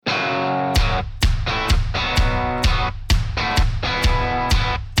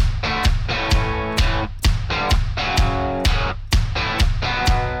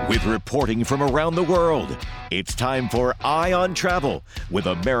with reporting from around the world. It's time for Eye on Travel with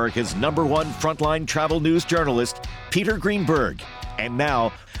America's #1 frontline travel news journalist, Peter Greenberg. And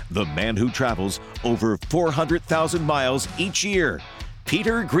now, the man who travels over 400,000 miles each year,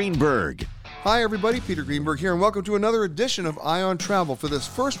 Peter Greenberg. Hi everybody, Peter Greenberg here, and welcome to another edition of Eye on Travel for this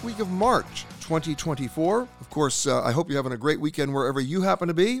first week of March 2024. Of course, I hope you're having a great weekend wherever you happen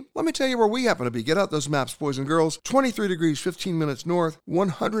to be. Let me tell you where we happen to be. Get out those maps, boys and girls. 23 degrees, 15 minutes north,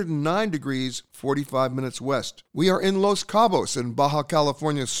 109 degrees, 45 minutes west. We are in Los Cabos in Baja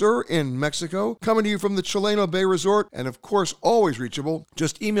California Sur in Mexico, coming to you from the Chileno Bay Resort, and of course, always reachable.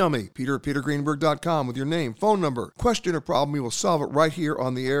 Just email me, peter@petergreenberg.com, with your name, phone number, question or problem. We will solve it right here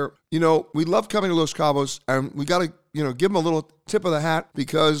on the air. You know, we love coming to Los Cabos, and we got to, give them a little tip of the hat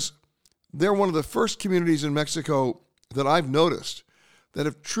because they're one of the first communities in Mexico that I've noticed that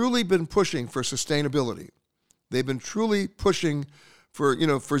have truly been pushing for sustainability. They've been truly pushing for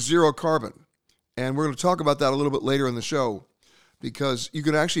zero carbon. And we're going to talk about that a little bit later in the show because you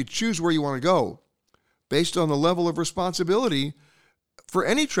can actually choose where you want to go based on the level of responsibility for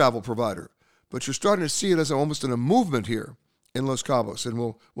any travel provider. But you're starting to see it as almost in a movement here in Los Cabos, and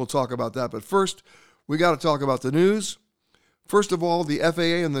we'll talk about that. But first, we got to talk about the news. First of all, the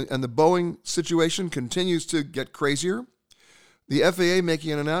FAA and the Boeing situation continues to get crazier. The FAA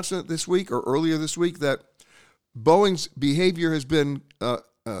making an announcement this week or earlier this week that Boeing's behavior has been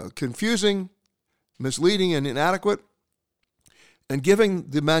confusing, misleading, and inadequate, and giving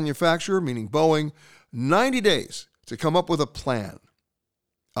the manufacturer, meaning Boeing, 90 days to come up with a plan.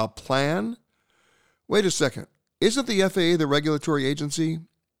 A plan? Wait a second. Isn't the FAA the regulatory agency?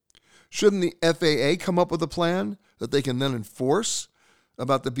 Shouldn't the FAA come up with a plan that they can then enforce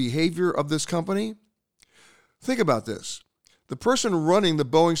about the behavior of this company? Think about this. The person running the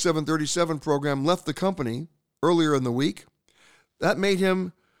Boeing 737 program left the company earlier in the week. That made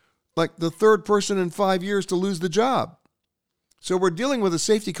him like the third person in 5 years to lose the job. So we're dealing with a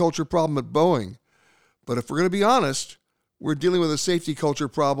safety culture problem at Boeing. But if we're going to be honest, we're dealing with a safety culture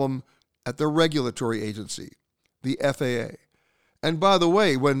problem at the regulatory agency, the FAA. And by the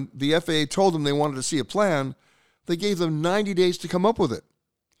way, when the FAA told them they wanted to see a plan, they gave them 90 days to come up with it.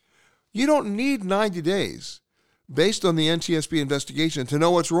 You don't need 90 days based on the NTSB investigation to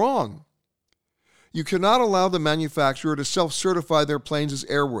know what's wrong. You cannot allow the manufacturer to self-certify their planes as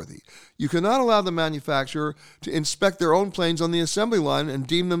airworthy. You cannot allow the manufacturer to inspect their own planes on the assembly line and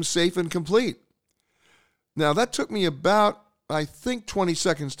deem them safe and complete. Now, that took me about, 20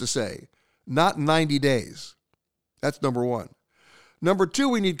 seconds to say, not 90 days. That's number one. Number two,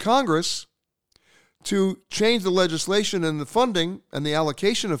 we need Congress to change the legislation and the funding and the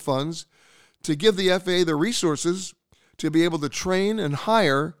allocation of funds to give the FAA the resources to be able to train and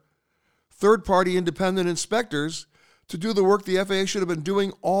hire third-party independent inspectors to do the work the FAA should have been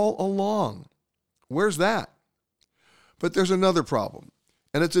doing all along. Where's that? But there's another problem,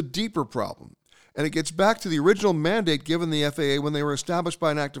 and it's a deeper problem, and it gets back to the original mandate given the FAA when they were established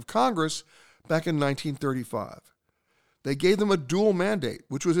by an act of Congress back in 1935. They gave them a dual mandate,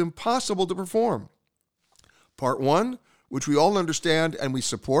 which was impossible to perform. Part one, which we all understand and we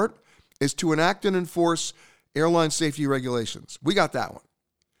support, is to enact and enforce airline safety regulations. We got that one.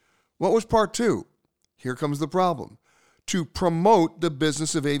 What was part two? Here comes the problem. To promote the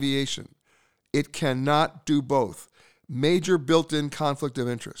business of aviation. It cannot do both. Major built-in conflict of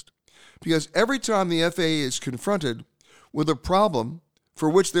interest. Because every time the FAA is confronted with a problem for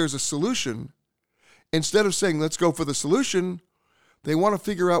which there's a solution, instead of saying, let's go for the solution, they want to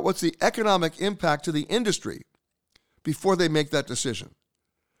figure out what's the economic impact to the industry before they make that decision.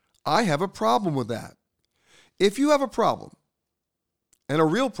 I have a problem with that. If you have a problem, and a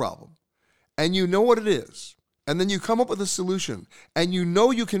real problem, and you know what it is, and then you come up with a solution, and you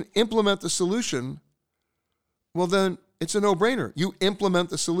know you can implement the solution, well then it's a no-brainer. You implement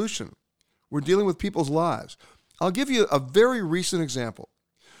the solution. We're dealing with people's lives. I'll give you a very recent example.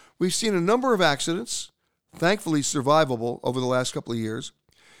 We've seen a number of accidents, thankfully survivable over the last couple of years,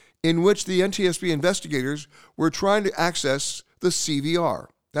 in which the NTSB investigators were trying to access the CVR.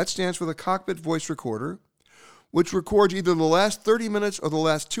 That stands for the Cockpit Voice Recorder, which records either the last 30 minutes or the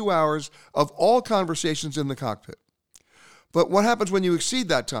last 2 hours of all conversations in the cockpit. But what happens when you exceed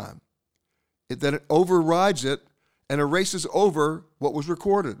that time? It overrides it and erases over what was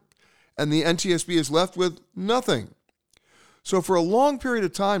recorded. And the NTSB is left with nothing. So for a long period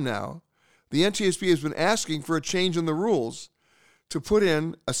of time now, the NTSB has been asking for a change in the rules to put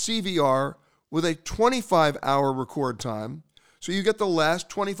in a CVR with a 25-hour record time, so you get the last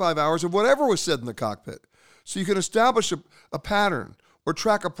 25 hours of whatever was said in the cockpit. So you can establish a pattern or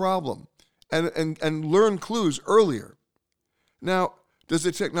track a problem and learn clues earlier. Now, Does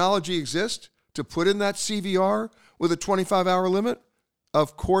the technology exist to put in that CVR with a 25-hour limit?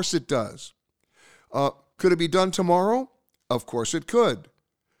 Of course it does. Could it be done tomorrow? Of course it could.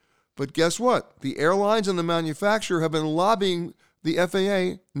 But guess what? The airlines and the manufacturer have been lobbying the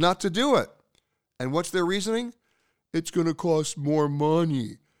FAA not to do it. And what's their reasoning? It's going to cost more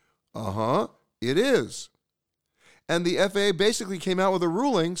money. It is. And the FAA basically came out with a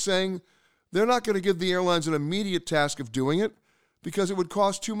ruling saying they're not going to give the airlines an immediate task of doing it because it would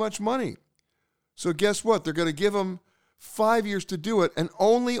cost too much money. So guess what? They're going to give them 5 years to do it, and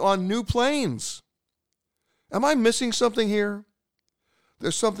only on new planes. Am I missing something here?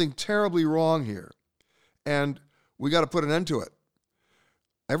 There's something terribly wrong here, and we got to put an end to it.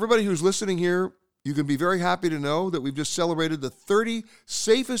 Everybody who's listening here, you can be very happy to know that we've just celebrated the 30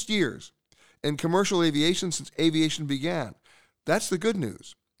 safest years in commercial aviation since aviation began. That's the good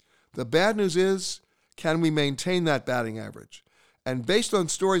news. The bad news is, can we maintain that batting average? And based on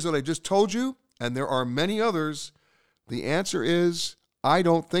stories that I just told you, and there are many others, the answer is, I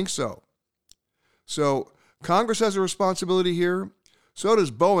don't think so. So Congress has a responsibility here. So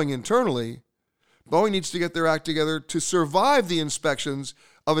does Boeing internally. Boeing needs to get their act together to survive the inspections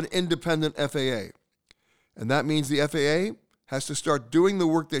of an independent FAA. And that means the FAA has to start doing the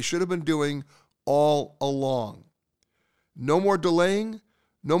work they should have been doing all along. No more delaying,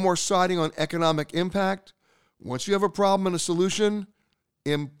 no more siding on economic impact. Once you have a problem and a solution,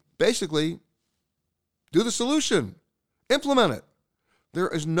 basically, do the solution. Implement it. There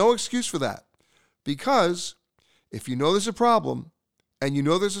is no excuse for that. Because if you know there's a problem and you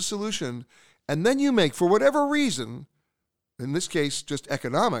know there's a solution, and then you make, for whatever reason, in this case just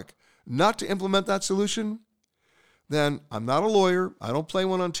economic, not to implement that solution, then I'm not a lawyer, I don't play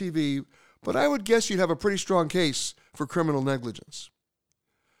one on TV, but I would guess you'd have a pretty strong case for criminal negligence.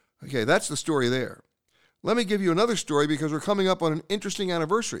 Okay, that's the story there. Let me give you another story because we're coming up on an interesting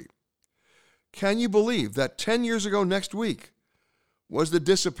anniversary. Can you believe that 10 years ago next week was the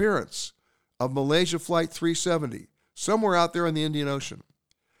disappearance of Malaysia Flight 370 somewhere out there in the Indian Ocean?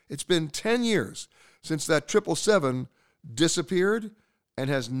 It's been 10 years since that 777 disappeared and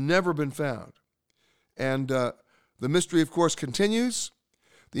has never been found. And the mystery, of course, continues.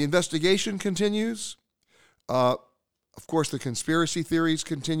 The investigation continues. Of course, the conspiracy theories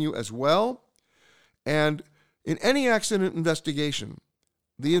continue as well. And in any accident investigation,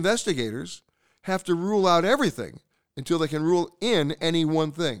 the investigators have to rule out everything until they can rule in any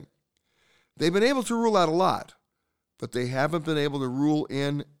one thing. They've been able to rule out a lot, but they haven't been able to rule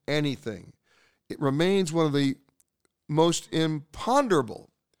in anything. It remains one of the most imponderable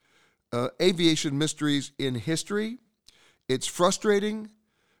aviation mysteries in history. It's frustrating.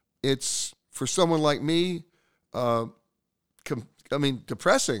 It's, for someone like me,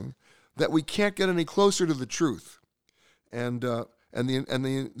 depressing that we can't get any closer to the truth. And the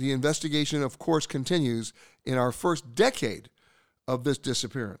investigation, of course, continues in our first decade of this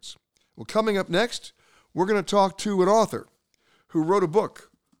disappearance. Well, coming up next, we're going to talk to an author who wrote a book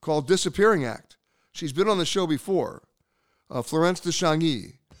called Disappearing Act. She's been on the show before, Florence de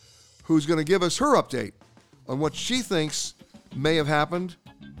Changy, who's going to give us her update on what she thinks may have happened,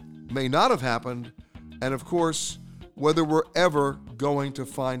 may not have happened, and of course, whether we're ever going to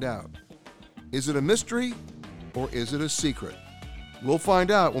find out. Is it a mystery or is it a secret? We'll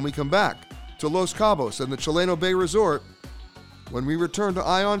find out when we come back to Los Cabos and the Chileno Bay Resort when we return to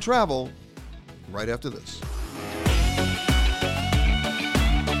Eye on Travel right after this.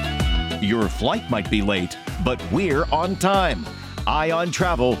 Your flight might be late, but we're on time. Eye on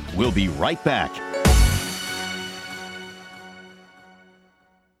Travel will be right back.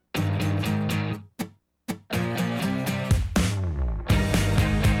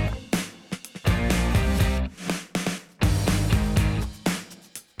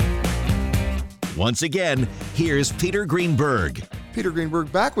 Once again, here's Peter Greenberg. Peter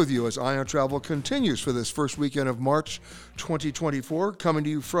Greenberg back with you as Eye on Travel continues for this first weekend of March 2024, coming to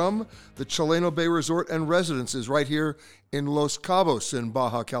you from the Chileno Bay Resort and Residences right here in Los Cabos in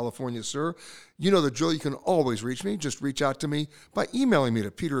Baja California, sir. You know the drill. You can always reach me. Just reach out to me by emailing me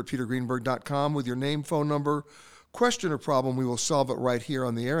to peter@petergreenberg.com with your name, phone number, question, or problem. We will solve it right here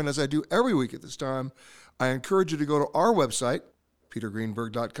on the air. And as I do every week at this time, I encourage you to go to our website,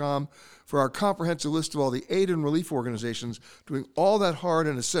 petergreenberg.com, for our comprehensive list of all the aid and relief organizations doing all that hard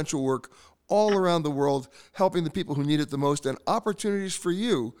and essential work all around the world, helping the people who need it the most, and opportunities for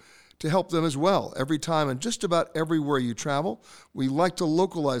you to help them as well every time and just about everywhere you travel. We like to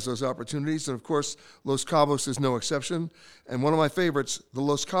localize those opportunities, and of course, Los Cabos is no exception. And one of my favorites, the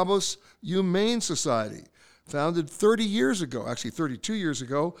Los Cabos Humane Society, founded 30 years ago, actually 32 years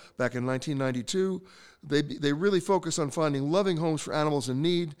ago, back in 1992. They really focus on finding loving homes for animals in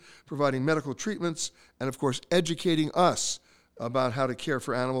need, providing medical treatments, and of course, educating us about how to care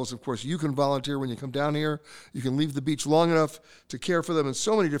for animals. Of course, you can volunteer when you come down here. You can leave the beach long enough to care for them in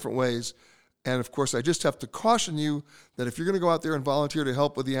so many different ways. And of course, I just have to caution you that if you're going to go out there and volunteer to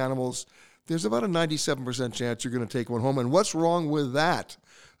help with the animals, there's about a 97% chance you're going to take one home. And what's wrong with that?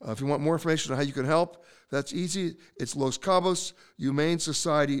 If you want more information on how you can help, that's easy. It's Los Cabos,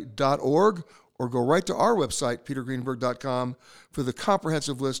 humanesociety.org, or go right to our website, petergreenberg.com, for the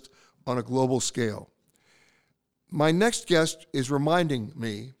comprehensive list on a global scale. My next guest is reminding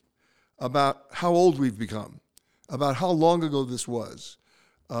me about how old we've become, about how long ago this was.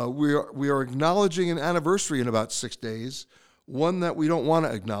 We are acknowledging an anniversary in about 6 days, one that we don't want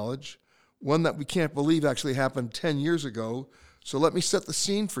to acknowledge, one that we can't believe actually happened 10 years ago. So let me set the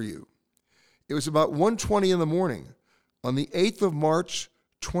scene for you. It was about 1:20 in the morning on the 8th of March,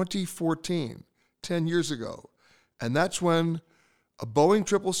 2014, 10 years ago. And that's when a Boeing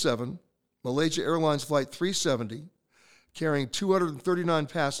 777, Malaysia Airlines Flight 370, carrying 239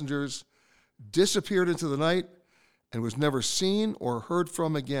 passengers, disappeared into the night and was never seen or heard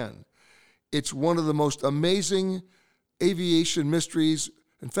from again. It's one of the most amazing aviation mysteries.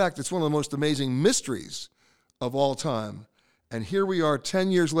 In fact, it's one of the most amazing mysteries of all time. And here we are 10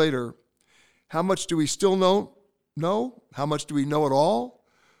 years later. How much do we still know? How much do we know at all?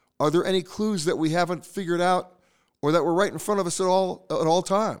 Are there any clues that we haven't figured out or that were right in front of us at all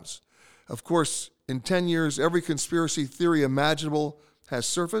times? Of course, in 10 years, every conspiracy theory imaginable has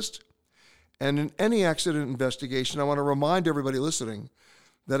surfaced. And in any accident investigation, I want to remind everybody listening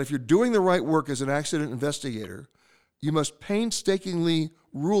that if you're doing the right work as an accident investigator, you must painstakingly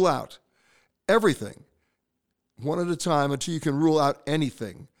rule out everything one at a time until you can rule out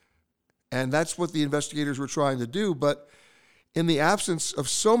anything. And that's what the investigators were trying to do. But in the absence of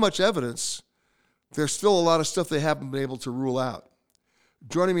so much evidence, there's still a lot of stuff they haven't been able to rule out.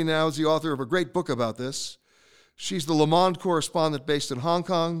 Joining me now is the author of a great book about this. She's the Le Monde correspondent based in Hong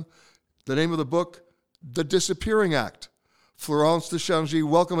Kong. The name of the book, The Disappearing Act. Florence de Changy,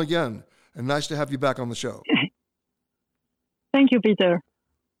 welcome again, and nice to have you back on the show. Thank you, Peter.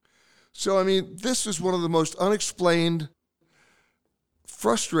 So, I mean, this is one of the most unexplained,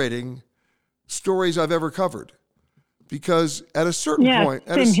 frustrating stories I've ever covered. Because at a certain point...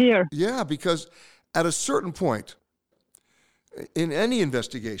 same here. Yeah, because at a certain point, in any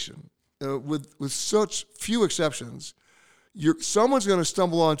investigation, with such few exceptions, someone's going to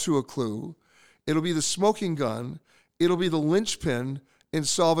stumble onto a clue. It'll be the smoking gun. It'll be the linchpin in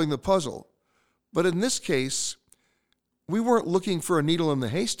solving the puzzle. But in this case, we weren't looking for a needle in the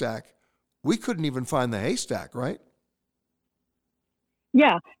haystack. We couldn't even find the haystack, right?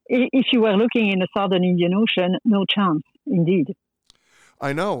 Yeah, if you were looking in the Southern Indian Ocean, no chance, indeed.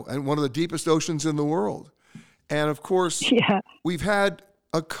 I know, and one of the deepest oceans in the world. And of course, We've had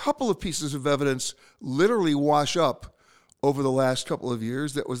a couple of pieces of evidence literally wash up over the last couple of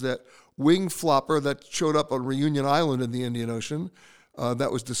years. That was that wing flopper that showed up on Reunion Island in the Indian Ocean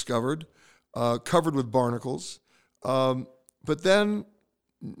that was discovered, covered with barnacles. But then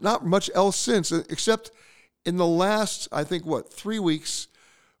not much else since, except in the last, I think, 3 weeks,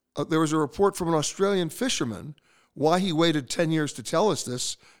 there was a report from an Australian fisherman. Why he waited 10 years to tell us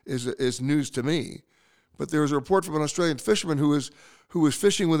this is news to me. But there was a report from an Australian fisherman who was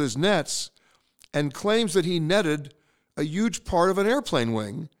fishing with his nets and claims that he netted a huge part of an airplane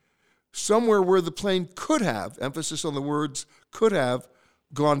wing somewhere where the plane could have, emphasis on the words could have,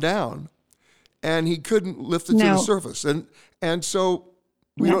 gone down, and he couldn't lift it to the surface. And so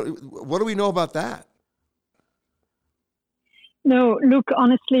what do we know about that? No, look,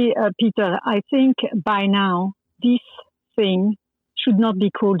 honestly, Peter, I think by now this thing should not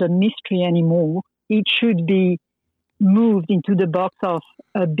be called a mystery anymore. It should be moved into the box of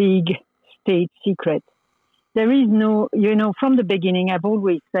a big state secret. There is no, from the beginning, I've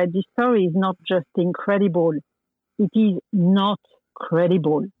always said this story is not just incredible. It is not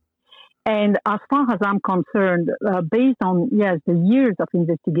credible. And as far as I'm concerned, based on, the years of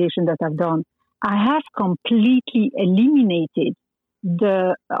investigation that I've done, I have completely eliminated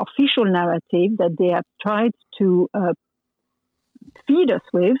the official narrative that they have tried to feed us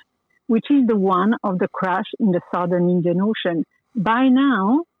with, which is the one of the crash in the Southern Indian Ocean. By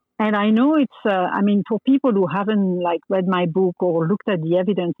now, and I know it's, for people who haven't read my book or looked at the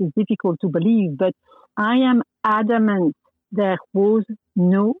evidence, it's difficult to believe, but I am adamant there was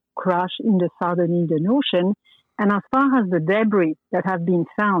no crash in the Southern Indian Ocean. And as far as the debris that have been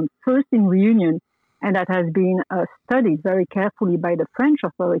found, first in Reunion, and that has been studied very carefully by the French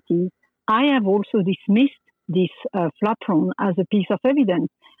authorities, I have also dismissed this flaperon as a piece of evidence.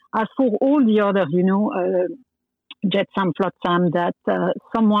 as for all the other, jetsam, flotsam, that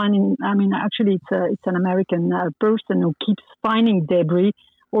actually it's an American person who keeps finding debris,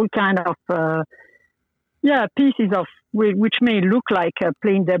 all kind of pieces of which may look like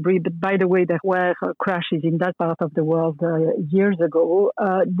plane debris, but by the way, there were crashes in that part of the world years ago.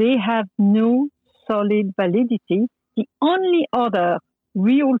 They have no solid validity. The only other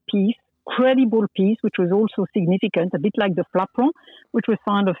real piece, credible piece, which was also significant, a bit like the flaperon, which was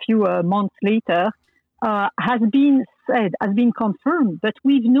found a few months later, has been confirmed, but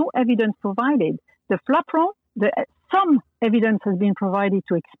with no evidence provided. The flaperon, some evidence has been provided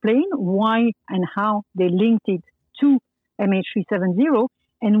to explain why and how they linked it to MH370.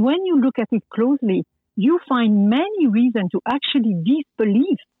 And when you look at it closely, you find many reasons to actually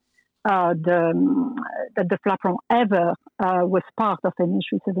disbelieve that the flaperon ever was part of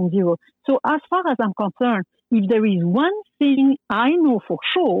MH370. So as far as I'm concerned, if there is one thing I know for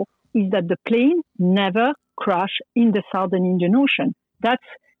sure, is that the plane never crashed in the Southern Indian Ocean. That's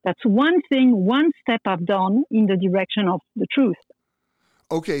one thing, one step I've done in the direction of the truth.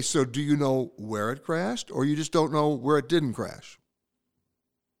 Okay, so do you know where it crashed, or you just don't know where it didn't crash?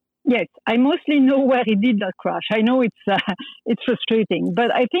 Yes, I mostly know where it did not crash. I know it's frustrating,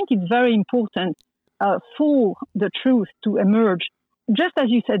 but I think it's very important for the truth to emerge. Just as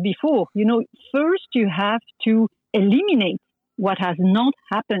you said before, first you have to eliminate what has not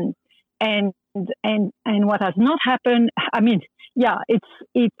happened, and what has not happened.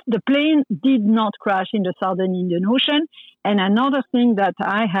 It's the plane did not crash in the Southern Indian Ocean. And another thing that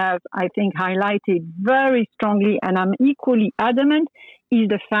I have, I think, highlighted very strongly, and I'm equally adamant, is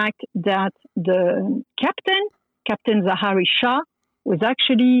the fact that the Captain Zahari Shah, was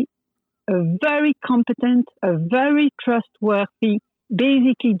actually a very competent, a very trustworthy,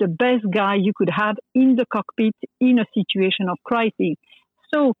 basically the best guy you could have in the cockpit in a situation of crisis.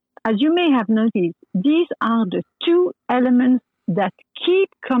 So, as you may have noticed, these are the two elements that keep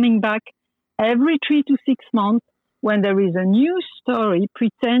coming back every 3 to 6 months when there is a new story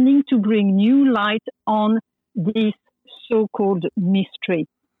pretending to bring new light on this so-called mystery.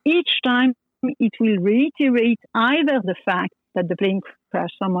 Each time it will reiterate either the fact that the plane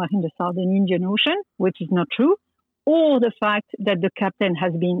crashed somewhere in the Southern Indian Ocean, which is not true, or the fact that the captain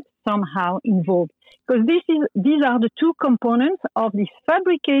has been somehow involved. Because these are the two components of this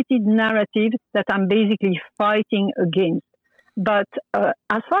fabricated narrative that I'm basically fighting against. But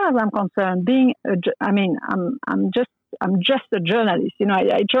as far as I'm concerned, I'm just a journalist.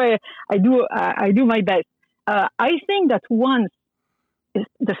 I do my best. I think that once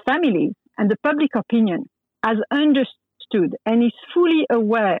the family and the public opinion has understood and is fully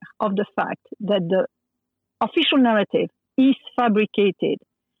aware of the fact that the official narrative is fabricated,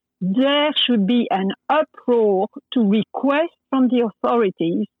 there should be an uproar to request from the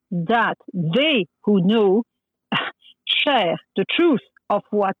authorities that they who know share the truth of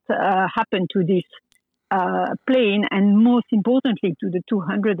what happened to this plane, and most importantly to the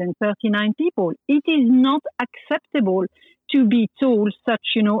 239 people. It is not acceptable to be told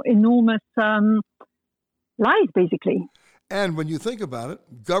such, enormous lies, basically. And when you think about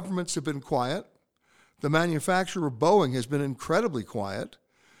it, governments have been quiet. The manufacturer, Boeing, has been incredibly quiet.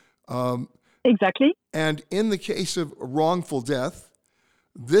 Exactly. And in the case of wrongful death,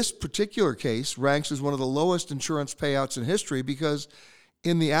 this particular case ranks as one of the lowest insurance payouts in history because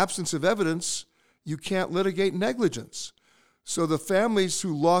in the absence of evidence, you can't litigate negligence. So the families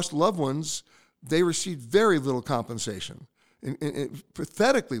who lost loved ones, they received very little compensation,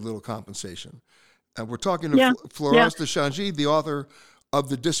 pathetically little compensation. And we're talking to Florence de Changy, the author of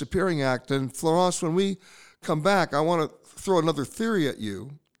The Disappearing Act. And Florence, when we come back, I want to throw another theory at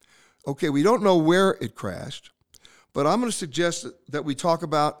you. Okay, we don't know where it crashed, but I'm going to suggest that we talk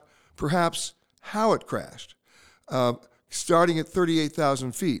about perhaps how it crashed, starting at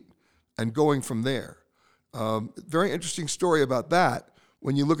 38,000 feet and going from there. Very interesting story about that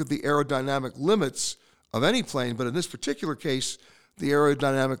when you look at the aerodynamic limits of any plane, but in this particular case, the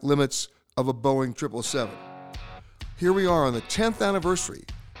aerodynamic limits of a Boeing 777. Here we are on the 10th anniversary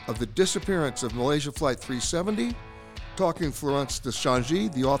of the disappearance of Malaysia Flight 370, talking Florence de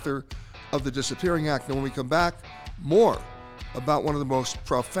Changy, the author of The Disappearing Act. And when we come back, more about one of the most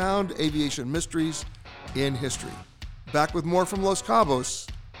profound aviation mysteries in history. Back with more from Los Cabos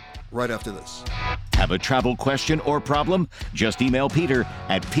right after this. Have a travel question or problem? Just email Peter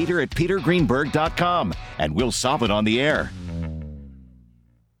at petergreenberg.com and we'll solve it on the air.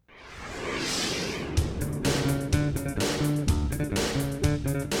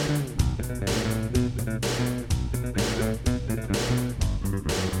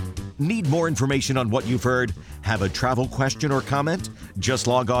 Need more information on what you've heard? Have a travel question or comment? Just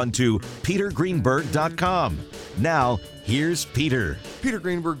log on to petergreenberg.com. Now, here's Peter. Peter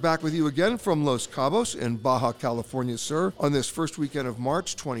Greenberg back with you again from Los Cabos in Baja California, sir. On this first weekend of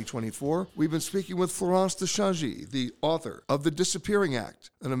March 2024, we've been speaking with Florence de Changy, the author of The Disappearing Act,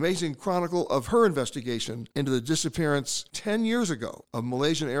 an amazing chronicle of her investigation into the disappearance 10 years ago of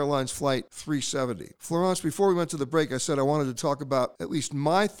Malaysian Airlines Flight 370. Florence, before we went to the break, I said I wanted to talk about at least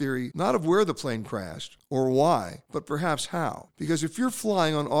my theory, not of where the plane crashed or why, but perhaps how. Because if you're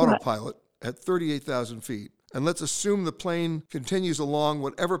flying on autopilot at 38,000 feet, and let's assume the plane continues along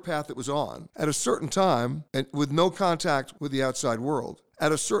whatever path it was on, at a certain time, and with no contact with the outside world,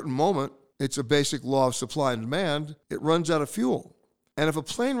 at a certain moment, it's a basic law of supply and demand, it runs out of fuel. And if a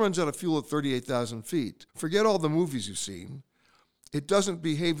plane runs out of fuel at 38,000 feet, forget all the movies you've seen, it doesn't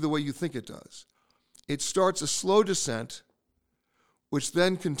behave the way you think it does. It starts a slow descent, which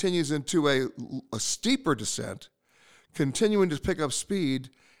then continues into a steeper descent, continuing to pick up speed,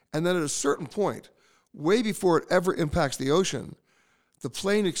 and then at a certain point, way before it ever impacts the ocean, the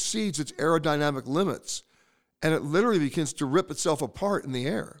plane exceeds its aerodynamic limits, and it literally begins to rip itself apart in the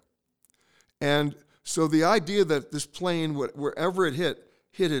air. And so the idea that this plane, wherever it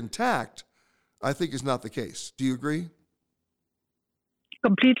hit intact, I think is not the case. Do you agree?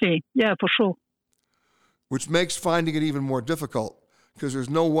 Completely. Yeah, for sure. Which makes finding it even more difficult, because there's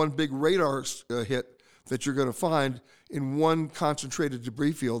no one big radar hit that you're going to find in one concentrated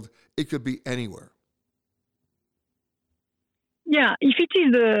debris field. It could be anywhere. Yeah, if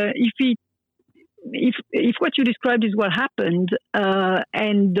what you described is what happened,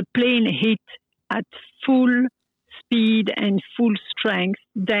 and the plane hit at full speed and full strength,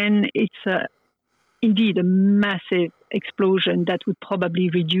 then it's indeed a massive explosion that would probably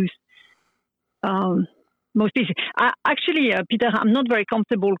reduce most pieces. Actually, Peter, I'm not very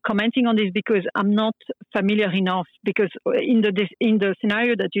comfortable commenting on this because I'm not familiar enough. Because in the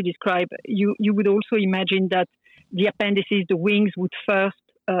scenario that you describe, you would also imagine that the appendices, the wings, would first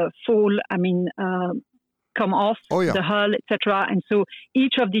fall. Come off the hull, etc. And so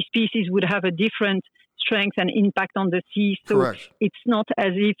each of these pieces would have a different strength and impact on the sea. So Correct. It's not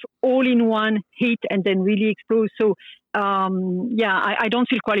as if all in one hit and then really explode. So I don't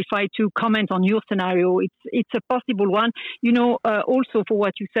feel qualified to comment on your scenario. It's a possible one. Also for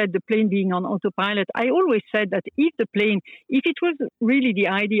what you said, the plane being on autopilot, I always said that if it was really the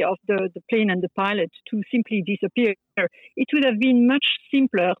idea of the plane and the pilot to simply disappear, it would have been much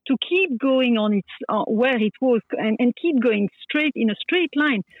simpler to keep going on its where it was and keep going straight in a straight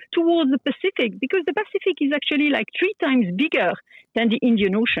line towards the Pacific, because the Pacific is actually like 3 times bigger than the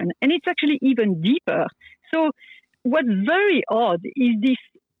Indian Ocean, and it's actually even deeper. So what's very odd is this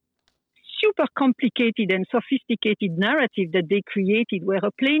super complicated and sophisticated narrative that they created, where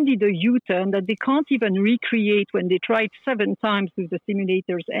a plane did a U-turn that they can't even recreate when they tried 7 times with the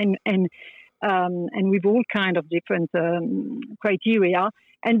simulators and with all kind of different criteria.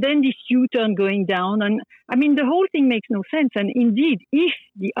 And then this U-turn going down. And I mean, the whole thing makes no sense. And indeed, if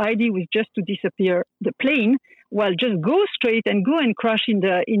the idea was just to disappear the plane, well, just go straight and go and crash in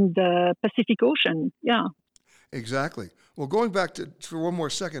the Pacific Ocean. Yeah. Exactly. Well, going back for one more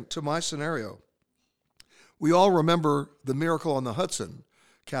second to my scenario, we all remember the miracle on the Hudson,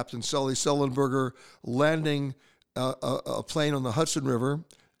 Captain Sully Sullenberger landing a plane on the Hudson River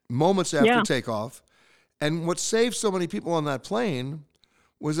moments after takeoff. And what saved so many people on that plane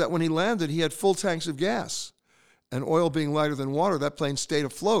was that when he landed, he had full tanks of gas. And oil being lighter than water, that plane stayed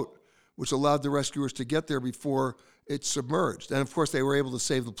afloat, which allowed the rescuers to get there before it submerged. And of course, they were able to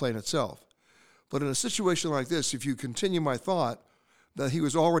save the plane itself. But in a situation like this, if you continue my thought that he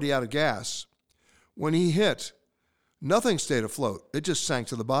was already out of gas, when he hit, nothing stayed afloat. It just sank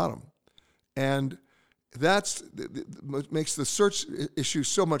to the bottom. And that's what makes the search issue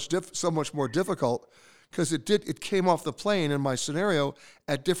so much more difficult, because it came off the plane in my scenario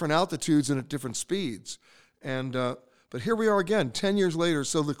at different altitudes and at different speeds. And but here we are again, 10 years later.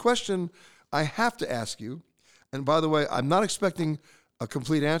 So the question I have to ask you, and by the way, I'm not expecting a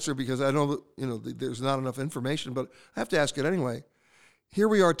complete answer because I know that there's not enough information, but I have to ask it anyway. Here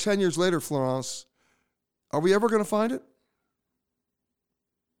we are 10 years later, Florence. Are we ever going to find it?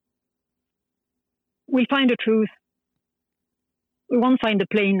 We'll find the truth. We won't find the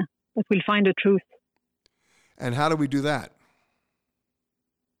plane, but we'll find the truth. And how do we do that?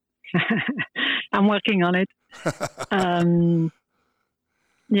 I'm working on it.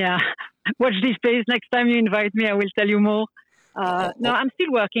 Watch this space. Next time you invite me, I will tell you more. No, I'm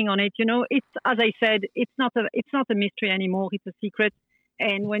still working on it. It's, as I said, it's not a mystery anymore. It's a secret.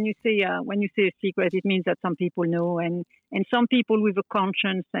 And when you say a secret, it means that some people know, and some people with a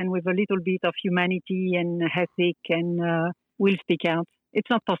conscience and with a little bit of humanity and ethic and will speak out. It's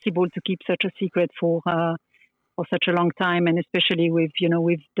not possible to keep such a secret for such a long time, and especially with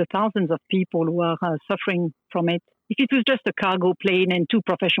the thousands of people who are suffering from it. If it was just a cargo plane and two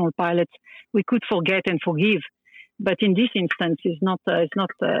professional pilots, we could forget and forgive. But in this instance, it's not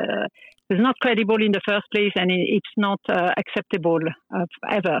credible in the first place, and it's not acceptable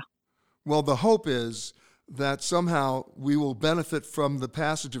ever. Well, the hope is that somehow we will benefit from the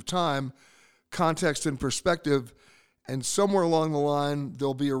passage of time, context, and perspective, and somewhere along the line,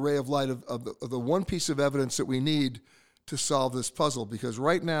 there'll be a ray of light of the one piece of evidence that we need to solve this puzzle. Because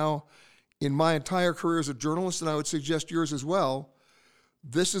right now, in my entire career as a journalist, and I would suggest yours as well,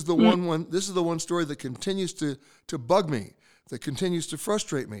 this is the one story that continues to bug me, that continues to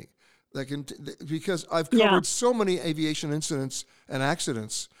frustrate me, because I've covered so many aviation incidents and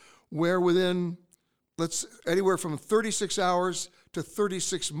accidents where within anywhere from 36 hours to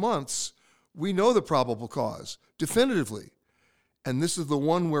 36 months, we know the probable cause definitively. And this is the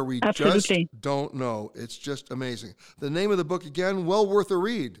one where we just don't know. It's just amazing. The name of the book, again, well worth a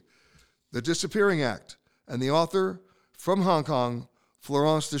read, The Disappearing Act, and the author from Hong Kong,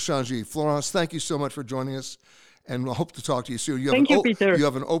 Florence de Changy. Florence, thank you so much for joining us, and I hope to talk to you soon. Thank you, Peter. You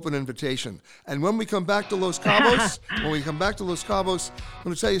have an open invitation. And when we come back to Los Cabos, I'm going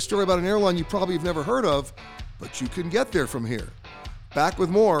to tell you a story about an airline you probably have never heard of, but you can get there from here. Back with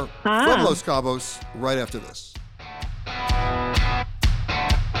more from Los Cabos right after this.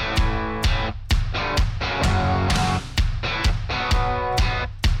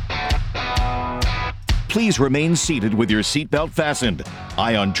 Please remain seated with your seatbelt fastened.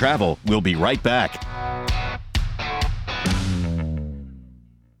 Eye on Travel will be right back.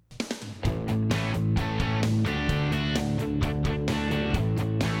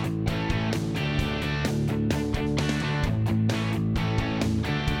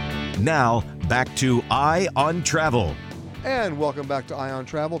 Now, back to Eye on Travel. And welcome back to Eye on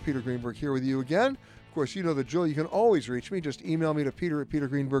Travel. Peter Greenberg here with you again. Of course, you know the drill. You can always reach me. Just email me to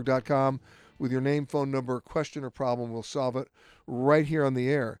peter@petergreenberg.com with your name, phone number, question, or problem. We'll solve it right here on the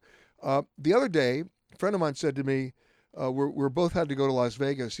air. The other day, a friend of mine said to me, we're both had to go to Las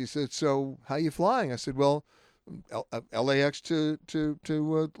Vegas. He said, "So how you flying?" I said, "Well, LAX to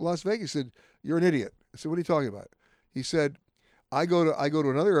Las Vegas." He said, "You're an idiot." I said, "What are you talking about?" He said, I go to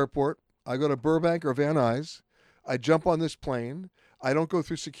another airport. I go to Burbank or Van Nuys. I jump on this plane. I don't go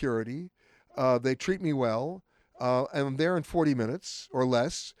through security. They treat me well. And I'm there in 40 minutes or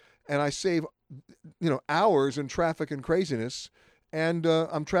less. And I save, hours in traffic and craziness. And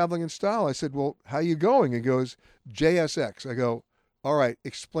I'm traveling in style. I said, "Well, how you going?" He goes, "JSX." I go, "All right,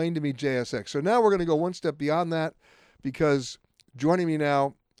 explain to me JSX." So now we're going to go one step beyond that, because joining me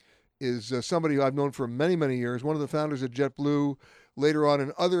now is somebody who I've known for many, many years, one of the founders of JetBlue, later on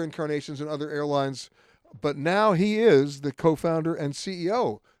in other incarnations and other airlines. But now he is the co-founder and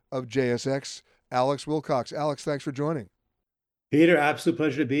CEO of JSX, Alex Wilcox. Alex, thanks for joining. Peter, absolute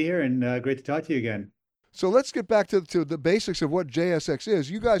pleasure to be here, and great to talk to you again. So let's get back to the basics of what JSX is.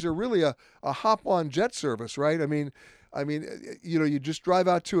 You guys are really a hop-on jet service, right? I mean, you just drive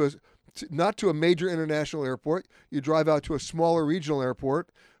out not to a major international airport. You drive out to a smaller regional airport,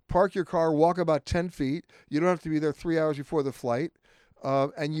 park your car, walk about 10 feet. You don't have to be there 3 hours before the flight,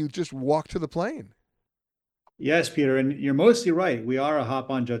 and you just walk to the plane. Yes, Peter, and you're mostly right. We are a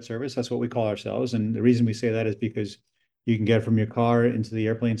hop-on jet service. That's what we call ourselves. And the reason we say that is because you can get from your car into the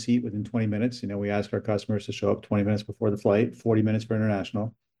airplane seat within 20 minutes. We ask our customers to show up 20 minutes before the flight, 40 minutes for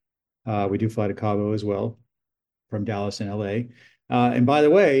international. We do fly to Cabo as well from Dallas and LA. And by the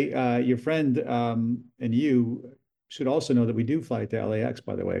way, your friend and you should also know that we do fly to LAX,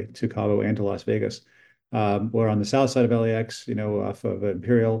 by the way, to Cabo and to Las Vegas. We're on the south side of LAX, off of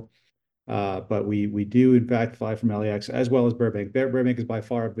Imperial. But we do, in fact, fly from LAX as well as Burbank. Burbank is by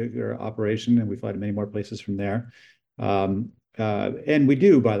far a bigger operation, and we fly to many more places from there. And we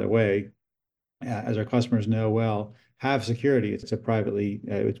do, by the way, as our customers know well, have security. It's a privately,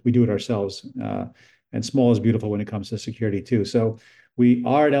 we do it ourselves. And small is beautiful when it comes to security, too. So we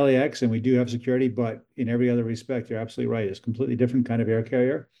are at LAX, and we do have security, but in every other respect, you're absolutely right. It's a completely different kind of air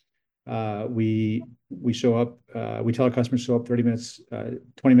carrier. We show up, we tell our customers to show up 20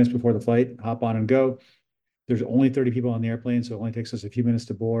 minutes before the flight, hop on and go. There's only 30 people on the airplane, so it only takes us a few minutes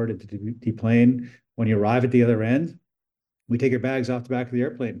to board and to deplane. When you arrive at the other end, we take your bags off the back of the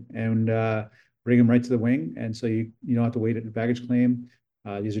airplane and bring them right to the wing. And so you don't have to wait at the baggage claim.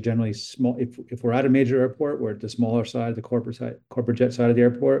 These are generally small. If we're at a major airport, we're at the smaller side, the corporate jet side of the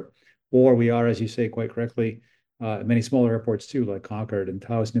airport, or we are, as you say quite correctly, many smaller airports too, like Concord and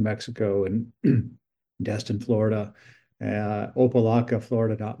Taos, New Mexico, and Destin, Florida, Opelika,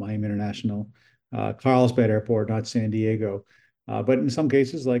 Florida, not Miami International, Carlsbad Airport, not San Diego. But in some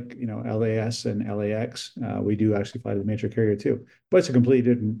cases, like LAS and LAX, we do actually fly to the major carrier too. But it's a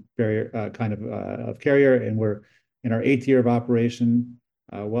completely different kind of carrier, and we're in our 8th year of operation,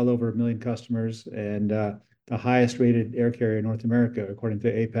 well over 1 million customers, and the highest rated air carrier in North America, according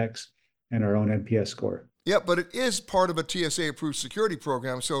to Apex and our own NPS score. Yeah, but it is part of a TSA-approved security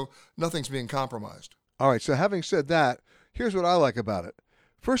program, so nothing's being compromised. All right, so having said that, here's what I like about it.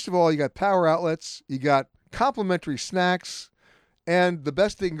 First of all, you got power outlets, you got complimentary snacks, and the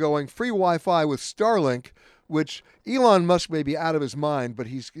best thing going, free Wi-Fi with Starlink, which Elon Musk may be out of his mind, but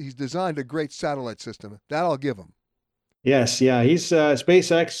he's designed a great satellite system. That I'll give him. Yes, yeah, he's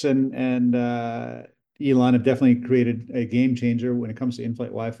SpaceX and Elon have definitely created a game changer when it comes to in-flight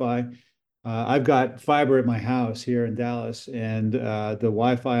Wi-Fi. I've got fiber at my house here in Dallas, and the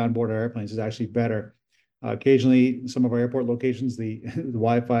Wi-Fi on board our airplanes is actually better. Occasionally, some of our airport locations, the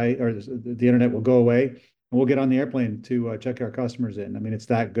Wi-Fi or the internet will go away, and we'll get on the airplane to check our customers in. I mean, it's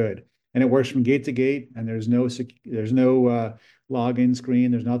that good, and it works from gate to gate. And there's no login screen.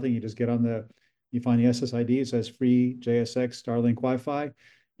 There's nothing. You just get on you find the SSID. It says free JSX Starlink Wi-Fi.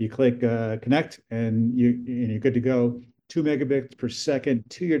 You click connect, and you're good to go. 2 megabits per second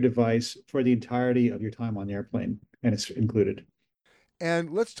to your device for the entirety of your time on the airplane, and it's included. And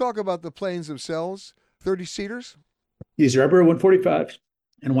let's talk about the planes themselves. 30-seaters? These are Embraer 145s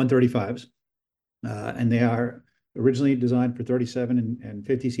and 135s, and they are originally designed for 37 and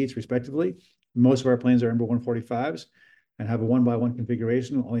 50 seats, respectively. Most of our planes are Embraer 145s and have a 1x1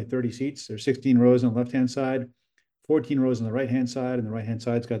 configuration, only 30 seats. There's 16 rows on the left-hand side, 14 rows on the right-hand side, and the right-hand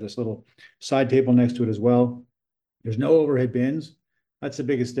side's got this little side table next to it as well. There's no overhead bins. That's the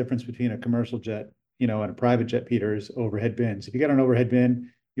biggest difference between a commercial jet, and a private jet, Peter, is overhead bins. If you get an overhead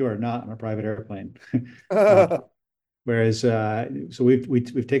bin, you are not on a private airplane. Whereas, so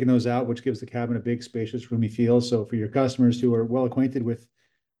we've taken those out, which gives the cabin a big, spacious, roomy feel. So for your customers who are well acquainted with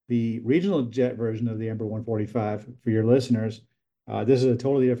the regional jet version of the Embraer 145, for your listeners, this is a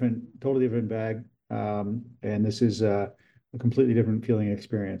totally different bag, and this is a completely different feeling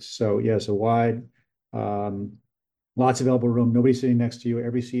experience. So yes, a wide. Lots of elbow room, nobody sitting next to you.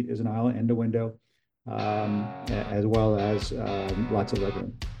 Every seat is an aisle and a window, as well as lots of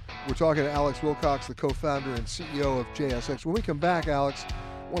legroom. We're talking to Alex Wilcox, the co-founder and CEO of JSX. When we come back, Alex,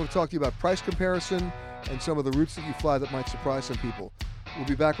 I want to talk to you about price comparison and some of the routes that you fly that might surprise some people. We'll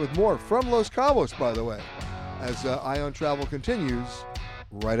be back with more from Los Cabos, by the way, as Ion Travel continues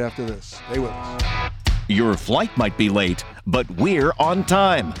right after this. Stay with us. Your flight might be late, but we're on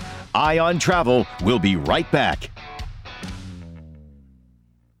time. Ion Travel will be right back.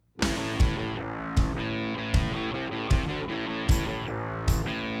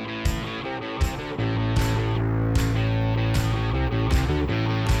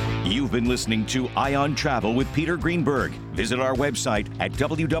 You've been listening to Ion Travel with Peter Greenberg. Visit our website at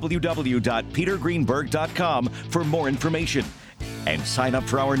www.petergreenberg.com for more information. And sign up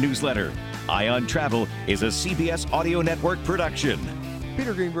for our newsletter. Ion Travel is a CBS Audio Network production.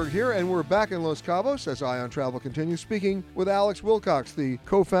 Peter Greenberg here, and we're back in Los Cabos as Ion Travel continues, speaking with Alex Wilcox, the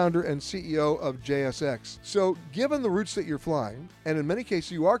co-founder and CEO of JSX. So, given the routes that you're flying, and in many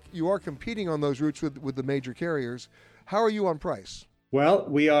cases you are competing on those routes with the major carriers, how are you on price? Well,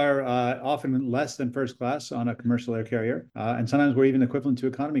 we are often less than first class on a commercial air carrier, and sometimes we're even equivalent to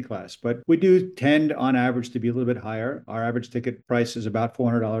economy class. But we do tend, on average, to be a little bit higher. Our average ticket price is about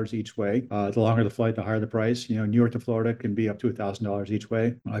 $400 each way. The longer the flight, the higher the price. New York to Florida can be up to $1,000 each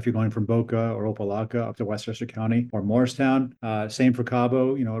way. If you're going from Boca or Opelika up to Westchester County or Morristown, same for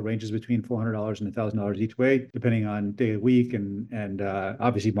Cabo. It ranges between $400 and $1,000 each way, depending on day of week and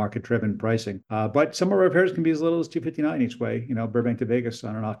obviously market-driven pricing. But some of our repairs can be as little as $259 each way. Burbank to Vegas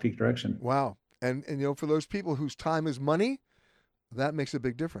on an off-peak direction. Wow. And for those people whose time is money, that makes a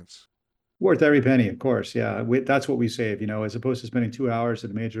big difference. Worth every penny, of course. Yeah, that's what we save, as opposed to spending 2 hours at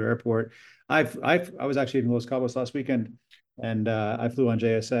a major airport. I was actually in Los Cabos last weekend, and I flew on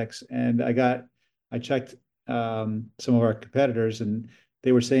JSX, and I checked some of our competitors, and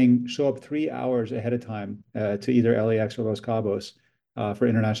they were saying show up 3 hours ahead of time to either LAX or Los Cabos for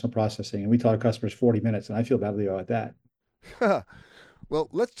international processing. And we taught our customers 40 minutes, and I feel badly about that. Well,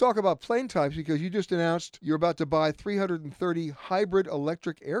 let's talk about plane types, because you just announced you're about to buy 330 hybrid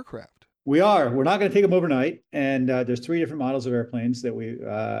electric aircraft. We are. We're not going to take them overnight. And there's 3 different models of airplanes that we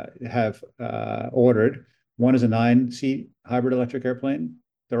have ordered. One is a 9-seat hybrid electric airplane.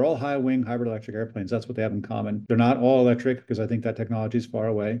 They're all high-wing hybrid electric airplanes. That's what they have in common. They're not all electric, because I think that technology is far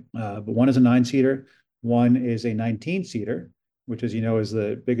away. But one is a 9-seater. One is a 19-seater, which, as you know, is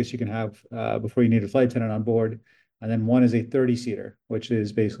the biggest you can have before you need a flight attendant on board. And then one is a 30-seater, which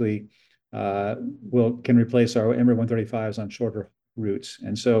is basically can replace our Embraer 135s on shorter routes.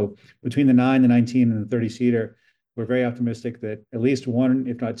 And so between the 9, the 19, and the 30-seater, we're very optimistic that at least one,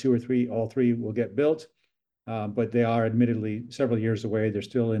 if not two or three, all three will get built. But they are admittedly several years away. They're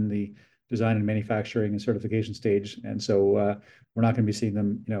still in the design and manufacturing and certification stage. And so we're not going to be seeing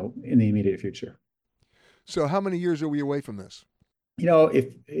them, in the immediate future. So how many years are we away from this? If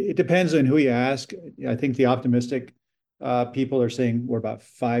it depends on who you ask. I think the optimistic people are saying we're about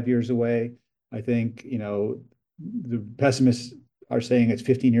 5 years away. I think, the pessimists are saying it's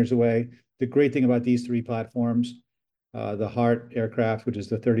 15 years away. The great thing about these three platforms, the Heart aircraft, which is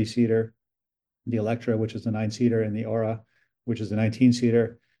the 30-seater, the Electra, which is the 9-seater, and the Aura, which is the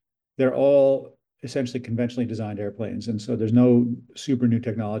 19-seater, they're all essentially conventionally designed airplanes. And so there's no super new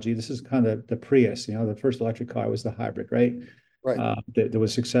technology. This is kind of the Prius, the first electric car was the hybrid, right? Right. That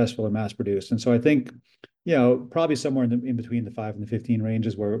was successful and mass produced. And so I think, probably somewhere in between the 5 and the 15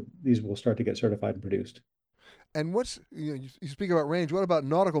 ranges where these will start to get certified and produced. And you speak about range. What about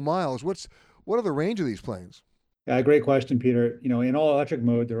nautical miles? What are the range of these planes? Yeah, great question, Peter. In all electric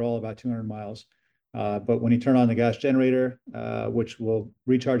mode, they're all about 200 miles. But when you turn on the gas generator, which will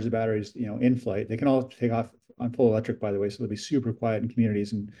recharge the batteries, in flight, they can all take off on full electric, by the way. So they'll be super quiet in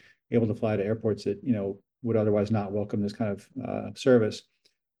communities and able to fly to airports that, would otherwise not welcome this kind of service.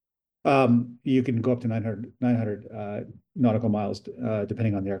 You can go up to 900 nautical miles,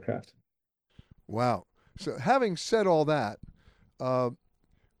 depending on the aircraft. Wow. So having said all that,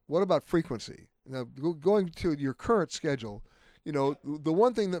 what about frequency? Now, going to your current schedule, the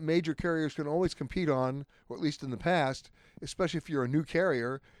one thing that major carriers can always compete on, or at least in the past, especially if you're a new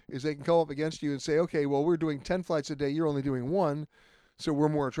carrier, is they can come up against you and say, okay, well, we're doing 10 flights a day, you're only doing one, so we're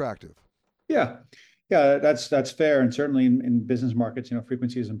more attractive. Yeah, that's fair. And certainly in business markets,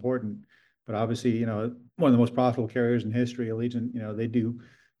 frequency is important. But obviously, one of the most profitable carriers in history, Allegiant, they do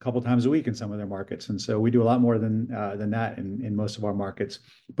a couple times a week in some of their markets. And so we do a lot more than that in most of our markets.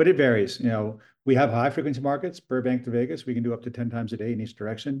 But it varies. We have high frequency markets, Burbank to Vegas. We can do up to 10 times a day in each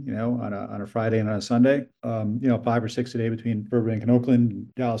direction, on a Friday and on a Sunday, 5 or 6 a day between Burbank and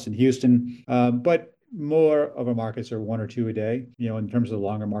Oakland, Dallas and Houston. But more of our markets are 1 or 2 a day, in terms of the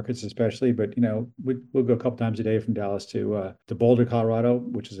longer markets, especially. But, we'll go a couple times a day from Dallas to Boulder, Colorado,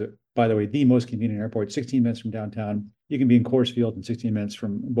 which is, by the way, the most convenient airport, 16 minutes from downtown. You can be in Coors Field in 16 minutes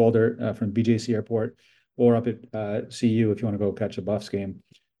from Boulder, from BJC Airport, or up at CU if you want to go catch a Buffs game.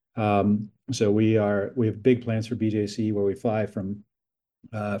 So we have big plans for BJC where we fly from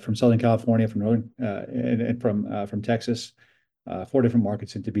Southern California, from Northern, and from Texas. 4 different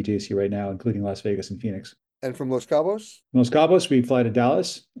markets into BJC right now, including Las Vegas and Phoenix. And from Los Cabos? Los Cabos, we fly to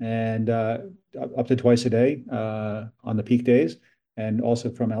Dallas and up to twice a day on the peak days, and also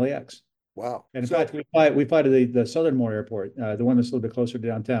from LAX. Wow! And in fact, we fly to the Southernmore Airport, the one that's a little bit closer to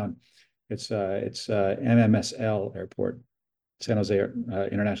downtown. It's MMSL Airport, San Jose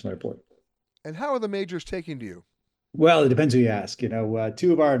International Airport. And how are the majors taking to you? Well, it depends who you ask.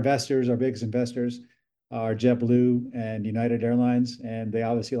 2 of our investors, our biggest investors, are JetBlue and United Airlines, and they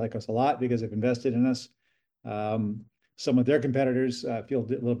obviously like us a lot because they've invested in us. Some of their competitors feel a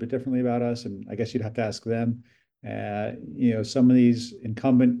little bit differently about us, and I guess you'd have to ask them. Some of these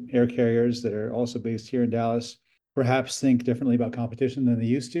incumbent air carriers that are also based here in Dallas perhaps think differently about competition than they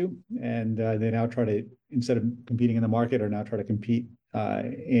used to, and they now try to, instead of competing in the market, are now try to compete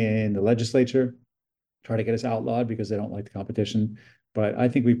in the legislature, try to get us outlawed because they don't like the competition. But I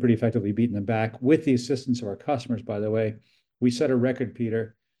think we've pretty effectively beaten them back with the assistance of our customers, by the way. We set a record,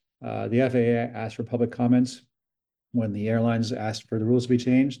 Peter. The FAA asked for public comments when the airlines asked for the rules to be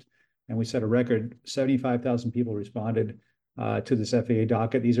changed. And we set a record. 75,000 people responded to this FAA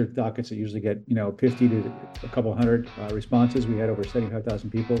docket. These are dockets that usually get 50 to a couple hundred responses. We had over 75,000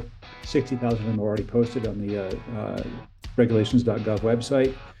 people. 60,000 of them were already posted on the regulations.gov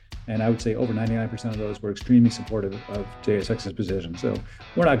website. And I would say over 99% of those were extremely supportive of JSX's position. So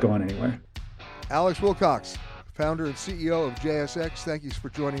we're not going anywhere. Alex Wilcox, founder and CEO of JSX. Thank you for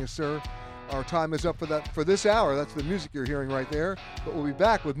joining us, sir. Our time is up for this hour. That's the music you're hearing right there. But we'll be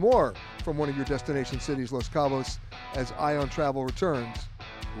back with more from one of your destination cities, Los Cabos, as Ion Travel returns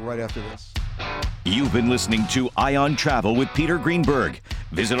right after this. You've been listening to Ion Travel with Peter Greenberg.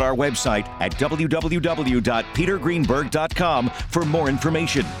 Visit our website at www.petergreenberg.com for more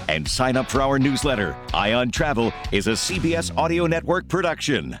information and sign up for our newsletter. Ion Travel is a CBS Audio Network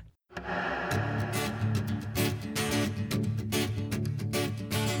production.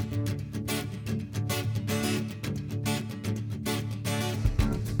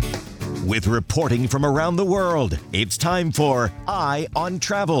 With reporting from around the world, it's time for Eye on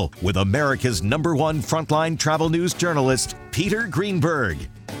Travel with America's #1 frontline travel news journalist, Peter Greenberg.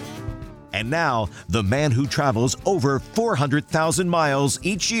 And now, the man who travels over 400,000 miles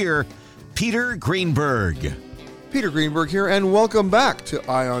each year, Peter Greenberg. Peter Greenberg here, and welcome back to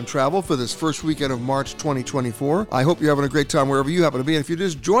Eye on Travel for this first weekend of March 2024. I hope you're having a great time wherever you happen to be, and if you're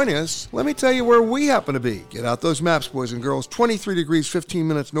just joining us, let me tell you where we happen to be. Get out those maps, boys and girls. 23 degrees, 15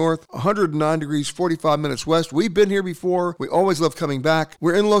 minutes north, 109 degrees, 45 minutes west. We've been here before. We always love coming back.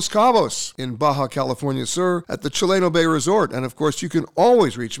 We're in Los Cabos in Baja California, sir, at the Chileno Bay Resort, and of course, you can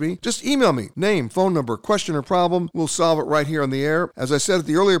always reach me. Just email me, name, phone number, question, or problem. We'll solve it right here on the air. As I said at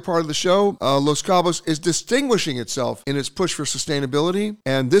the earlier part of the show, Los Cabos is distinguishing itself in its push for sustainability,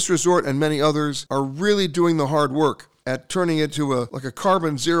 and this resort and many others are really doing the hard work at turning it to a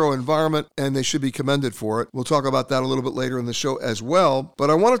carbon zero environment, and they should be commended for it. We'll talk about that a little bit later in the show as well.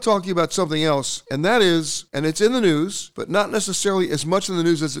 But I want to talk to you about something else, and that is, and it's in the news, but not necessarily as much in the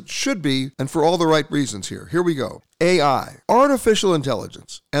news as it should be, and for all the right reasons here. Here we go. AI, artificial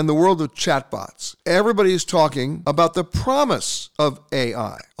intelligence, and the world of chatbots. Everybody is talking about the promise of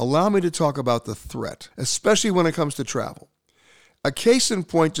AI. Allow me to talk about the threat, especially when it comes to travel. A case in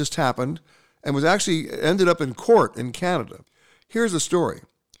point just happened and was actually ended up in court in Canada. Here's the story.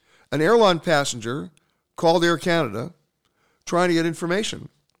 An airline passenger called Air Canada trying to get information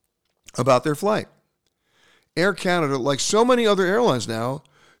about their flight. Air Canada, like so many other airlines now,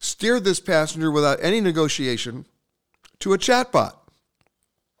 steered this passenger without any negotiation to a chatbot.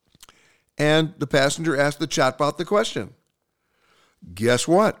 And the passenger asked the chatbot the question. Guess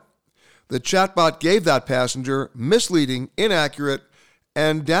what? The chatbot gave that passenger misleading, inaccurate,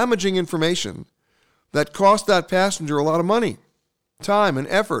 and damaging information that cost that passenger a lot of money, time and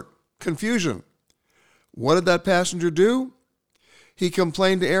effort, confusion. What did that passenger do? He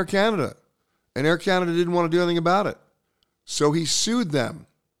complained to Air Canada, and Air Canada didn't want to do anything about it. So he sued them.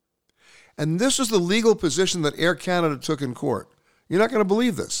 And this is the legal position that Air Canada took in court. You're not going to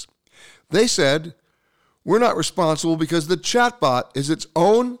believe this. They said, we're not responsible because the chatbot is its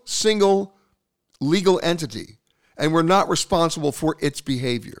own single legal entity, and we're not responsible for its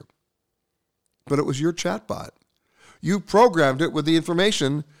behavior. But it was your chatbot. You programmed it with the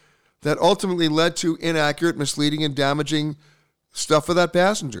information that ultimately led to inaccurate, misleading, and damaging stuff for that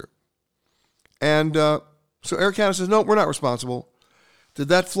passenger. And so Air Canada says, no, we're not responsible. Did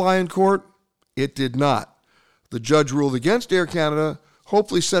that fly in court? It did not. The judge ruled against Air Canada,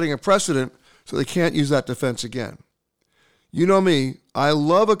 hopefully setting a precedent so they can't use that defense again. You know me, I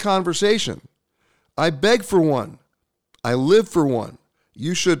love a conversation. I beg for one. I live for one.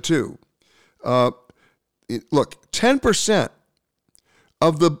 You should too. Look, 10%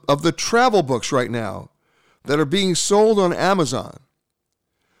 of the travel books right now that are being sold on Amazon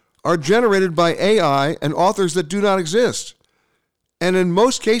are generated by AI and authors that do not exist. And in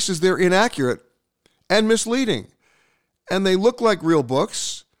most cases, they're inaccurate and misleading. And they look like real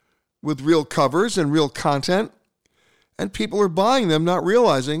books with real covers and real content. And people are buying them not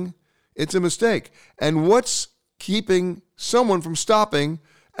realizing it's a mistake. And what's keeping someone from stopping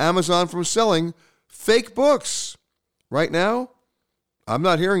Amazon from selling fake books? Right now, I'm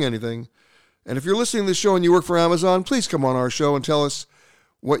not hearing anything. And if you're listening to this show and you work for Amazon, please come on our show and tell us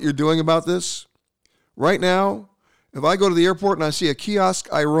what you're doing about this. Right now, if I go to the airport and I see a kiosk,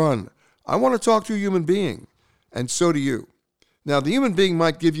 I run. I want to talk to a human being, and so do you. Now, the human being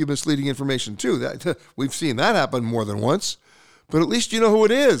might give you misleading information too. We've seen that happen more than once, but at least you know who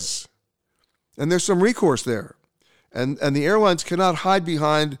it is. And there's some recourse there. And the airlines cannot hide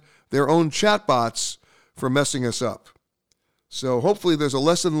behind their own chatbots for messing us up. So hopefully there's a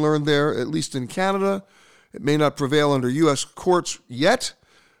lesson learned there, at least in Canada. It may not prevail under U.S. courts yet,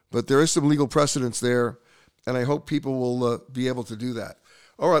 but there is some legal precedence there. And I hope people will be able to do that.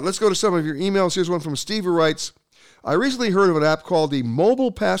 All right, let's go to some of your emails. Here's one from Steve who writes, I recently heard of an app called the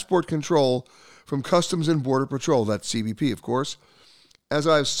Mobile Passport Control from Customs and Border Patrol. That's CBP, of course. As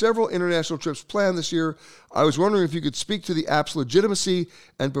I have several international trips planned this year, I was wondering if you could speak to the app's legitimacy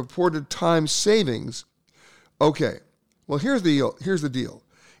and purported time savings. Okay, well, here's the deal.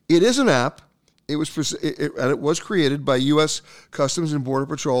 It is an app. It was created by U.S. Customs and Border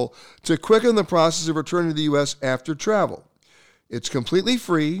Patrol to quicken the process of returning to the U.S. after travel. It's completely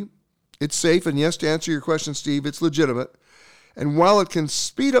free, it's safe, and yes, to answer your question, Steve, it's legitimate. And while it can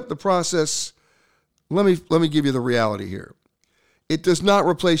speed up the process, let me give you the reality here. It does not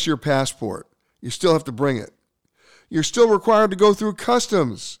replace your passport. You still have to bring it. You're still required to go through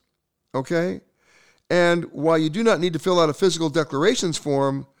customs, okay? And while you do not need to fill out a physical declarations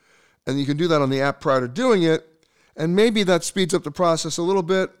form, and you can do that on the app prior to doing it, and maybe that speeds up the process a little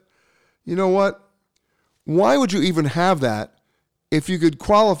bit, You know what? Why would you even have that if you could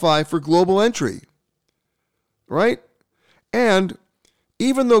qualify for global entry? Right? And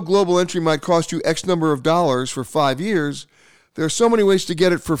even though global entry might cost you X number of dollars for 5 years, there are so many ways to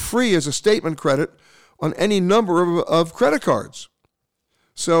get it for free as a statement credit on any number of credit cards.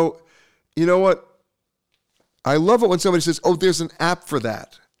 So, you know what? I love it when somebody says, oh, there's an app for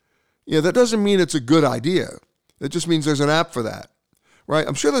that. Yeah, that doesn't mean it's a good idea. It just means there's an app for that, right?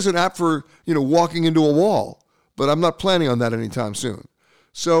 I'm sure there's an app for, walking into a wall, but I'm not planning on that anytime soon.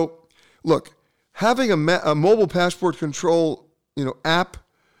 So, look, having a mobile passport control, app,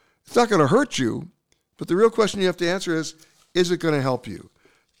 it's not going to hurt you, but the real question you have to answer is it going to help you?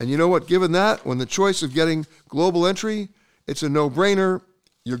 And you know what? Given that, when the choice of getting global entry, it's a no-brainer.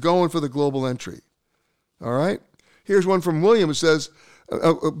 You're going for the global entry. All right? Here's one from William who says,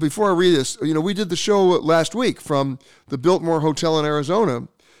 before I read this, we did the show last week from the Biltmore Hotel in Arizona.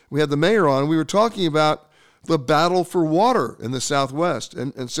 We had the mayor on. We were talking about the battle for water in the Southwest.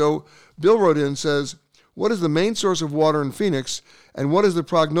 And so Bill wrote in and says, what is the main source of water in Phoenix, and what is the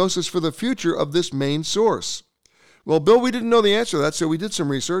prognosis for the future of this main source? Well, Bill, we didn't know the answer to that, so we did some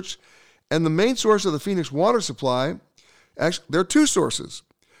research. And the main source of the Phoenix water supply, actually, there are two sources.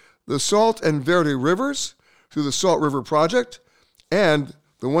 The Salt and Verde rivers through the Salt River Project, and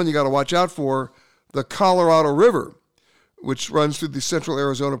the one you got to watch out for, the Colorado River, which runs through the Central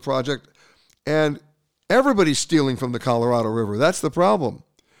Arizona Project. And everybody's stealing from the Colorado River. That's the problem,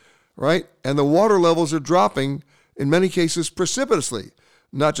 right? And the water levels are dropping, in many cases, precipitously,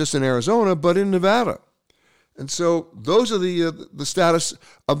 not just in Arizona, but in Nevada. And so those are the status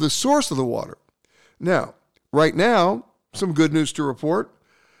of the source of the water. Now, right now, some good news to report.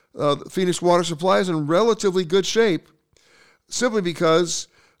 The Phoenix water supply is in relatively good shape, simply because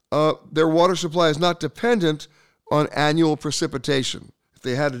their water supply is not dependent on annual precipitation. If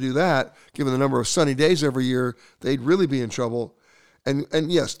they had to do that, given the number of sunny days every year, they'd really be in trouble.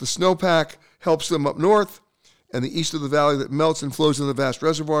 And yes, the snowpack helps them up north and the east of the valley that melts and flows into the vast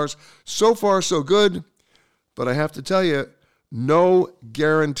reservoirs. So far, so good. But I have to tell you, no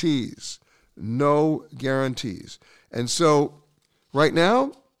guarantees. No guarantees. And so right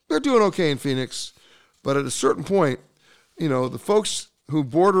now, they're doing okay in Phoenix. But at a certain point, the folks who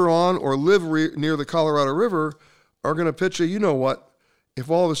border on or live near the Colorado River are going to pitch a you-know-what if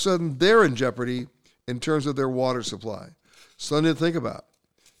all of a sudden they're in jeopardy in terms of their water supply. Something to think about.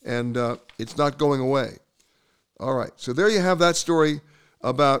 And it's not going away. All right, so there you have that story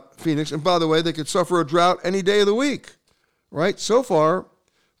about Phoenix. And by the way, they could suffer a drought any day of the week, right? So far,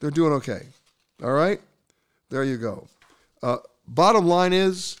 they're doing okay. All right? There you go. Bottom line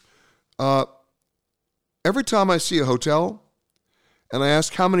is, every time I see a hotel and I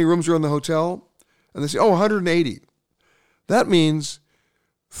ask how many rooms are in the hotel, and they say, 180. That means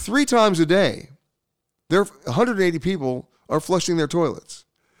 3 times a day, 180 people are flushing their toilets.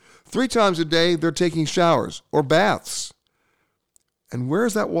 3 times a day, they're taking showers or baths. And where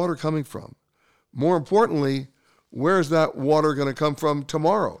is that water coming from? More importantly, where is that water going to come from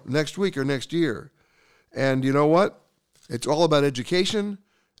tomorrow, next week, or next year? And you know what? It's all about education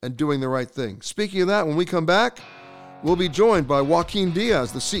and doing the right thing. Speaking of that, when we come back, we'll be joined by Joaquin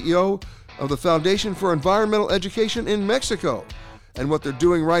Diaz, the CEO of the Foundation for Environmental Education in Mexico, and what they're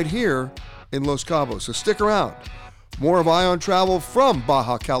doing right here in Los Cabos. So stick around. More of Eye on Travel from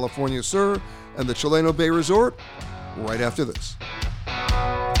Baja California Sur and the Chileno Bay Resort right after this.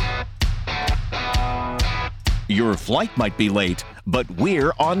 Your flight might be late, but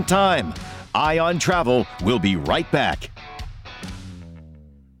we're on time. Eye on Travel will be right back.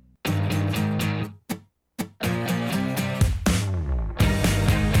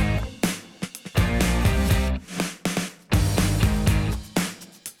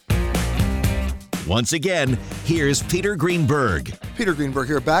 Once again, here's Peter Greenberg. Peter Greenberg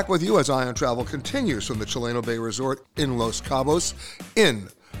here, back with you as Eye on Travel continues from the Chileno Bay Resort in Los Cabos in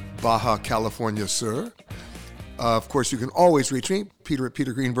Baja California Sur. Of course, you can always reach me, Peter at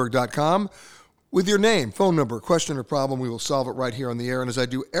petergreenberg.com, with your name, phone number, question, or problem. We will solve it right here on the air. And as I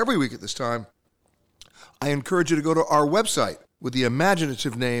do every week at this time, I encourage you to go to our website with the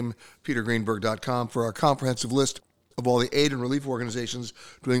imaginative name, petergreenberg.com, for our comprehensive list of all the aid and relief organizations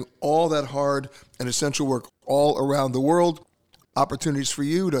doing all that hard and essential work all around the world. Opportunities for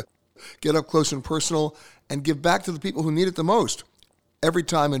you to get up close and personal and give back to the people who need it the most every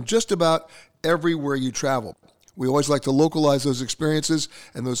time and just about everywhere you travel. We always like to localize those experiences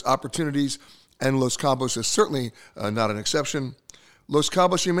and those opportunities, and Los Cabos is certainly not an exception. Los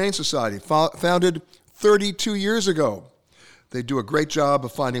Cabos Humane Society, founded 32 years ago. They do a great job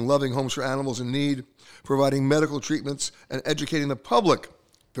of finding loving homes for animals in need, providing medical treatments, and educating the public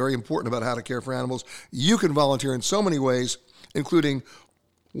very important about how to care for animals. You can volunteer in so many ways, including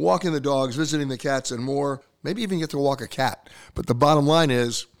walking the dogs, visiting the cats, and more. Maybe even get to walk a cat. But the bottom line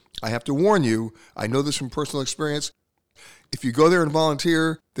is, I have to warn you, I know this from personal experience, if you go there and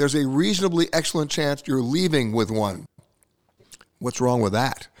volunteer, there's a reasonably excellent chance you're leaving with one. What's wrong with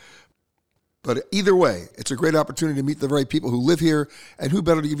that? But either way, it's a great opportunity to meet the very people who live here, and who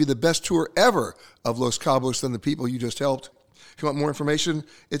better to give you the best tour ever of Los Cabos than the people you just helped. If you want more information,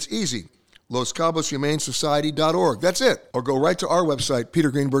 it's easy. LosCabosHumaneSociety.org. That's it. Or go right to our website,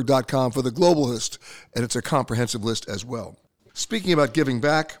 petergreenberg.com, for the global list, and it's a comprehensive list as well. Speaking about giving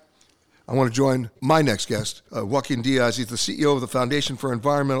back, I want to join my next guest, Joaquin Diaz. He's the CEO of the Foundation for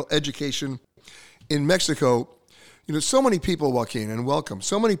Environmental Education in Mexico. You know, so many people, Joaquin, and welcome.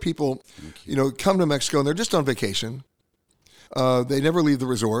 So many people, come to Mexico and they're just on vacation. They never leave the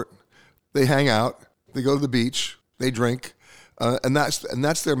resort. They hang out. They go to the beach. They drink, and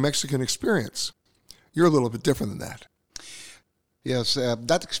that's their Mexican experience. You're a little bit different than that. Yes,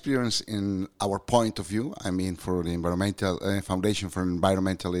 that experience, in our point of view, for the environmental Foundation for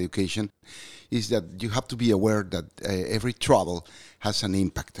Environmental Education, is that you have to be aware that every travel has an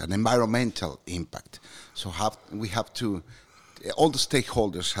impact, an environmental impact. So we have to, all the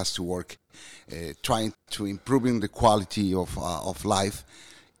stakeholders has to work, trying to improving the quality of life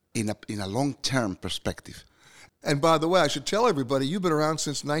in a long-term perspective. And by the way, I should tell everybody, you've been around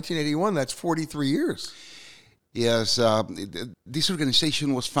since 1981. That's 43 years. Yes, this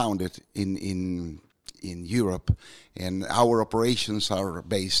organization was founded in Europe, and our operations are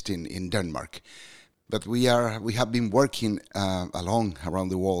based in Denmark. But we have been working around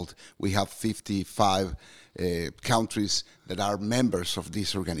the world. We have 55 countries that are members of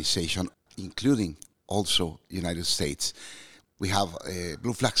this organization, including also United States. We have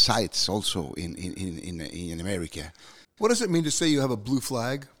blue flag sites also in America. What does it mean to say you have a blue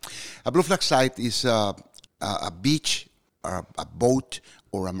flag? A blue flag site is a beach, or a boat,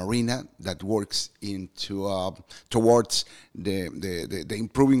 or a marina that works towards the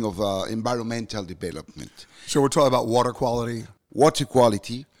improving of environmental development. So we're talking about water quality? Water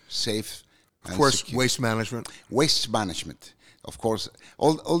quality, safe, of course, secure. Waste management. Waste management, of course,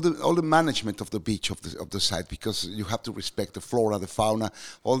 all the management of the beach, of the site, because you have to respect the flora, the fauna,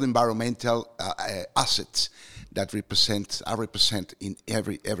 all the environmental assets that are represented in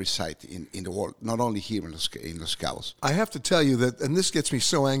every site in the world, not only here in Los Cabos. I have to tell you that, and this gets me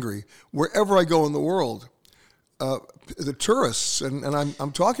so angry, wherever I go in the world, the tourists, and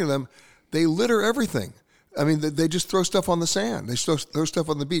I'm talking to them, they litter everything. I mean, they just throw stuff on the sand. They throw stuff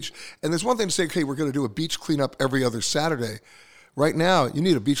on the beach. And there's one thing to say, okay, we're going to do a beach cleanup every other Saturday. Right now, you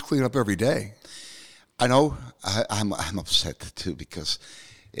need a beach cleanup every day. I know. I'm upset too, because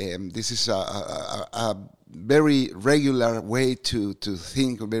this is a very regular way to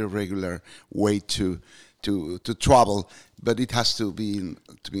think, a very regular way to travel, but it has to be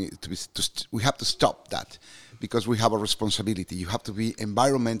we have to stop that, because we have a responsibility. You have to be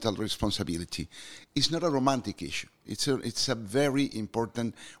environmental responsibility. It's not a romantic issue. It's a very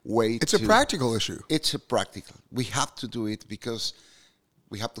important way. It's a practical issue. It's a practical. We have to do it because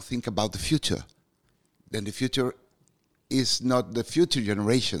we have to think about the future. Then the future is not the future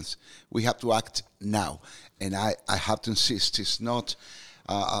generations. We have to act now. And I have to insist, it's not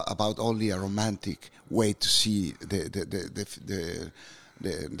about only a romantic way to see the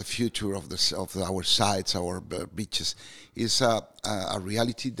future of our sites, our beaches. Is a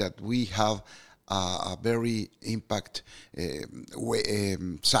reality that we have a very impact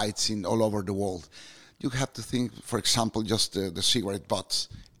sites in all over the world. You have to think, for example, just the cigarette butts.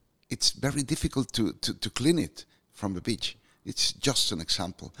 It's very difficult to clean it from the beach. It's just an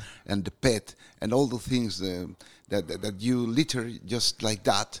example. And the pet and all the things that you litter just like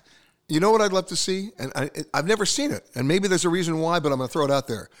that. You know what I'd love to see? And I've never seen it. And maybe there's a reason why, but I'm going to throw it out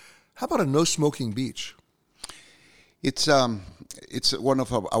there. How about a no-smoking beach? It's one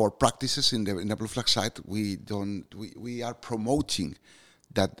of our practices in the Blue Flag site. We are promoting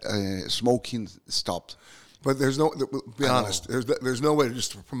that smoking stopped. But there's no, be honest, there's no way to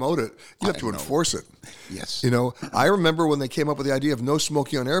just promote it. You have to enforce it. Yes. You know, I remember when they came up with the idea of no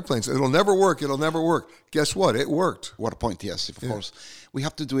smoking on airplanes. It'll never work. Guess what? It worked. What a point, yes, of course. We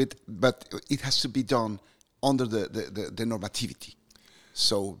have to do it, but it has to be done under the normativity.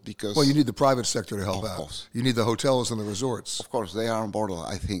 So, because... Well, you need the private sector to help out. Of course. You need the hotels and the resorts. Of course, they are on board,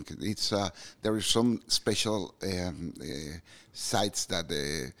 I think. There is some special sites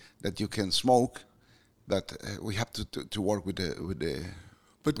that you can smoke, but we have to work with the.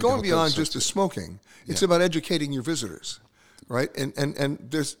 But going beyond just the smoking, it's about educating your visitors, right? And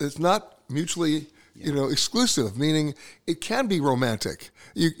it's not mutually exclusive, meaning it can be romantic.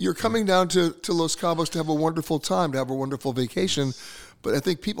 You're coming down to Los Cabos to have a wonderful time, to have a wonderful vacation, but I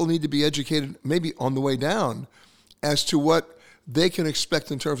think people need to be educated maybe on the way down as to what they can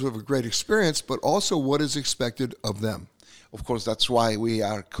expect in terms of a great experience, but also what is expected of them. Of course, that's why we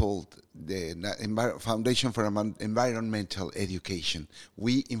are called the Foundation for Environmental Education.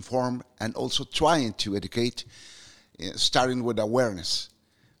 We inform and also trying to educate, starting with awareness.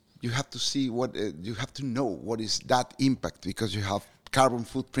 You have to see you have to know what is that impact, because you have carbon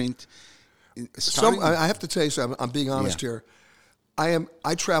footprint. I have to tell you something. I'm being honest here.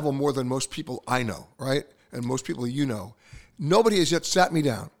 I travel more than most people I know, right? And most people you know. Nobody has yet sat me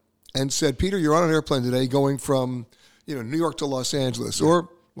down and said, Peter, you're on an airplane today going from New York to Los Angeles or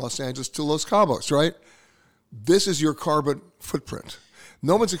Los Angeles to Los Cabos, right? This is your carbon footprint.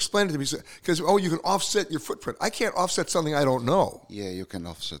 No one's explained it to me because, you can offset your footprint. I can't offset something I don't know. Yeah, you can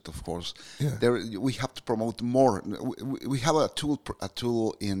offset, of course. Yeah. We have to promote more. We have a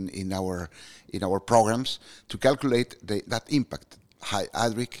tool in our programs to calculate that impact,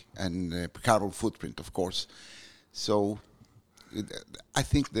 hydric and carbon footprint, of course. So I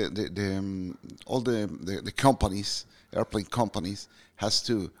think all the companies, airplane companies, has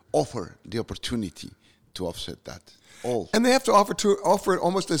to offer the opportunity to offset that. And they have to offer it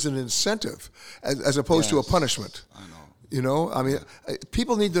almost as an incentive, as opposed to a punishment. I know.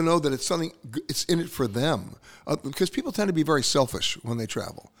 People need to know that it's in it for them, because people tend to be very selfish when they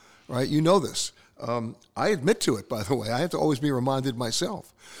travel, right? You know this. I admit to it, by the way. I have to always be reminded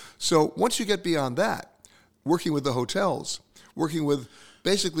myself. So once you get beyond that, working with the hotels, working with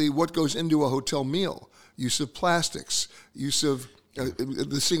basically what goes into a hotel meal, use of plastics, use of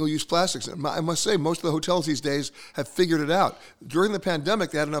the single-use plastics. I must say, most of the hotels these days have figured it out. During the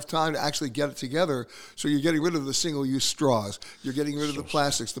pandemic, they had enough time to actually get it together, so you're getting rid of the single-use straws. You're getting rid of the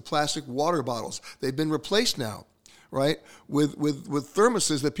plastics, the plastic water bottles. They've been replaced now, right, with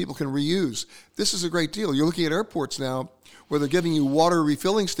thermoses that people can reuse. This is a great deal. You're looking at airports now where they're giving you water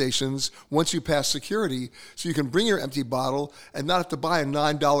refilling stations once you pass security, so you can bring your empty bottle and not have to buy a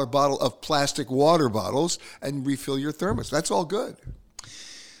 $9 bottle of plastic water bottles and refill your thermos. That's all good.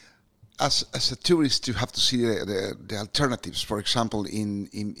 As a tourist, you have to see the alternatives. For example,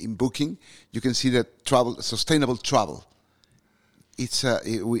 in booking, you can see that sustainable travel. It's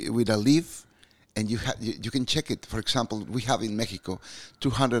with a leave, and you can check it. For example, we have in Mexico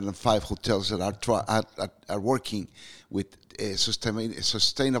 205 hotels that are working with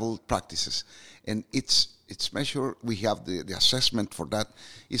sustainable practices, and it's measured. We have the assessment for that.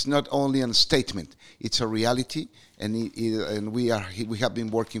 It's not only a statement; it's a reality, and we have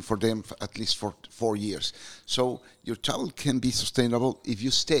been working for them for at least for 4 years. So your travel can be sustainable if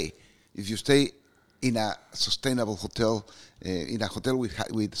you stay in a sustainable hotel, in a hotel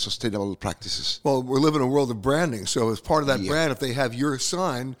with sustainable practices. Well, we're living in a world of branding, so as part of that brand, if they have your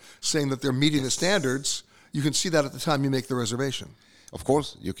sign saying that they're meeting the standards, you can see that at the time you make the reservation. Of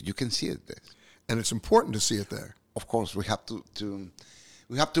course, you can see it there. And it's important to see it there. Of course, we have to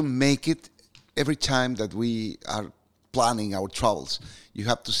make it every time that we are planning our travels. You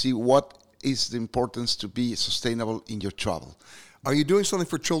have to see what is the importance to be sustainable in your travel. Are you doing something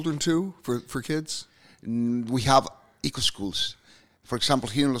for children too, for kids? We have eco-schools. For example,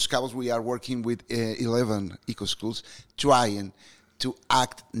 here in Los Cabos, we are working with 11 eco-schools, trying to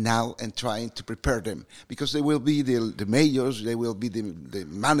act now and trying to prepare them, because they will be the mayors, they will be the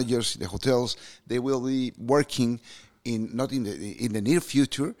managers in the hotels, they will be working not in the near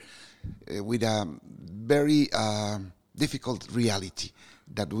future with a very difficult reality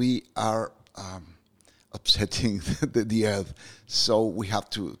that we are upsetting the earth. So we have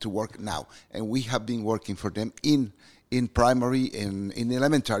to work now, and we have been working for them in primary, in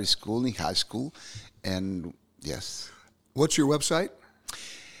elementary school, in high school, and yes. What's your website?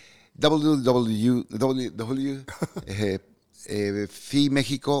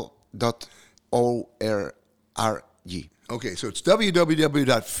 www.femexico.org. Okay, so it's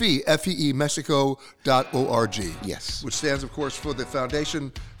www.femexico.org. Yes. Which stands, of course, for the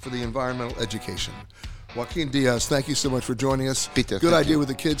Foundation for the Environmental Education. Joaquin Diaz, thank you so much for joining us. Peter, good idea with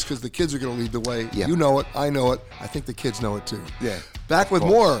the kids, because the kids are going to lead the way. Yeah. You know it. I know it. I think the kids know it too. Yeah. Back with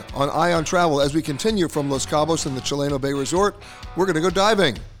more on Eye on Travel as we continue from Los Cabos and the Chileno Bay Resort. We're going to go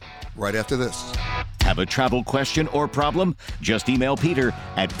diving right after this. Have a travel question or problem? Just email Peter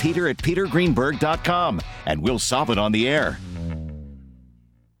at peter@petergreenberg.com and we'll solve it on the air.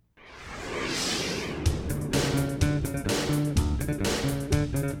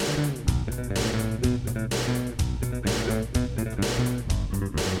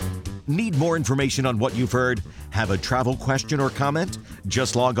 Need more information on what you've heard? Have a travel question or comment?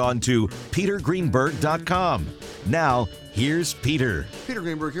 Just log on to petergreenberg.com. Now, here's Peter. Peter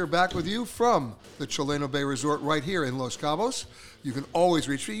Greenberg here, back with you from the Chileno Bay Resort right here in Los Cabos. You can always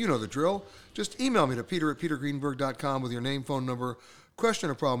reach me. You know the drill. Just email me to peter@petergreenberg.com with your name, phone number, question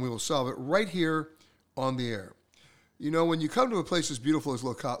or problem. We will solve it right here on the air. You know, when you come to a place as beautiful as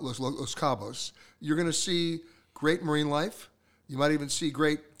Los Cabos, you're going to see great marine life. You might even see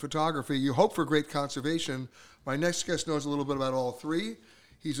great photography. You hope for great conservation. My next guest knows a little bit about all three.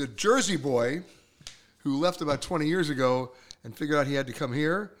 He's a Jersey boy who left about 20 years ago and figured out he had to come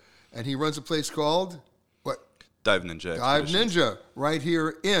here. And he runs a place called, what? Dive Ninja. Dive Ninja, right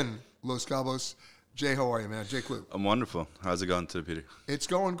here in Los Cabos. Jay, how are you, man? Jay Klug. I'm wonderful. How's it going today, Peter? It's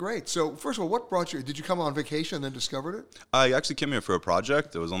going great. So, first of all, what brought you? Did you come on vacation and then discovered it? I actually came here for a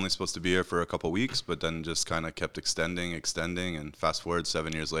project. I was only supposed to be here for a couple weeks, but then just kind of kept extending, and fast forward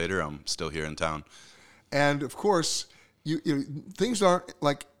 7 years later, I'm still here in town. And, of course, you things aren't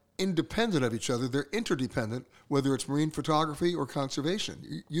like independent of each other. They're interdependent, whether it's marine photography or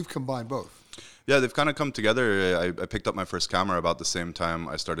conservation. You've combined both. Yeah, they've kind of come together. I picked up my first camera about the same time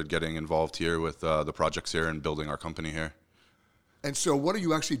I started getting involved here with the projects here and building our company here. And so what are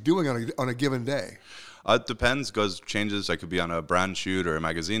you actually doing on a given day? It depends, goes changes. I could be on a brand shoot or a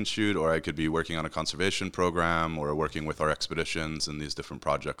magazine shoot, or I could be working on a conservation program or working with our expeditions and these different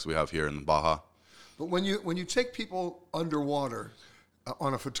projects we have here in Baja. But when you take people underwater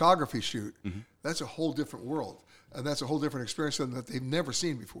on a photography shoot, that's a whole different world. And that's a whole different experience than that they've never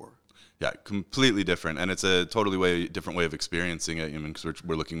seen before. Yeah, completely different. And it's a totally different way of experiencing it, because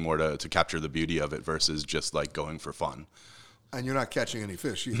we're looking more to capture the beauty of it versus just like going for fun. And you're not catching any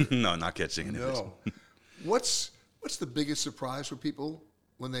fish either. No, not catching any fish. What's the biggest surprise for people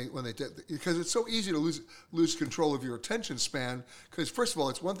when they because it's so easy to lose control of your attention span, because first of all,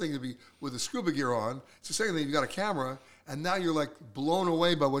 it's one thing to be with the scuba gear on. It's the second thing, you've got a camera, and now you're like blown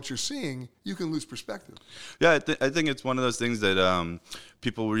away by what you're seeing. You can lose perspective. Yeah, I think it's one of those things that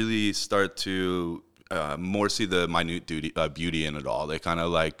people really start to more see the minute beauty in it all. They kind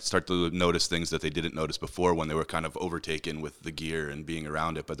of like start to notice things that they didn't notice before when they were kind of overtaken with the gear and being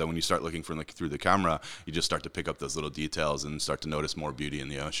around it. But then when you start looking through the camera, you just start to pick up those little details and start to notice more beauty in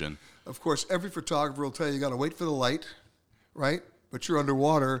the ocean. Of course, every photographer will tell you got to wait for the light, right? But you're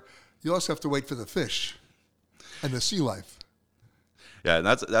underwater. You also have to wait for the fish and the sea life. Yeah, and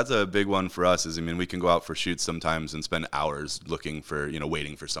that's a big one for us. We can go out for shoots sometimes and spend hours looking for,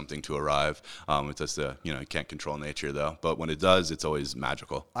 waiting for something to arrive. It's just, you can't control nature though. But when it does, it's always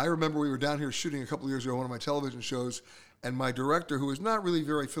magical. I remember we were down here shooting a couple of years ago, one of my television shows, and my director, who was not really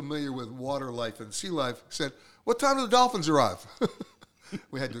very familiar with water life and sea life, said, "What time do the dolphins arrive?"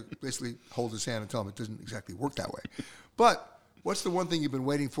 We had to basically hold his hand and tell him it doesn't exactly work that way. But what's the one thing you've been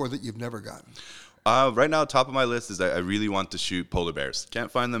waiting for that you've never gotten? Right now, top of my list is I really want to shoot polar bears. Can't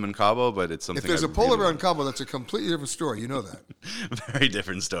find them in Cabo, but it's something. If there's a polar bear in Cabo, that's a completely different story. You know that. Very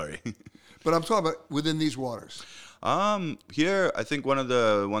different story. But I'm talking about within these waters. Here, I think one of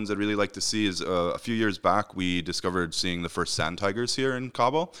the ones I'd really like to see is a few years back, we discovered seeing the first sand tigers here in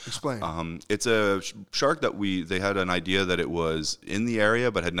Cabo. Explain. It's a shark that they had an idea that it was in the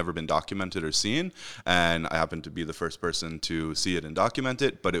area but had never been documented or seen. And I happened to be the first person to see it and document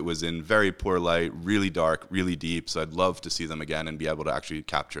it, but it was in very poor light, really dark, really deep. So I'd love to see them again and be able to actually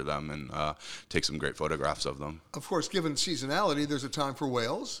capture them and take some great photographs of them. Of course, given seasonality, there's a time for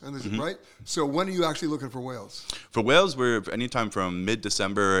whales, and right? So when are you actually looking for whales? For whales, we're anytime from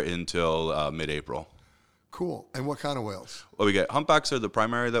mid-December until mid-April. Cool. And what kind of whales? Well, we get humpbacks are the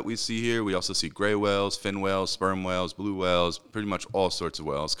primary that we see here. We also see gray whales, fin whales, sperm whales, blue whales. Pretty much all sorts of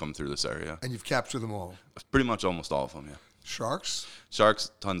whales come through this area. And you've captured them all? Pretty much almost all of them, yeah. Sharks?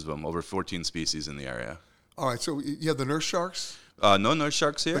 Sharks, tons of them. Over 14 species in the area. All right. So you have the nurse sharks? No nurse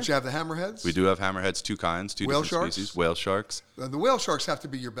sharks here. But you have the hammerheads? We do have hammerheads, two kinds, two whale different sharks? species. Whale sharks. The whale sharks have to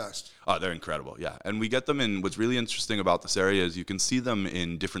be your best. Oh, they're incredible, yeah. And we get them in, what's really interesting about this area is you can see them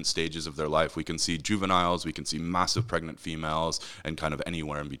in different stages of their life. We can see juveniles, we can see massive pregnant females, and kind of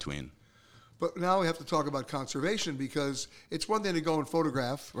anywhere in between. But now we have to talk about conservation, because it's one thing to go and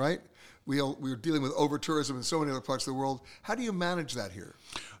photograph, right? We're dealing with over-tourism in so many other parts of the world. How do you manage that here?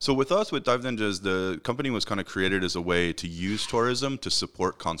 So with us, with Dive Ninjas, the company was kind of created as a way to use tourism to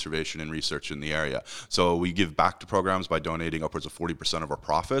support conservation and research in the area. So we give back to programs by donating upwards of 40% of our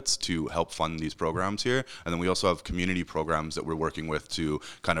profits to help fund these programs here. And then we also have community programs that we're working with to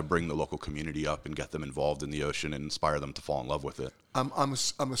kind of bring the local community up and get them involved in the ocean and inspire them to fall in love with it. I'm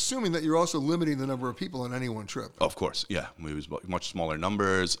assuming that you're also limiting the number of people on any one trip. Of course, yeah. We use much smaller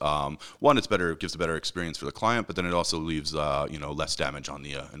numbers. One, it gives a better experience for the client, but then it also leaves less damage on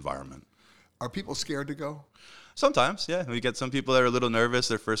the environment. Are people scared to go? Sometimes, yeah. We get some people that are a little nervous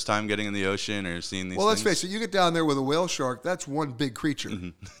their first time getting in the ocean or seeing these Well, let's things. face it. You get down there with a whale shark, that's one big creature.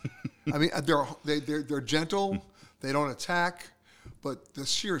 I mean, they're gentle. They don't attack. But the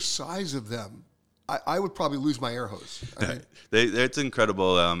sheer size of them, I would probably lose my air hose. I mean, It's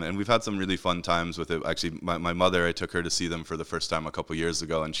incredible, and we've had some really fun times with it. Actually, my mother, I took her to see them for the first time a couple years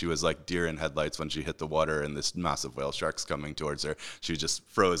ago, and she was like deer in headlights when she hit the water and this massive whale shark's coming towards her. She just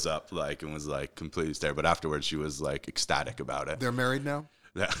froze up and was like completely scared. But afterwards, she was like ecstatic about it. they're married now?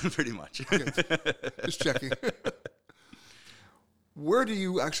 Yeah, pretty much. Okay. Just checking. Where do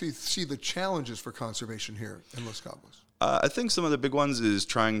you actually see the challenges for conservation here in Los Cabos? I think some of the big ones is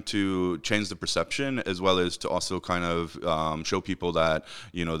trying to change the perception, as well as to also kind of show people that,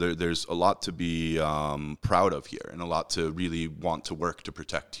 you know, there's a lot to be proud of here and a lot to really want to work to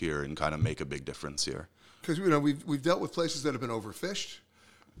protect here and kind of make a big difference here. Because, you know, we've dealt with places that have been overfished,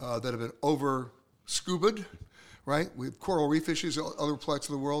 that have been over-scuba'd, right? With coral reef issues, other parts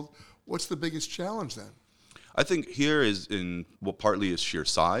of the world. What's the biggest challenge then? I think here is partly is sheer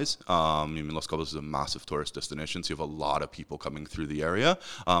size. I mean, Los Cabos is a massive tourist destination, so you have a lot of people coming through the area.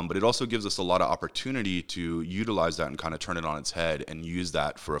 But it also gives us a lot of opportunity to utilize that and kind of turn it on its head and use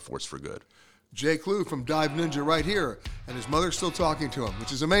that for a force for good. Jay Clue from Dive Ninja right here, and his mother's still talking to him,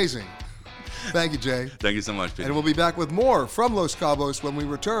 which is amazing. Thank you, Jay. Thank you so much, Peter. And we'll be back with more from Los Cabos when we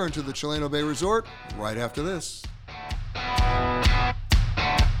return to the Chileno Bay Resort right after this.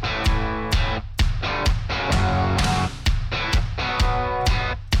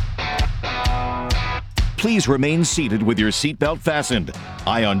 Please remain seated with your seatbelt fastened.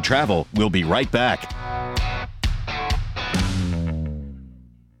 Ion Travel will be right back.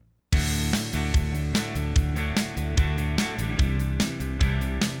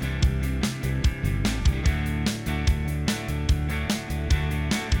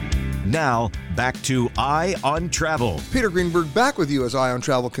 Now, back to Eye on Travel. Peter Greenberg back with you as Eye on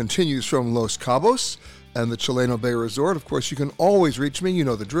Travel continues from Los Cabos and the Chileno Bay Resort. Of course, you can always reach me. You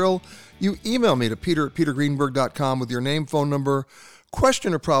know the drill. You email me to peter@petergreenberg.com with your name, phone number,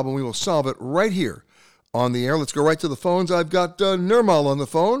 question or problem. We will solve it right here on the air. Let's go right to the phones. I've got Nirmal on the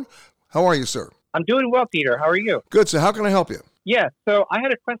phone. How are you, sir? I'm doing well, Peter. How are you? Good. So how can I help you? Yes. So I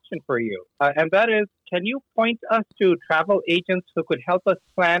had a question for you, and that is, can you point us to travel agents who could help us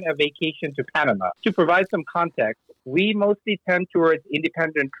plan a vacation to Panama? To provide some context, we mostly tend towards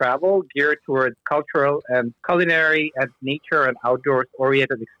independent travel geared towards cultural and culinary and nature and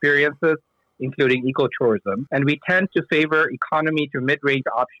outdoors-oriented experiences, including ecotourism. And we tend to favor economy to mid-range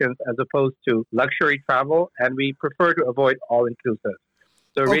options as opposed to luxury travel, and we prefer to avoid all-inclusive.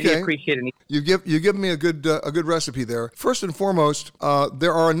 So really appreciate it. You give me a good recipe there. First and foremost,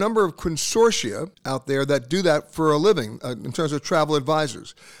 there are a number of consortia out there that do that for a living in terms of travel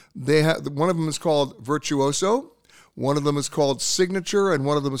advisors. One of them is called Virtuoso, one of them is called Signature, and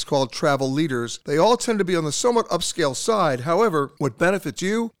one of them is called Travel Leaders. They all tend to be on the somewhat upscale side. However, what benefits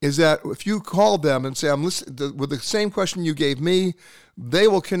you is that if you call them and say, I'm listening with the same question you gave me, they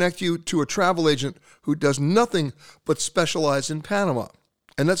will connect you to a travel agent who does nothing but specialize in Panama.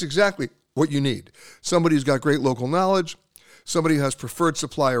 And that's exactly what you need. Somebody who's got great local knowledge, somebody who has preferred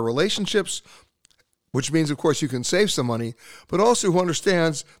supplier relationships, which means, of course, you can save some money, but also who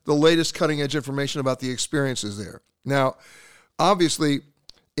understands the latest cutting-edge information about the experiences there. Now, obviously,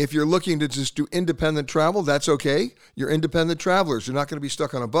 if you're looking to just do independent travel, that's okay. You're independent travelers. You're not going to be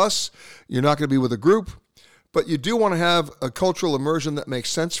stuck on a bus. You're not going to be with a group. But you do want to have a cultural immersion that makes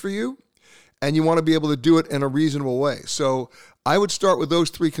sense for you, and you want to be able to do it in a reasonable way. So I would start with those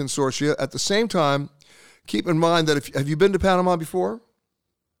three consortia. At the same time, keep in mind that have you been to Panama before?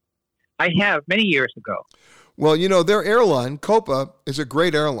 I have, many years ago. Well, you know, their airline, Copa, is a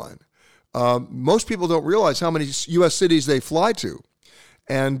great airline. Most people don't realize how many U.S. cities they fly to.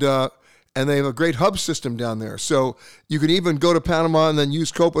 And they have a great hub system down there. So you can even go to Panama and then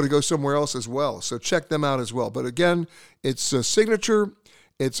use Copa to go somewhere else as well. So check them out as well. But again, it's Signature,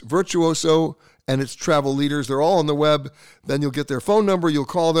 it's Virtuoso, and it's Travel Leaders. They're all on the web. Then you'll get their phone number, you'll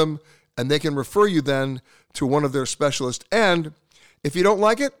call them, and they can refer you then to one of their specialists. And if you don't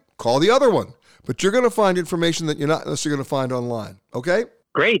like it, call the other one. But you're going to find information that you're not necessarily going to find online. Okay?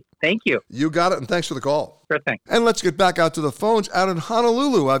 Great. Thank you. You got it, and thanks for the call. Sure thing. And let's get back out to the phones out in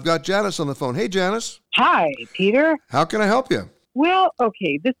Honolulu. I've got Janice on the phone. Hey, Janice. Hi, Peter. How can I help you? Well,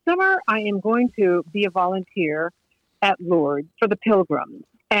 okay, this summer I am going to be a volunteer at Lourdes for the Pilgrims.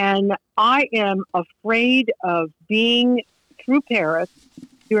 And I am afraid of being through Paris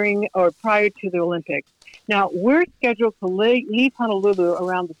during or prior to the Olympics. Now, we're scheduled to leave Honolulu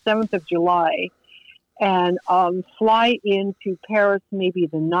around the 7th of July and fly into Paris maybe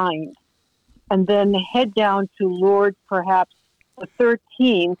the 9th. and then head down to Lourdes perhaps the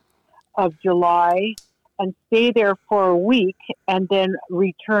 13th of July and stay there for a week and then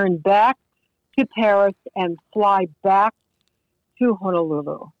return back to Paris and fly back to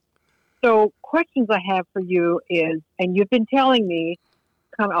Honolulu. So questions I have for you is, and you've been telling me,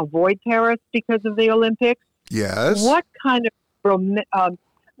 kind of avoid Paris because of the Olympics. Yes. What kind of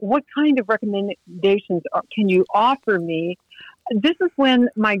recommendations can you offer me? This is when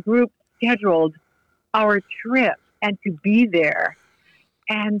my group scheduled our trip and to be there.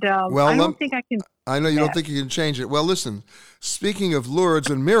 And I don't think I can. I know you don't think you can change it. Well, listen, speaking of Lourdes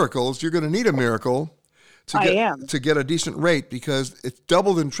and miracles, you're going to need a miracle to get a decent rate, because it's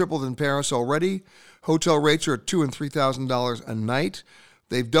doubled and tripled in Paris already. Hotel rates are at $2,000 and $3,000 a night.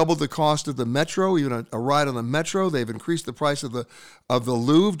 They've doubled the cost of the metro, even a ride on the metro. They've increased the price of the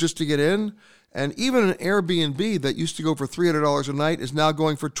Louvre just to get in. And even an Airbnb that used to go for $300 a night is now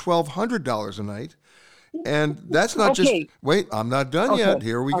going for $1,200 a night. And that's not just, wait, I'm not done yet.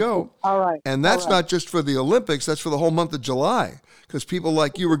 Here we go. All right. And that's not just for the Olympics. That's for the whole month of July, because people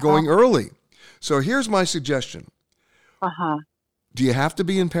like you are going early. So here's my suggestion. Do you have to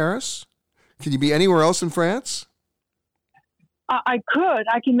be in Paris? Can you be anywhere else in France? I could.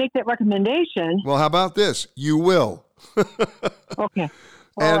 I can make that recommendation. Well, how about this? You will. Okay.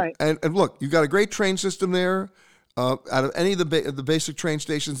 And look, you've got a great train system there. Out of any of the basic train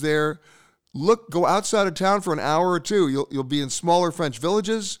stations there, go outside of town for an hour or two. You'll be in smaller French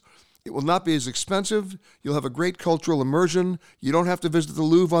villages. It will not be as expensive. You'll have a great cultural immersion. You don't have to visit the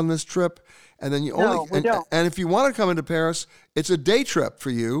Louvre on this trip. And then and if you want to come into Paris, it's a day trip for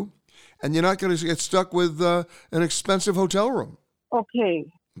you, and you're not going to get stuck with an expensive hotel room. Okay.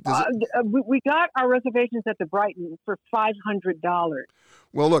 We got our reservations at the Brighton for $500.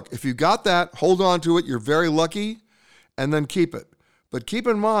 Well, look, if you got that, hold on to it. You're very lucky, and then keep it. But keep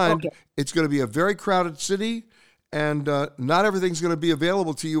in mind, it's going to be a very crowded city, and not everything's going to be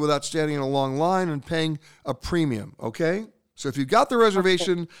available to you without standing in a long line and paying a premium, okay? So if you got the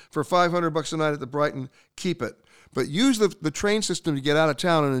reservation for $500 a night at the Brighton, keep it. But use the train system to get out of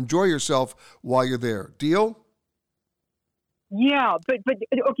town and enjoy yourself while you're there. Deal? Yeah, but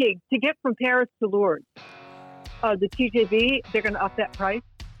okay, to get from Paris to Lourdes, the TJV, they're going to up that price?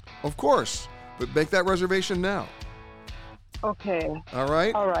 Of course, but make that reservation now. Okay. All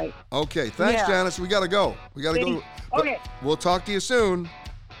right? All right. Okay, thanks, Janice. We got to go. Okay. We'll talk to you soon.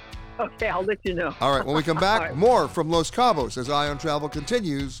 Okay, I'll let you know. All right, when we come back, more from Los Cabos as Eye on Travel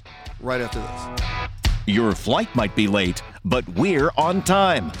continues right after this. Your flight might be late, but we're on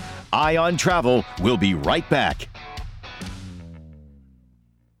time. Eye on Travel will be right back.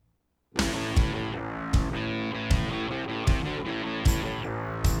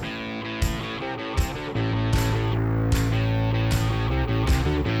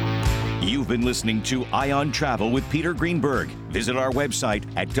 You've been listening to Eye on Travel with Peter Greenberg. Visit our website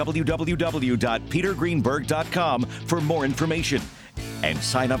at www.petergreenberg.com for more information. And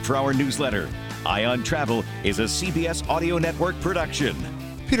sign up for our newsletter. Eye on Travel is a CBS Audio Network production.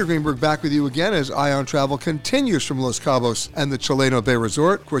 Peter Greenberg back with you again as Eye on Travel continues from Los Cabos and the Chileno Bay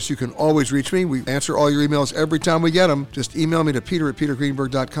Resort. Of course, you can always reach me. We answer all your emails every time we get them. Just email me to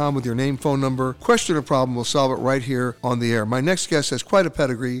peter@petergreenberg.com with your name, phone number, question or problem. We'll solve it right here on the air. My next guest has quite a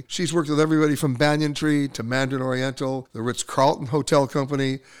pedigree. She's worked with everybody from Banyan Tree to Mandarin Oriental, the Ritz-Carlton Hotel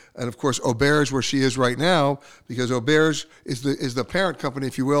Company, and of course, Auberge, where she is right now, because Auberge is the parent company,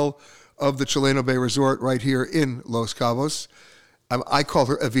 if you will, of the Chileno Bay Resort right here in Los Cabos. I call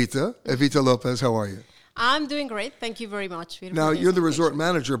her Evita. Evita Lopez, how are you? I'm doing great. Thank you very much. Now, you're the resort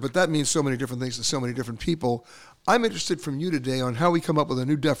manager, but that means so many different things to so many different people. I'm interested from you today on how we come up with a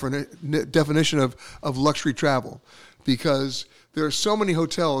new definition of luxury travel, because there are so many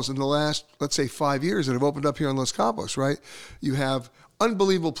hotels in the last, let's say, 5 years that have opened up here in Los Cabos, right? You have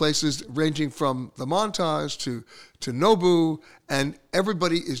unbelievable places ranging from the Montage to Nobu, and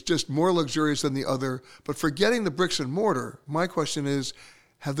everybody is just more luxurious than the other. But forgetting the bricks and mortar, my question is,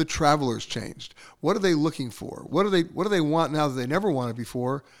 have the travelers changed? What are they looking for? What do they want now that they never wanted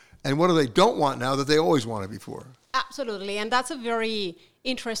before? And what do they don't want now that they always wanted before? Absolutely. And that's a very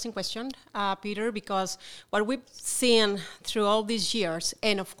interesting question, Peter, because what we've seen through all these years,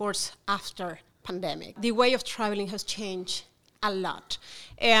 and of course after pandemic, the way of traveling has changed a lot.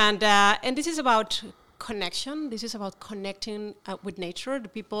 And this is about connection. This is about connecting with nature. The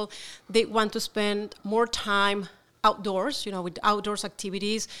people, they want to spend more time outdoors, with outdoors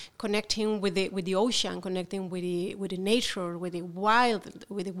activities, connecting with the ocean, connecting with the nature, with the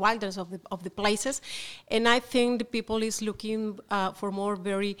wildness of the places. And I think the people is looking for more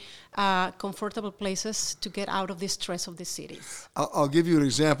very comfortable places to get out of the stress of the cities. I'll give you an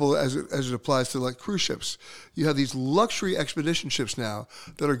example as it applies to like cruise ships. You have these luxury expedition ships now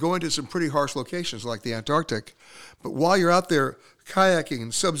that are going to some pretty harsh locations like the Antarctic. But while you're out there kayaking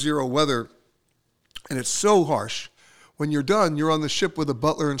in sub-zero weather, and it's so harsh, when you're done, you're on the ship with a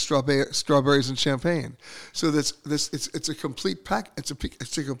butler and strawberries and champagne. So it's a complete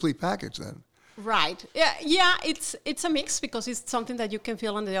it's a complete package then. Right. Yeah. It's a mix because it's something that you can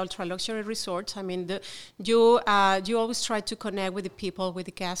feel on the ultra luxury resorts. I mean, you always try to connect with the people, with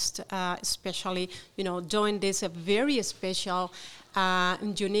the guests, especially doing this a very special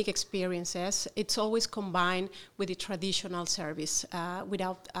and unique experiences. It's always combined with the traditional service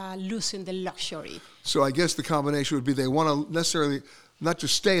without losing the luxury. So I guess the combination would be they want to necessarily not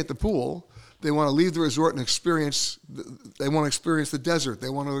just stay at the pool. They want to leave the resort and experience. They want to experience the desert. They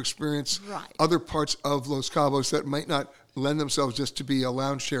want to experience other parts of Los Cabos that might not lend themselves just to be a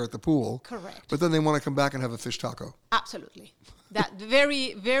lounge chair at the pool. Correct. But then they want to come back and have a fish taco. Absolutely. That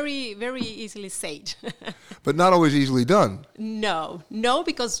very, very, very easily said. But not always easily done. No,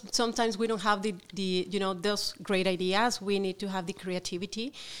 because sometimes we don't have the those great ideas. We need to have the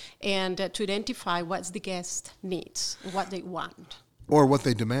creativity and to identify what the guest needs, what they want. Or what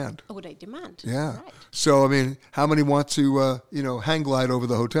they demand. What they demand. Yeah. Right. So, I mean, how many want to, hang glide over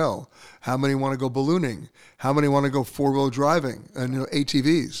the hotel? How many want to go ballooning? How many want to go four-wheel driving and,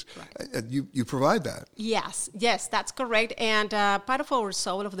 ATVs? Right. You provide that. Yes, that's correct. And part of our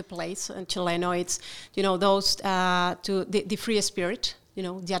soul of the place in Chileno, it's, those to the free spirit.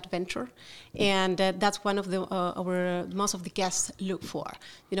 The adventure, and that's one of the most of the guests look for.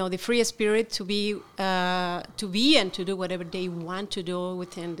 The free spirit to be and to do whatever they want to do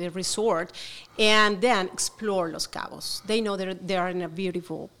within the resort, and then explore Los Cabos. They know they are in a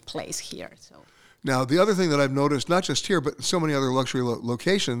beautiful place here. So now the other thing that I've noticed, not just here but in so many other luxury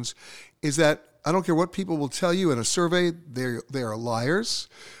locations, is that I don't care what people will tell you in a survey, they are liars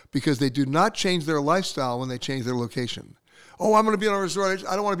because they do not change their lifestyle when they change their location. Oh, I'm going to be on a resort.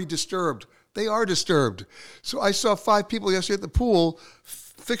 I don't want to be disturbed. They are disturbed. So I saw 5 people yesterday at the pool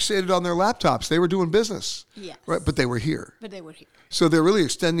fixated on their laptops. They were doing business. Yes. Right, but they were here. So they're really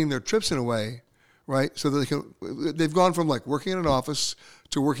extending their trips in a way, right? So that they've gone from like working in an office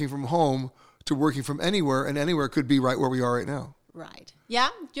to working from home to working from anywhere, and anywhere could be right where we are right now. Right. Yeah,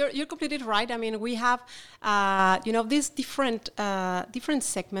 you're completely right. I mean, we have, these different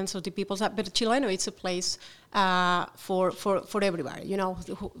segments of the people. But Chileno, it's a place for everybody.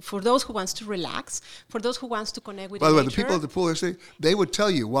 For those who wants to relax, for those who wants to connect with. By the way, nature. the people at the pool, they would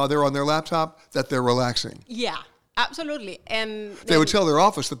tell you while they're on their laptop that they're relaxing. Yeah, absolutely. And they would tell their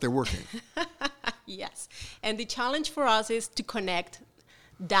office that they're working. Yes, and the challenge for us is to connect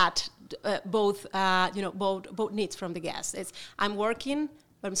that both needs from the guests. It's I'm working,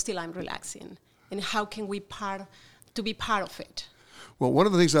 but I'm relaxing. And how can we be part of it? Well, one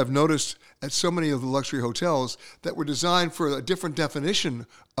of the things I've noticed at so many of the luxury hotels that were designed for a different definition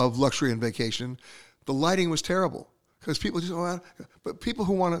of luxury and vacation, the lighting was terrible. Because people just, but people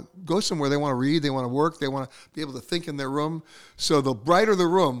who want to go somewhere, they want to read, they want to work, they want to be able to think in their room. So the brighter the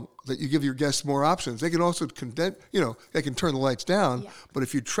room, that you give your guests more options. They can also they can turn the lights down. Yeah. But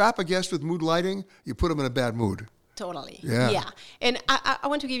if you trap a guest with mood lighting, you put them in a bad mood. Totally. Yeah. And I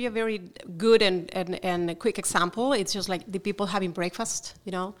want to give you a very good and a quick example. It's just like the people having breakfast,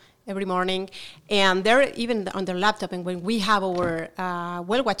 every morning, and they're even on their laptop. And when we have our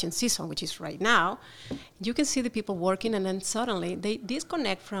whale watching season, which is right now, you can see the people working, and then suddenly they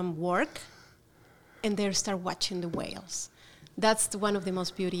disconnect from work, and they start watching the whales. That's one of the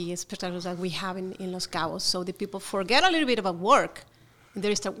most beautiful spectacles that we have in Los Cabos. So the people forget a little bit about work, and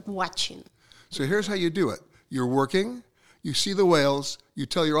they start watching. So here's how you do it. You're working, you see the whales, you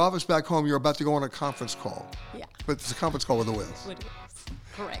tell your office back home you're about to go on a conference call. Yeah. But it's a conference call with the whales.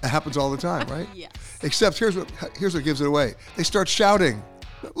 Correct. It happens all the time, right? Yes. Except here's what gives it away. They start shouting,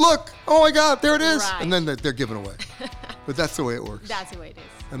 "Look! Oh my God, there it is!" Right. And then they're given away. But that's the way it works. That's the way it is.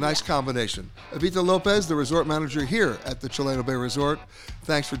 A nice combination. Evita Lopez, the resort manager here at the Chileno Bay Resort.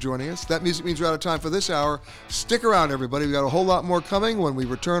 Thanks for joining us. That music means we're out of time for this hour. Stick around, everybody. We got a whole lot more coming when we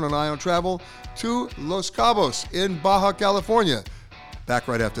return on Eye on Travel to Los Cabos in Baja California. Back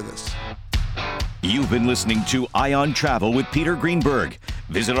right after this. You've been listening to Eye on Travel with Peter Greenberg.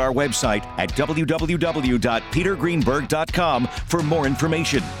 Visit our website at www.petergreenberg.com for more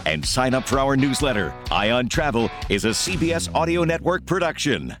information and sign up for our newsletter. Eye on Travel is a CBS Audio Network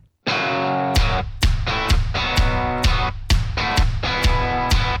production.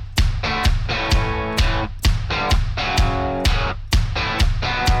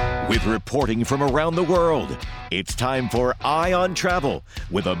 With reporting from around the world, it's time for Eye on Travel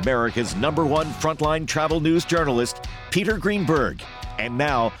with America's #1 frontline travel news journalist, Peter Greenberg. And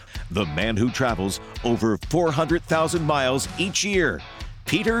now, the man who travels over 400,000 miles each year,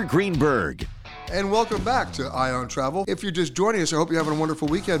 Peter Greenberg. And welcome back to Eye on Travel. If you're just joining us, I hope you're having a wonderful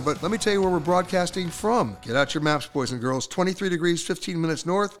weekend. But let me tell you where we're broadcasting from. Get out your maps, boys and girls. 23 degrees, 15 minutes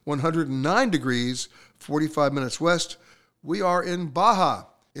north, 109 degrees, 45 minutes west. We are in Baja,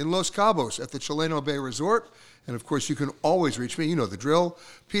 in Los Cabos, at the Chileno Bay Resort. And of course, you can always reach me. You know the drill.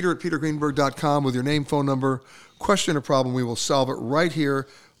 Peter at petergreenberg.com with your name, phone number, question or problem. We will solve it right here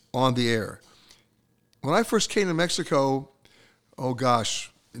on the air. When I first came to Mexico, in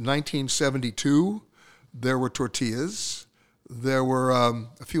 1972, there were tortillas. There were a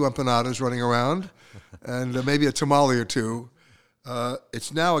few empanadas running around, and maybe a tamale or two.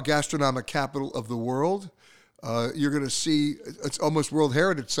 It's now a gastronomic capital of the world. You're going to see it's almost World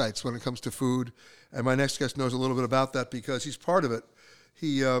Heritage sites when it comes to food, and my next guest knows a little bit about that because he's part of it.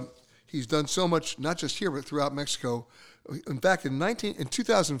 He's done so much, not just here but throughout Mexico. In fact, in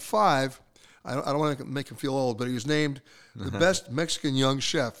 2005, I don't want to make him feel old, but he was named the best Mexican young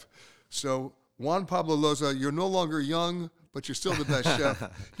chef. So Juan Pablo Loza, you're no longer young, but you're still the best chef.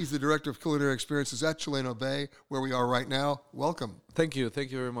 He's the director of culinary experiences at Chileno Bay, where we are right now. Welcome. Thank you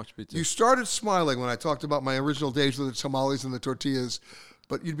very much, Peter. You started smiling when I talked about my original days with the tamales and the tortillas,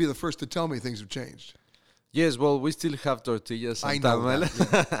 but you'd be the first to tell me things have changed. Yes, well, we still have tortillas and tamal.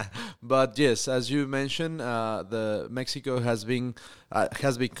 Yeah. But yes, as you mentioned, the Mexico has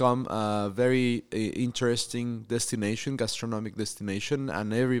become a very interesting destination, gastronomic destination,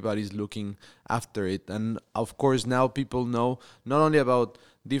 and everybody's looking after it. And of course, now people know not only about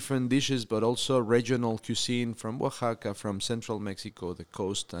different dishes, but also regional cuisine from Oaxaca, from central Mexico, the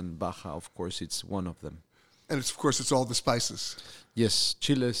coast, and Baja. Of course, it's one of them. And of course, it's all the spices. Yes,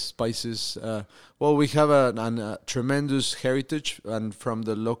 chiles, spices. Well, we have a tremendous heritage and from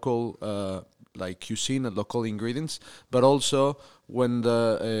the local cuisine and local ingredients. But also, when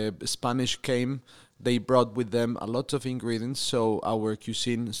the Spanish came, they brought with them a lot of ingredients. So our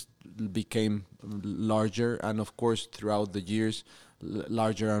cuisine became larger, and of course, throughout the years,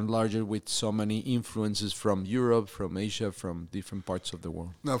 larger and larger with so many influences from Europe, from Asia, from different parts of the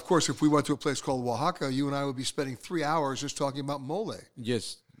world. Now, of course, if we went to a place called Oaxaca, you and I would be spending 3 hours just talking about mole.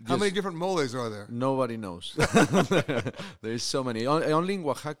 Yes. How many different moles are there? Nobody knows. There's so many. Only in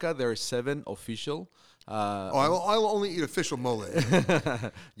Oaxaca, there are 7 official. I'll only eat official mole.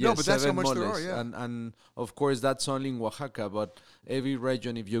 No, but that's how much there are, yeah. And of course, that's only in Oaxaca, but every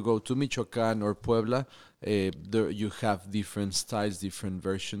region, if you go to Michoacán or Puebla, there you have different styles, different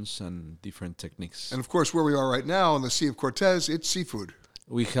versions, and different techniques. And of course, where we are right now on the Sea of Cortez, it's seafood.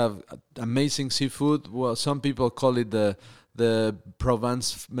 We have amazing seafood. Well, some people call it the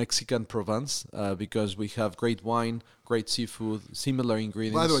Provence, Mexican Provence, because we have great wine, great seafood, similar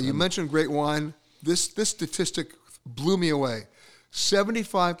ingredients. By the way, you mentioned great wine. This statistic blew me away.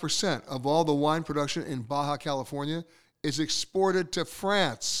 75% of all the wine production in Baja California is exported to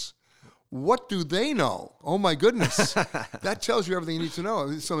France. What do they know? Oh my goodness. That tells you everything you need to know.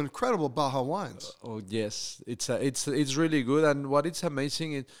 It's some incredible Baja wines. Oh yes, it's really good, and what is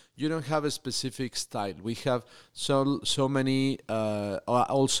amazing is you don't have a specific style. We have so many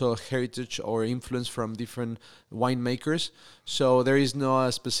also heritage or influence from different winemakers. So there is no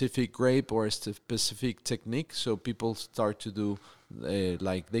a specific grape or a specific technique. So people start to do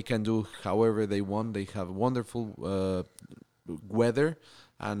they can do however they want. They have wonderful weather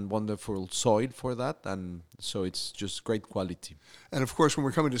and wonderful soil for that, and so it's just great quality. And of course, when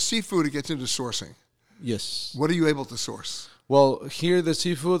we're coming to seafood, it gets into sourcing. Yes. What are you able to source? Well, here the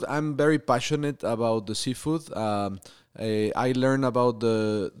seafood, I'm very passionate about the seafood. I learned about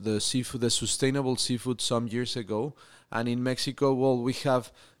the seafood, the sustainable seafood some years ago. And in Mexico, well,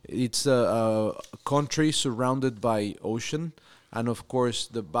 it's a country surrounded by ocean. And of course,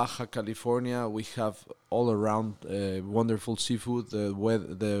 the Baja California, we have all around wonderful seafood.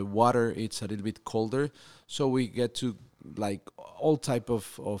 The water, it's a little bit colder. So we get to like all type of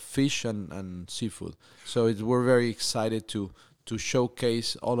fish and seafood. So we're very excited to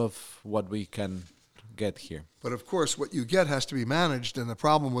showcase all of what we can get here. But of course, what you get has to be managed, and the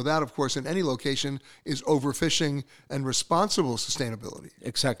problem with that, of course, in any location is overfishing and responsible sustainability.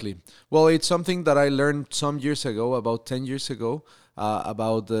 Exactly. Well, it's something that I learned some years ago, about 10 years ago,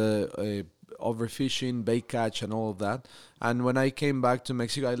 about the overfishing, bait catch, and all of that. And when I came back to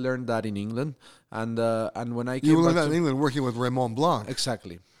Mexico, I learned that in England. And when I came you learned that in England working with Raymond Blanc.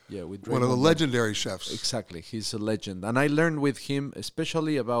 Exactly. Yeah, with one of the legendary chefs. Exactly, he's a legend. And I learned with him,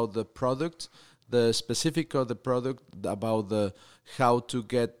 especially about the product the specific of the product, about the how to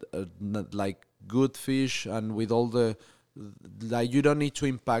get like good fish, and with all the, like, you don't need to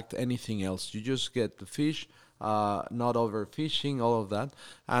impact anything else. You just get the fish, not overfishing, all of that.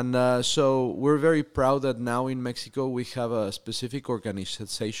 And so we're very proud that now in Mexico we have a specific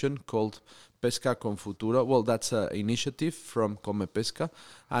organization called Pesca con Futuro. Well, that's an initiative from Comepesca,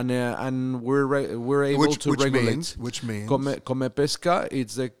 and we're able to regulate. Which means Comepesca,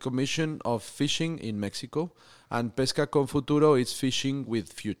 it's the Commission of Fishing in Mexico, and Pesca con Futuro is fishing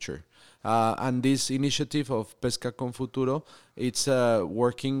with future. And this initiative of Pesca con Futuro, it's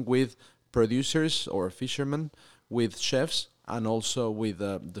working with producers or fishermen, with chefs, and also with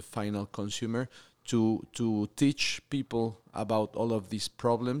the final consumer, to teach people about all of these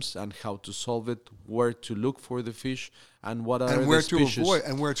problems and how to solve it, where to look for the fish, and what are the species.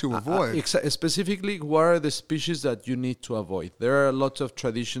 Where to avoid. Specifically, what are the species that you need to avoid? There are a lot of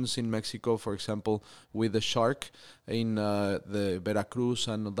traditions in Mexico, for example, with the shark in the Veracruz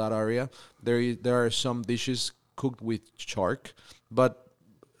and that area. There are some dishes cooked with shark, but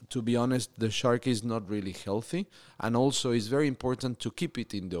to be honest, the shark is not really healthy, and also it's very important to keep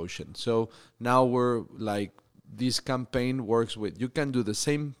it in the ocean. So now we're like, this campaign works with, you can do the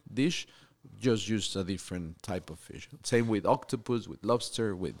same dish, just use a different type of fish. Same with octopus, with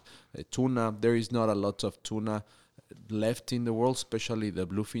lobster, with tuna. There is not a lot of tuna left in the world, especially the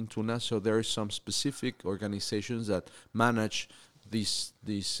bluefin tuna. So there are some specific organizations that manage these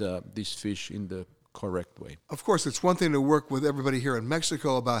fish in the correct way. Of course, it's one thing to work with everybody here in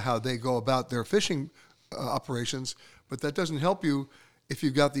Mexico about how they go about their fishing operations, but that doesn't help you if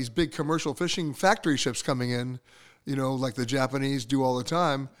you've got these big commercial fishing factory ships coming in, like the Japanese do all the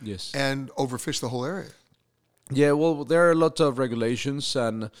time, yes, and overfish the whole area. Yeah, well, there are a lot of regulations,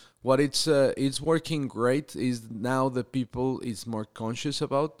 and what it's working great is now the people is more conscious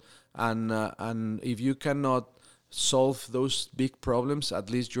about, and if you cannot solve those big problems, at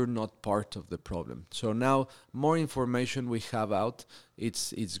least you're not part of the problem. So now more information we have out,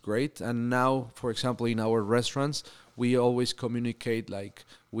 it's great. And now, for example, in our restaurants, we always communicate, like,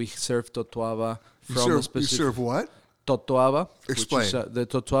 we serve totoaba from a specific... You serve what? Totoaba. Explain. The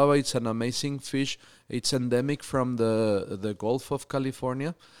totoaba, it's an amazing fish. It's endemic from the Gulf of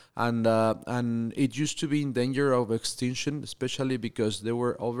California, and it used to be in danger of extinction, especially because they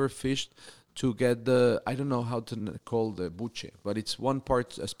were overfished to get the, I don't know how to call the buche, but it's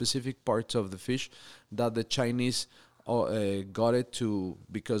a specific part of the fish that the Chinese got it to,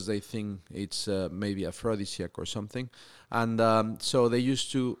 because they think it's maybe aphrodisiac or something. And so they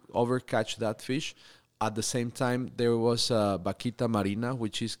used to overcatch that fish. At the same time, there was Vaquita marina,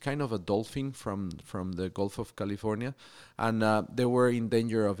 which is kind of a dolphin from the Gulf of California, and they were in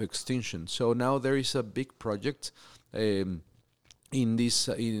danger of extinction. So now there is a big project in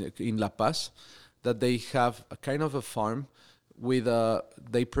La Paz, that they have a kind of a farm with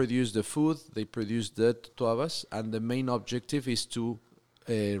they produce the food, they produce the totoabas, and the main objective is to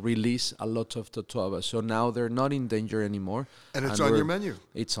release a lot of totoabas. So now they're not in danger anymore. And it's on your menu.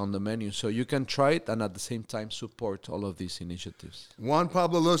 It's on the menu. So you can try it and at the same time support all of these initiatives. Juan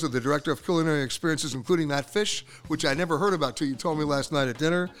Pablo Loza, the Director of Culinary Experiences, including that fish, which I never heard about till you told me last night at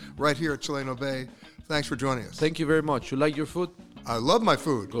dinner, right here at Chileno Bay. Thanks for joining us. Thank you very much. You like your food? I love my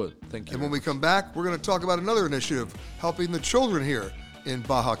food. Good, thank you. And when we come back, we're going to talk about another initiative helping the children here in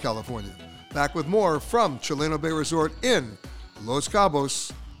Baja California. Back with more from Chileno Bay Resort in Los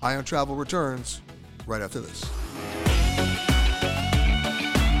Cabos. Eye on Travel returns right after this.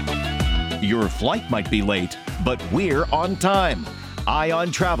 Your flight might be late, but we're on time. Eye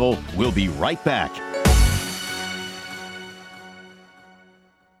on Travel will be right back.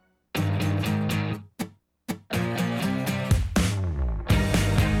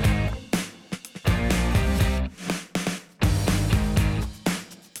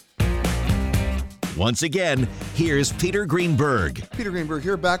 Once again, here's Peter Greenberg. Peter Greenberg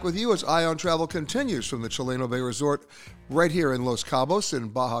here, back with you as Eye on Travel continues from the Chileno Bay Resort right here in Los Cabos in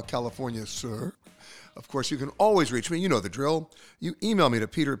Baja California, sir. Of course, you can always reach me. You know the drill. You email me to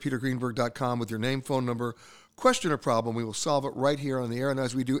peter@petergreenberg.com with your name, phone number, question or problem. We will solve it right here on the air. And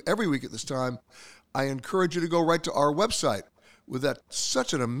as we do every week at this time, I encourage you to go right to our website with that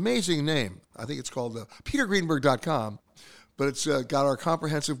such an amazing name. I think it's called petergreenberg.com. But it's got our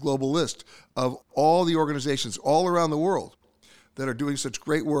comprehensive global list of all the organizations all around the world that are doing such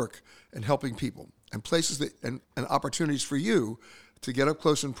great work and helping people, and places that and opportunities for you to get up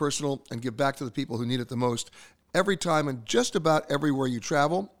close and personal and give back to the people who need it the most every time and just about everywhere you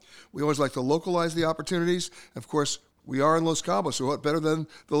travel. We always like to localize the opportunities. Of course, we are in Los Cabos, so what better than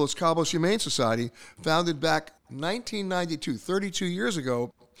the Los Cabos Humane Society, founded back 1992, 32 years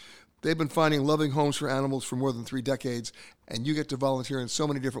ago, They've been finding loving homes for animals for more than 3 decades, and you get to volunteer in so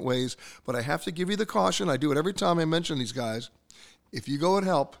many different ways. But I have to give you the caution, I do it every time I mention these guys. If you go and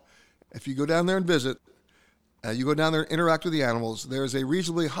help, if you go down there and visit, you go down there and interact with the animals, there's a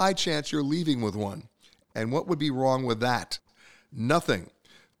reasonably high chance you're leaving with one. And what would be wrong with that? Nothing.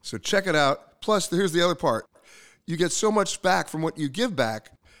 So check it out. Plus, here's the other part. You get so much back from what you give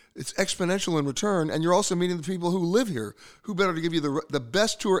back. It's exponential in return, and you're also meeting the people who live here. Who better to give you the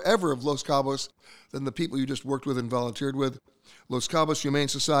best tour ever of Los Cabos than the people you just worked with and volunteered with? Los Cabos Humane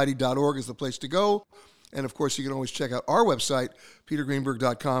Society.org is the place to go. And, of course, you can always check out our website,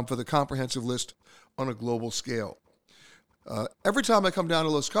 petergreenberg.com, for the comprehensive list on a global scale. Every time I come down to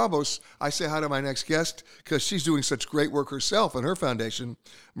Los Cabos, I say hi to my next guest because she's doing such great work herself and her foundation,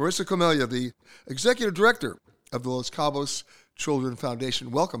 Marissa Comelia, the executive director of the Los Cabos Children Foundation.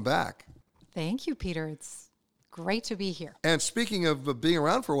 Welcome back. Thank you, Peter. It's great to be here. And speaking of being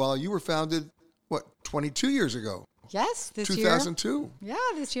around for a while, you were founded, 22 years ago? Yes, this 2002. year. Yeah,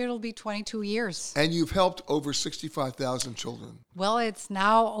 this year it'll be 22 years. And you've helped over 65,000 children. Well, it's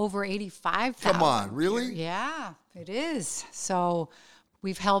now over 85,000. Come on, really? Yeah, it is. So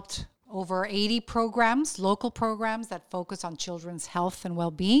we've helped over 80 programs, local programs that focus on children's health and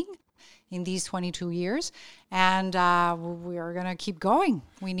well-being in these 22 years. And we are going to keep going.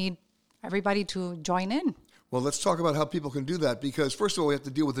 We need everybody to join in. Well, let's talk about how people can do that, because first of all, we have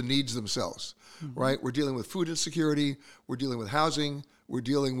to deal with the needs themselves, right? We're dealing with food insecurity, we're dealing with housing, we're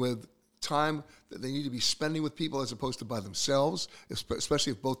dealing with time that they need to be spending with people as opposed to by themselves,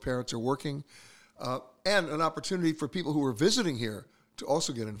 especially if both parents are working, and an opportunity for people who are visiting here to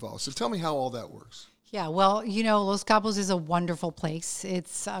also get involved. So tell me how all that works. Yeah, well, Los Cabos is a wonderful place.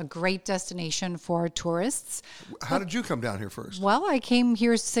 It's a great destination for tourists. How did you come down here first? Well, I came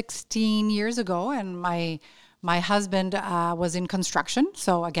here 16 years ago, and my husband was in construction.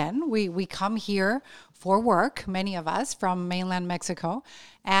 So again, we come here for work, many of us from mainland Mexico.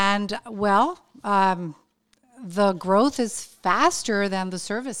 And the growth is faster than the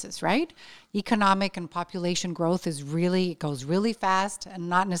services, right? Economic and population growth goes really fast, and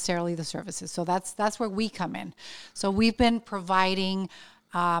not necessarily the services. So that's where we come in. So we've been providing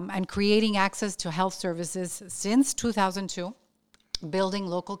and creating access to health services since 2002, building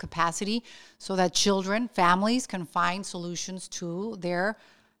local capacity so that families can find solutions to their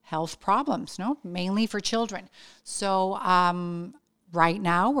health problems, mainly for children. So right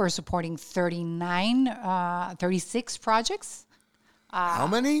now we're supporting 36 projects. How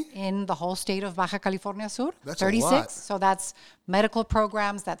many? In the whole state of Baja California Sur. That's 36. a lot. So that's medical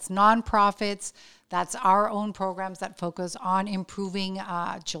programs, that's nonprofits, that's our own programs that focus on improving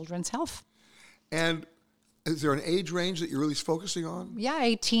children's health. And is there an age range that you're really focusing on? Yeah,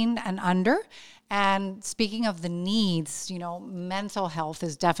 18 and under. And speaking of the needs, mental health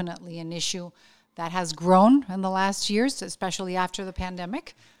is definitely an issue that has grown in the last years, especially after the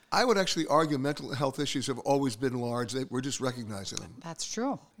pandemic. I would actually argue mental health issues have always been large. We're just recognizing them. That's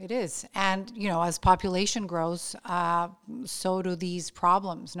true. It is. And, as population grows, so do these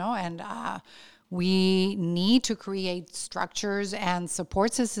problems, And we need to create structures and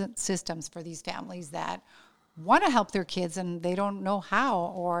support systems for these families that want to help their kids and they don't know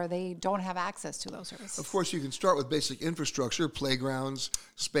how, or they don't have access to those services. Of course, you can start with basic infrastructure, playgrounds,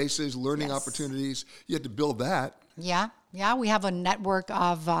 spaces, learning opportunities. You have to build that. Yeah, we have a network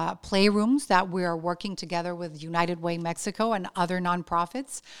of playrooms that we are working together with United Way Mexico and other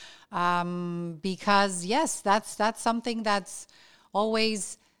nonprofits, because yes, that's something that's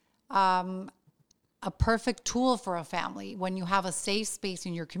always a perfect tool for a family. When you have a safe space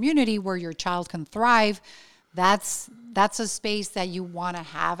in your community where your child can thrive, that's a space that you want to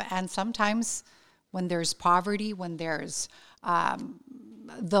have. And sometimes when there's poverty, when there's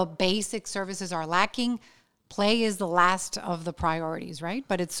the basic services are lacking, play is the last of the priorities, right?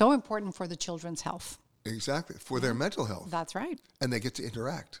 But it's so important for the children's health. Exactly, for their mental health. That's right. And they get to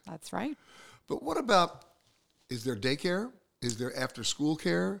interact. That's right. But what about, is there daycare? Is there after-school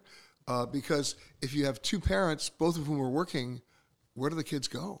care? Because if you have two parents, both of whom are working, where do the kids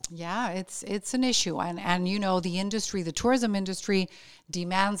go? Yeah, it's an issue. And the tourism industry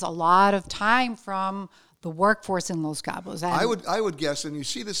demands a lot of time from the workforce in Los Cabos. And I would guess, and you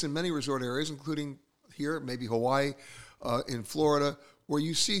see this in many resort areas, including here, maybe Hawaii, in Florida, where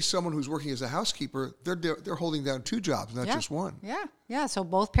you see someone who's working as a housekeeper, they're holding down two jobs, not just one. Yeah. So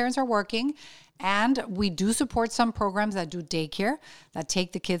both parents are working, and we do support some programs that do daycare, that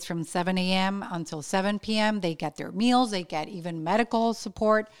take the kids from 7 a.m. until 7 p.m. They get their meals, they get even medical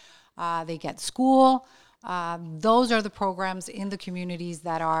support, they get school. Those are the programs in the communities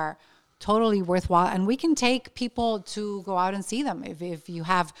that are totally worthwhile. And we can take people to go out and see them. If you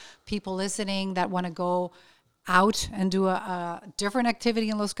have people listening that want to go out and do a different activity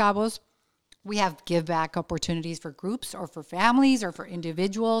in Los Cabos, we have give back opportunities for groups or for families or for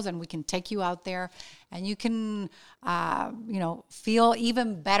individuals, and we can take you out there and you can, feel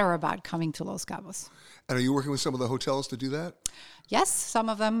even better about coming to Los Cabos. And are you working with some of the hotels to do that? Yes, some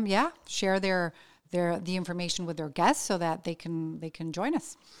of them, share the information with their guests so that they can join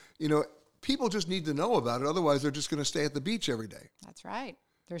us. People just need to know about it. Otherwise, they're just going to stay at the beach every day. That's right.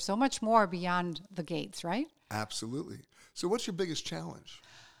 There's so much more beyond the gates, right? Absolutely. So what's your biggest challenge?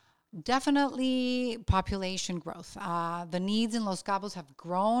 Definitely population growth. The needs in Los Cabos have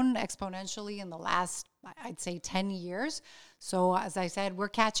grown exponentially in the last, I'd say, 10 years. So as I said, we're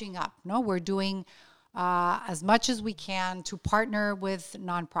catching up. We're doing as much as we can to partner with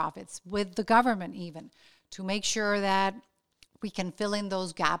nonprofits, with the government even, to make sure that we can fill in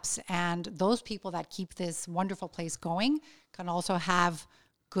those gaps, and those people that keep this wonderful place going can also have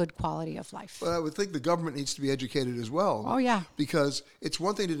good quality of life. But I would think the government needs to be educated as well. Oh, yeah. Because it's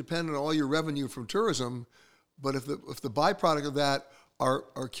one thing to depend on all your revenue from tourism, but if the byproduct of that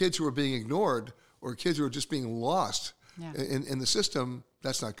are kids who are being ignored or kids who are just being lost in the system,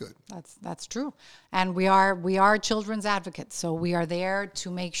 that's not good. That's true. And we are children's advocates, so we are there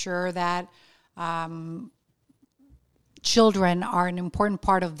to make sure that children are an important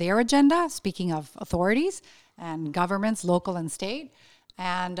part of their agenda, speaking of authorities and governments, local and state.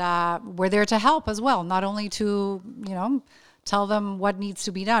 And we're there to help as well, not only to, tell them what needs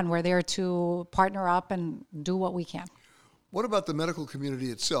to be done. We're there to partner up and do what we can. What about the medical community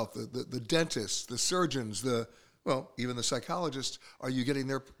itself, the dentists, the surgeons, even the psychologists? Are you getting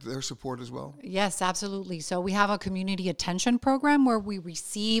their support as well? Yes, absolutely. So we have a community attention program where we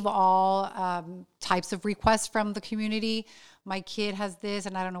receive all types of requests from the community. My kid has this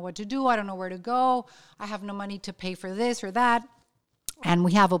and I don't know what to do. I don't know where to go. I have no money to pay for this or that. And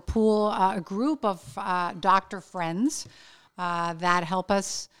we have a group of doctor friends that help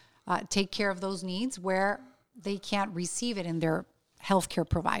us take care of those needs where they can't receive it in their healthcare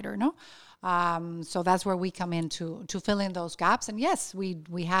provider, so that's where we come in to fill in those gaps. And yes,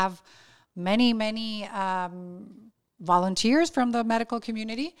 we have many volunteers from the medical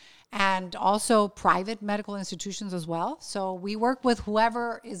community and also private medical institutions as well. So we work with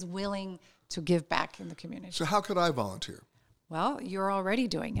whoever is willing to give back in the community. So how could I volunteer? Well, you're already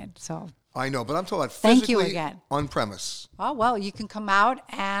doing it, so. I know, but I'm talking about Thank you physically again. On premise. Oh, well, you can come out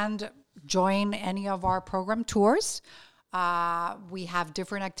and join any of our program tours. We have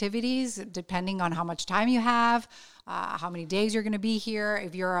different activities depending on how much time you have, how many days you're going to be here.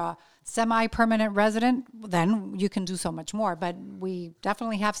 If you're a semi-permanent resident, then you can do so much more. But we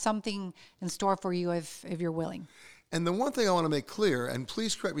definitely have something in store for you if you're willing. And the one thing I want to make clear, and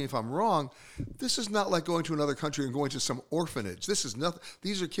please correct me if I'm wrong, this is not like going to another country and going to some orphanage. This is nothing.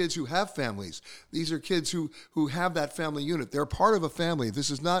 These are kids who have families. These are kids who have that family unit. They're part of a family. This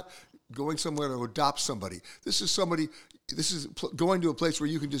is not going somewhere to adopt somebody. This is going to a place where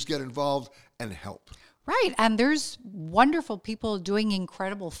you can just get involved and help. Right. And there's wonderful people doing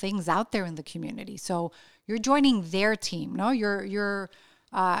incredible things out there in the community. So you're joining their team.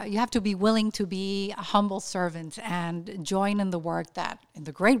 You have to be willing to be a humble servant and join in the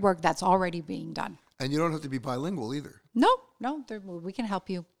great work that's already being done. And you don't have to be bilingual either. No, we can help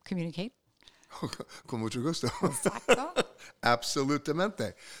you communicate. Con mucho gusto. Exacto.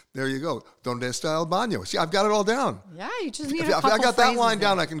 Absolutamente. There you go. ¿Dónde está el baño? See, I've got it all down. Yeah, you just need If I got that line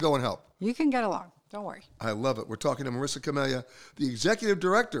down, I can go and help. You can get along. Don't worry. I love it. We're talking to Marissa Camelia, the executive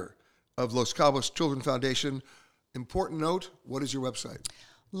director of Los Cabos Children Foundation. Important note, what is your website?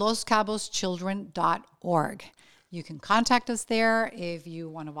 LosCabosChildren.org. You can contact us there if you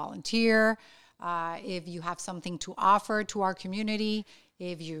want to volunteer, if you have something to offer to our community,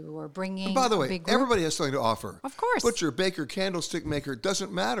 if you are bringing and by the way, a big group. Everybody has something to offer. Of course. Butcher, baker, candlestick maker,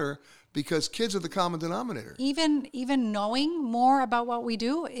 doesn't matter because kids are the common denominator. Even knowing more about what we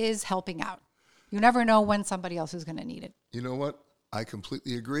do is helping out. You never know when somebody else is going to need it. You know what? I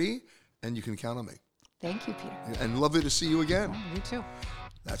completely agree, and you can count on me. Thank you, Peter. And lovely to see you again. Oh, you too.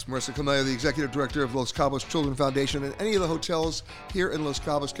 That's Marissa Camelia, the executive director of Los Cabos Children Foundation. And any of the hotels here in Los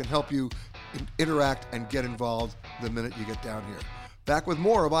Cabos can help you interact and get involved the minute you get down here. Back with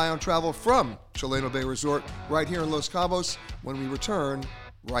more of Eye on Travel from Chileno Bay Resort right here in Los Cabos when we return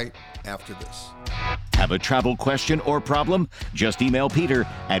right after this. Have a travel question or problem? Just email Peter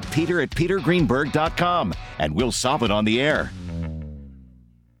at peter@petergreenberg.com and we'll solve it on the air.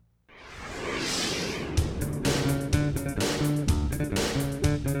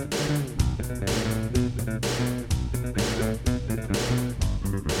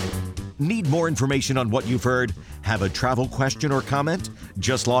 more information on what you've heard? Have a travel question or comment?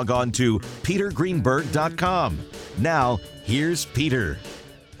 Just log on to petergreenberg.com. Now, here's Peter.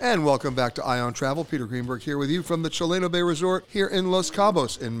 And welcome back to Eye on Travel. Peter Greenberg here with you from the Chileno Bay Resort here in Los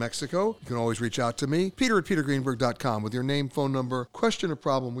Cabos in Mexico. You can always reach out to me, Peter at petergreenberg.com, with your name, phone number, question or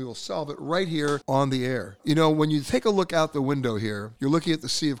problem. We will solve it right here on the air. You know, when you take a look out the window here, you're looking at the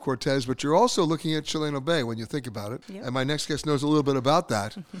Sea of Cortez, but you're also looking at Chileno Bay when you think about it. Yep. And my next guest knows a little bit about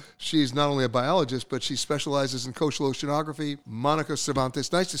that. She's not only a biologist, but she specializes in coastal oceanography. Monica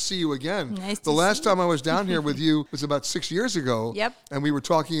Cervantes, nice to see you again. Nice the last time I was down here with you was about 6 years ago. Yep. And we were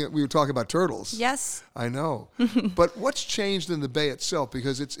talking about turtles. Yes. I know. But what's changed in the bay itself?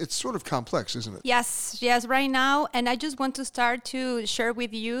 Because it's sort of complex, isn't it? Yes, right now. And I just want to start to share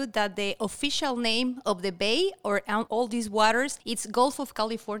with you that the official name of the bay or all these waters, it's Gulf of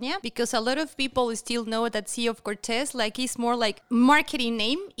California, because a lot of people still know that Sea of Cortez, like it's more like marketing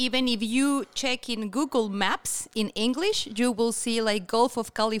name. Even if you check in Google Maps in English, you will see like Gulf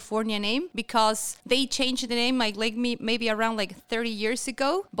of California name, because they changed the name maybe around like 30 years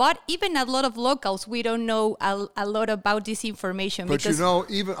ago. But even a lot of locals, we don't know a lot about this information. But you know,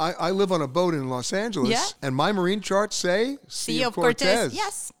 even I live on a boat in Los Angeles, and my marine charts say Sea of Cortez.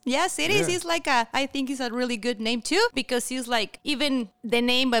 Yes, it is. It's like I think it's a really good name too, because it's like even the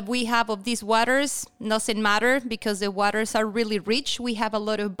name that we have of these waters doesn't matter, because the waters are really rich. We have a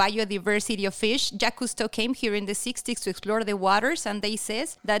lot of biodiversity of fish. Jacques Cousteau came here in the 60s to explore the waters, and they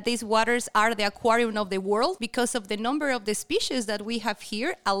says that these waters are the aquarium of the world because of the number of the species that we have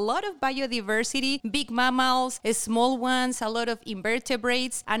here. A lot of biodiversity, big mammals, small ones, a lot of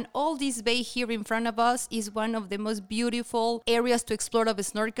invertebrates, and all this bay here in front of us is one of the most beautiful areas to explore of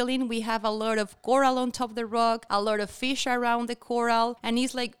snorkeling. We have a lot of coral on top of the rock, a lot of fish around the coral, and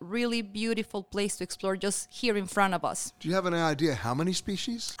it's like really beautiful place to explore just here in front of us. Do you have an idea how many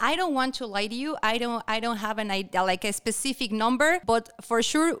species? I don't want to lie to you. I don't have an idea, like a specific number, but for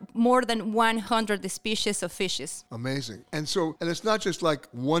sure more than 100 species of fishes. Amazing. And it's not just like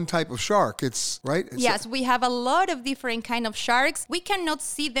one type of shark, right? Yes, we have a lot of different kind of sharks. We cannot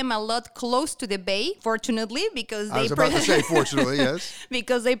see them a lot close to the bay, fortunately, because I was about to say fortunately, yes.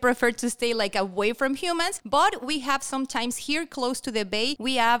 Because they prefer to stay like away from humans. But we have sometimes here close to the bay,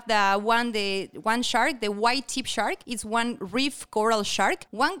 we have the one shark, the white tip shark. It's one reef coral shark.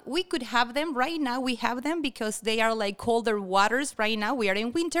 We could have them right now. We have them because they are like colder waters right now. We are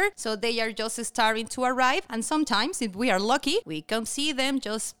in winter, so they are just starting to arrive. And sometimes, if we are lucky, we can see them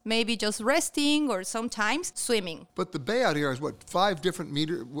just resting or sometimes swimming. But the bay out here is 5 different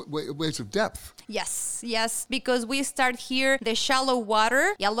ways of depth. Yes, because we start here the shallow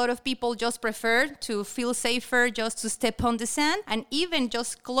water. A lot of people just prefer to feel safer just to step on the sand, and even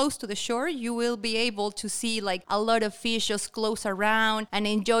just close to the shore, you will be able to see like a lot of fish just close around and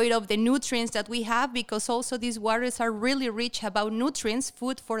enjoy of the nutrients that we have, because also these waters are really rich about nutrients,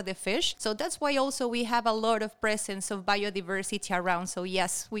 food for the fish. So that's why also we have a lot of presence of biodiversity around. So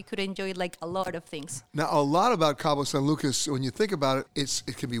yes, we could enjoy like a lot of things. Now, a lot about Cabo San Lucas, when you think about it,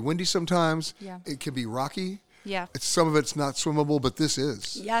 it can be windy sometimes. Yeah. It can be rocky. Yeah. Some of it's not swimmable, but this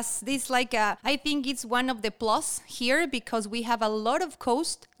is. Yes, this I think it's one of the plus here, because we have a lot of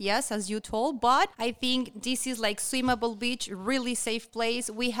coast, yes, as you told, but I think this is like swimmable beach, really safe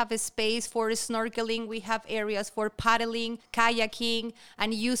place. We have a space for snorkeling. We have areas for paddling, kayaking,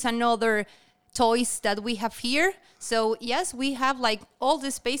 and use another toys that we have here. So yes, we have like all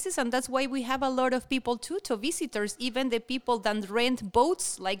the spaces, and that's why we have a lot of people too, to visitors, even the people that rent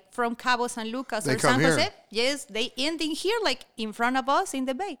boats like from Cabo San Lucas or San Jose. Yes, they end in here like in front of us in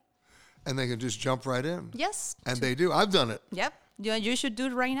the bay. And they can just jump right in. Yes. And they do. I've done it. Yep. You should do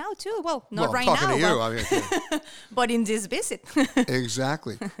it right now too. Well, not right talking now. To you. But, but in this visit.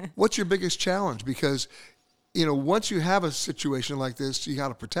 Exactly. What's your biggest challenge? Because, once you have a situation like this, you got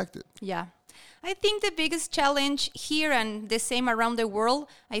to protect it. Yeah. I think the biggest challenge here, and the same around the world,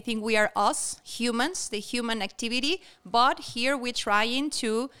 I think we are us, humans, the human activity. But here we're trying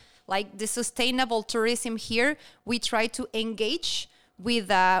to, like the sustainable tourism here, we try to engage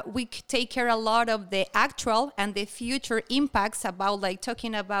with, we take care a lot of the actual and the future impacts about like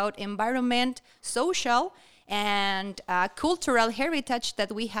talking about environment, social, and cultural heritage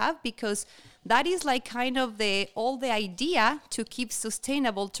that we have, because that is like kind of the idea to keep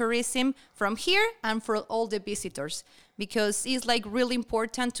sustainable tourism from here and for all the visitors, because it's like really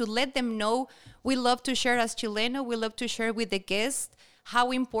important to let them know. We love to share as Chileno, we love to share with the guests how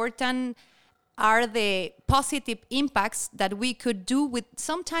important are the positive impacts that we could do with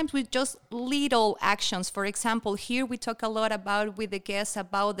sometimes with just little actions. For example, here we talk a lot about with the guests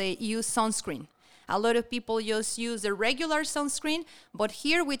about the use sunscreen. A lot of people just use the regular sunscreen, but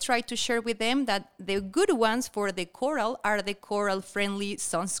here we try to share with them that the good ones for the coral are the coral-friendly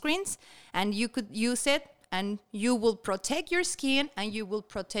sunscreens, and you could use it and you will protect your skin and you will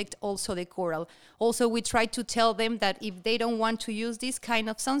protect also the coral. Also, we try to tell them that if they don't want to use this kind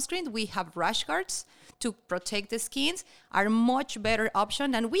of sunscreen, we have rash guards to protect the skins, are much better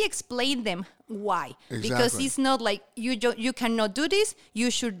option, and we explain them why. Exactly. Because it's not like you cannot do this,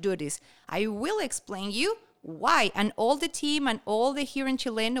 you should do this. I will explain you why, and all the team and all the here in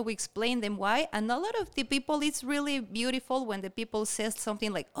Chileno, we explain them why, and a lot of the people, it's really beautiful when the people says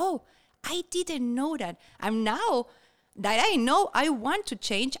something like, oh, I didn't know that. And now that I know, I want to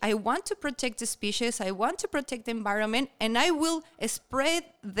change. I want to protect the species. I want to protect the environment. And I will spread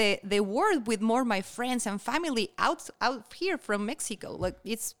the word with more my friends and family out here from Mexico. Like,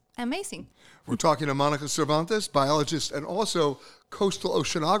 it's amazing. We're talking to Monica Cervantes, biologist and also coastal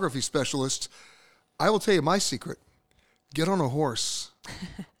oceanography specialist. I will tell you my secret. Get on a horse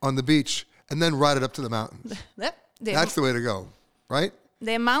on the beach and then ride it up to the mountains. That's the way to go, right?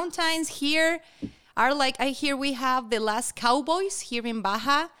 The mountains here are like, I hear we have the last cowboys here in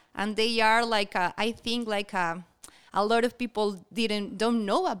Baja, and they are like, I think like a lot of people don't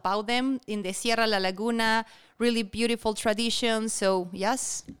know about them in the Sierra La Laguna, really beautiful traditions. So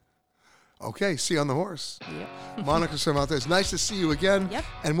yes. Okay, see you on the horse. Yep. Monica Cervantes, nice to see you again. Yep.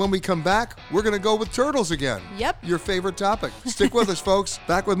 And when we come back, we're going to go with turtles again. Yep. Your favorite topic. Stick with us, folks.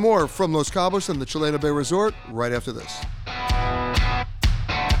 Back with more from Los Cabos and the Chileno Bay Resort right after this.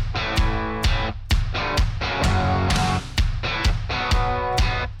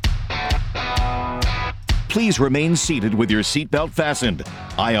 Please remain seated with your seatbelt fastened.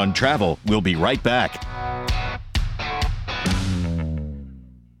 Ion Travel will be right back.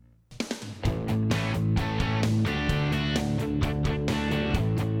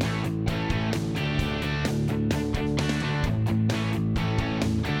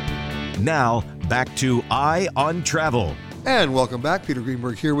 Now, back to Eye on Travel. And welcome back. Peter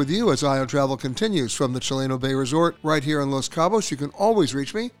Greenberg here with you as Eye on Travel continues from the Chileno Bay Resort right here in Los Cabos. You can always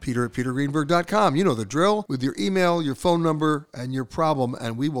reach me, peter@petergreenberg.com. You know the drill, with your email, your phone number, and your problem,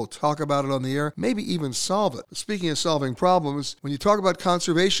 and we will talk about it on the air, maybe even solve it. Speaking of solving problems, when you talk about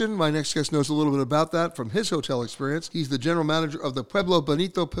conservation, my next guest knows a little bit about that from his hotel experience. He's the general manager of the Pueblo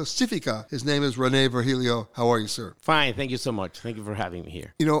Bonito Pacifica. His name is Rene Virgilio. How are you, sir? Fine. Thank you so much. Thank you for having me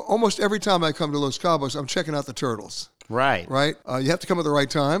here. You know, almost every time I come to Los Cabos, I'm checking out the turtles. Right. You have to come at the right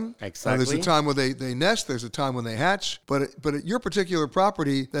time. Exactly. There's a time when they nest. There's a time when they hatch. But at your particular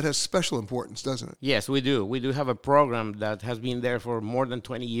property, that has special importance, doesn't it? Yes, we do. We do have a program that has been there for more than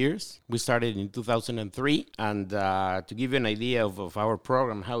 20 years. We started in 2003. And to give you an idea of our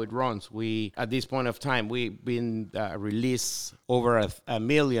program, how it runs, at this point of time, we've been released over a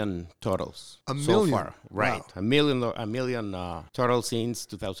million turtles. A million? So far. Right. Wow. A million turtles since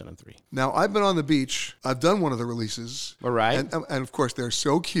 2003. Now, I've been on the beach. I've done one of the releases. All right. And of course, they're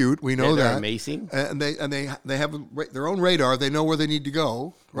so cute. We know they're that. Amazing. And they have their own radar. They know where they need to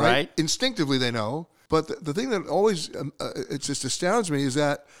go. Right. Instinctively, they know. But the thing that always it just astounds me is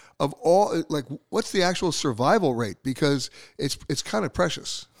that of all, like, what's the actual survival rate? Because it's kind of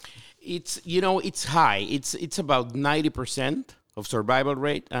precious. It's high. It's about 90% of survival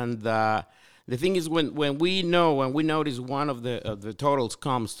rate, and the thing is, when we notice one of the turtles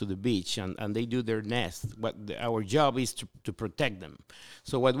comes to the beach and they do their nest, our job is to protect them.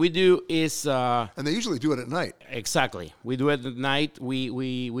 So what we do is, and they usually do it at night. Exactly, we do it at night.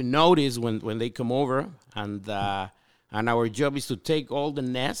 We notice when they come over, and our job is to take all the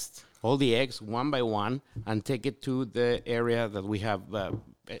nest, all the eggs, one by one, and take it to the area that we have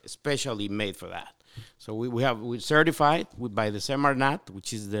specially made for that. So we certified by the Semarnat,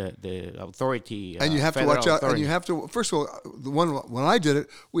 which is the authority. And you have to watch out. Authority. And you have to. First of all, when I did it,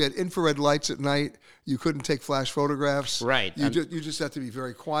 we had infrared lights at night. You couldn't take flash photographs. Right. You just have to be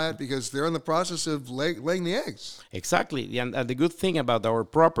very quiet because they're in the process of laying the eggs. Exactly. And the good thing about our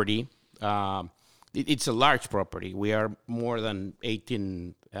property, it's a large property. We are more than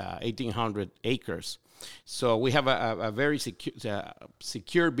 1,800 acres. So we have a very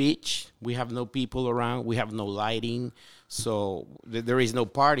secure beach. We have no people around. We have no lighting. So there is no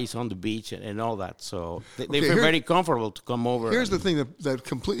parties on the beach and all that. So they feel very comfortable to come over. Here's the thing that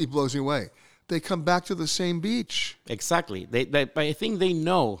completely blows me away. They come back to the same beach. Exactly. I think they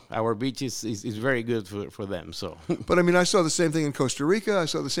know our beach is very good for them. So, but I mean, I saw the same thing in Costa Rica. I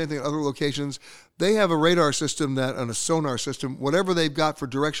saw the same thing in other locations. They have a radar system and a sonar system, whatever they've got for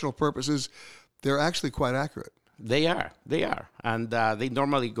directional purposes. They're actually quite accurate. They are, and they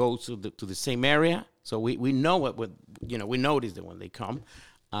normally go to the same area. So we know we notice them when they come,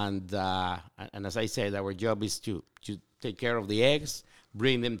 and as I said, our job is to take care of the eggs,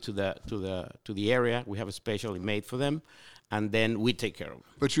 bring them to the area. We have a specially made for them, and then we take care of them.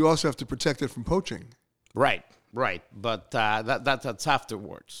 But you also have to protect it from poaching. Right. But that's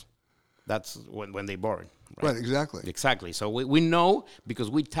afterwards. That's when they born. Right, exactly. Exactly. So we know, because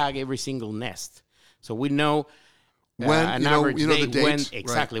we tag every single nest. So we know when an average you know date, the dates.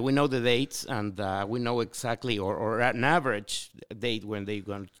 exactly. Right. We know the dates, and we know exactly, or an average date when they're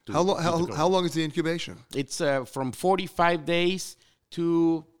going to. How long is the incubation? It's from 45 days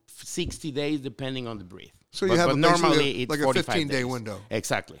to 60 days, depending on the breed. So you have normally like it's a 45 15-day days. window.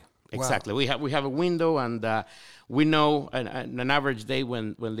 Exactly. Wow. We have a window, and we know an average day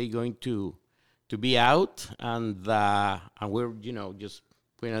when they're going to be out, and we're just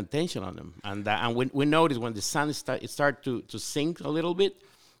paying attention on them, and we notice when the sun start to sink a little bit,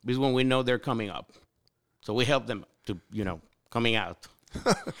 is when we know they're coming up. So we help them to coming out.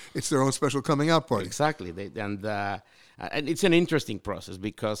 It's their own special coming out party. Exactly, and it's an interesting process,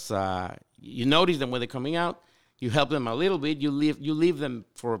 because you notice them when they're coming out. You help them a little bit. You leave them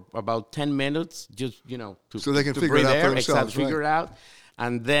for about 10 minutes, just so they can figure it out for themselves. Figure it out,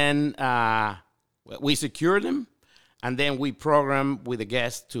 and then we secure them, and then we program with the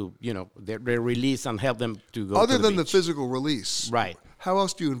guests to their release and help them to go. Other to the than the beach. physical release, right? How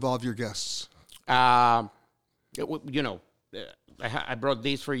else do you involve your guests? I brought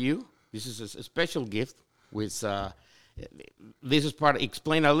this for you. This is a special gift with. This is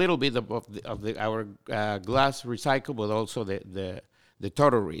explain a little bit of our glass recycle, but also the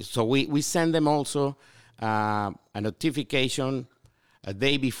totaries. So we send them also a notification a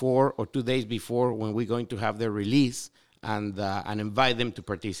day before or 2 days before when we're going to have their release, and invite them to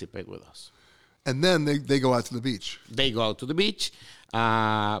participate with us. And then they go out to the beach. They go out to the beach.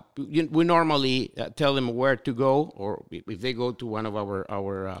 We normally tell them where to go, or if they go to one of our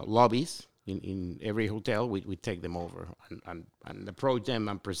lobbies. In every hotel, we take them over and approach them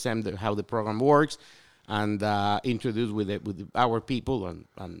and present how the program works, and introduce with our people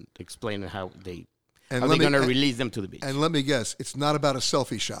and explain how they're going to release them to the beach. And let me guess, it's not about a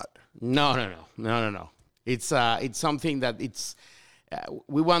selfie shot. No. It's something that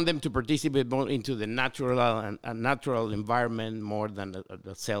we want them to participate more into the natural environment more than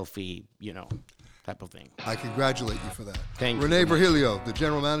the selfie, type of thing. I congratulate you for that. Thank you. Renee Virgilio, the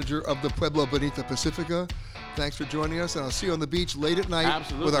general manager of the Pueblo Bonita Pacifica. Thanks for joining us, and I'll see you on the beach late at night.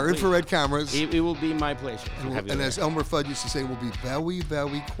 Absolutely, with our infrared cameras. It will be my pleasure. And as Elmer Fudd used to say, we'll be very,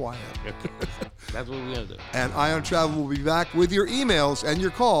 very quiet. Okay. That's what we're going to do. And Ion Travel will be back with your emails and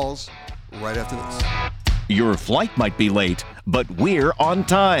your calls right after this. Your flight might be late, but we're on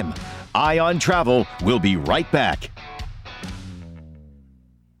time. Ion Travel will be right back.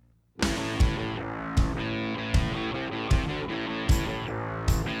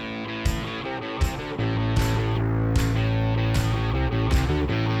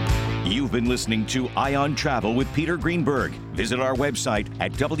 You've been listening to Ion Travel with Peter Greenberg. Visit our website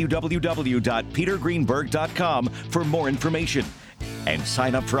at www.petergreenberg.com for more information. And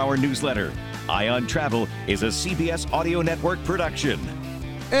sign up for our newsletter. Ion Travel is a CBS Audio Network production.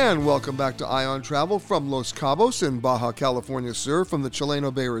 And welcome back to Ion Travel from Los Cabos in Baja California, sir, from the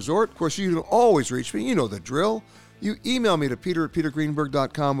Chileno Bay Resort. Of course, you can always reach me. You know the drill. You email me to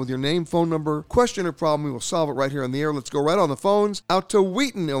peter@petergreenberg.com with your name, phone number, question, or problem. We will solve it right here on the air. Let's go right on the phones out to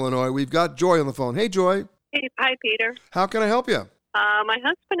Wheaton, Illinois. We've got Joy on the phone. Hey, Joy. Hey, hi, Peter. How can I help you? My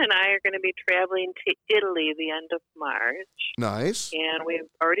husband and I are going to be traveling to Italy the end of March. Nice. And we've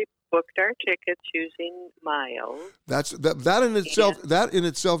already booked our tickets using miles. That in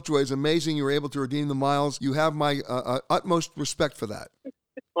itself, Joy, is amazing. You were able to redeem the miles. You have my utmost respect for that.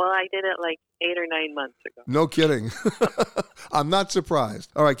 Well, I did it like 8 or 9 months ago. No kidding. I'm not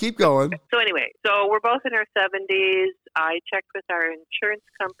surprised. All right, keep going. So anyway, we're both in our 70s. I checked with our insurance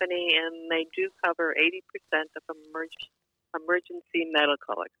company, and they do cover 80% of emergency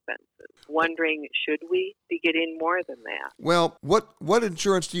medical expenses. Wondering, should we be getting more than that? Well, what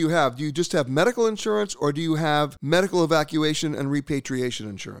insurance do you have? Do you just have medical insurance, or do you have medical evacuation and repatriation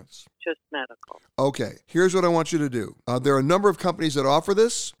insurance? Just medical. Okay, here's what I want you to do. There are a number of companies that offer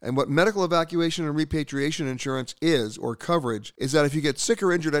this, and what medical evacuation and repatriation insurance is, or coverage, is that if you get sick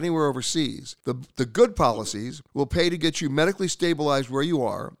or injured anywhere overseas, the good policies will pay to get you medically stabilized where you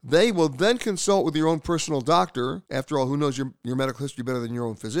are. They will then consult with your own personal doctor, after all, who knows your medical history better than your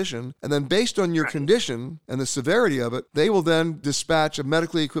own physician, and then based on your condition and the severity of it, they will then dispatch a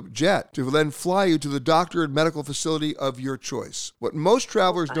medically equipped jet to then fly you to the doctor and medical facility of your choice. What most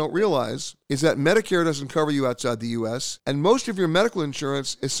travelers don't realize realize is that Medicare doesn't cover you outside the U.S., and most of your medical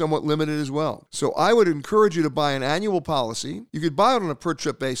insurance is somewhat limited as well. So I would encourage you to buy an annual policy. You could buy it on a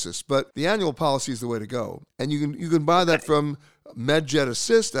per-trip basis, but the annual policy is the way to go. And you can buy that from MedJet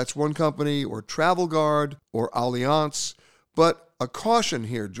Assist, that's one company, or Travel Guard, or Allianz. But a caution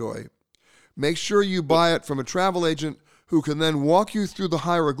here, Joy. Make sure you buy it from a travel agent who can then walk you through the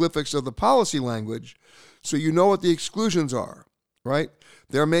hieroglyphics of the policy language so you know what the exclusions are, right?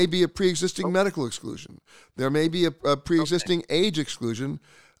 There may be a pre-existing medical exclusion. There may be a pre-existing age exclusion.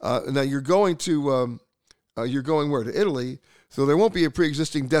 Now you're going where? To Italy, so there won't be a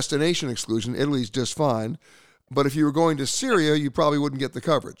pre-existing destination exclusion. Italy's just fine. But if you were going to Syria, you probably wouldn't get the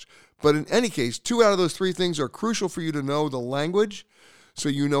coverage. But in any case, 2 out of those 3 things are crucial for you to know the language so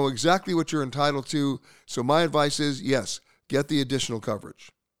you know exactly what you're entitled to. So my advice is, yes, get the additional coverage.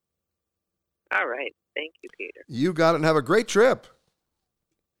 All right. Thank you, Peter. You got it, and have a great trip.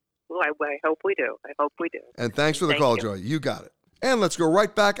 Well, I hope we do. I hope we do. And thanks for the call, Joy. You got it. And let's go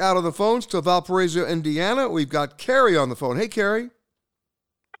right back out of the phones to Valparaiso, Indiana. We've got Carrie on the phone. Hey, Carrie.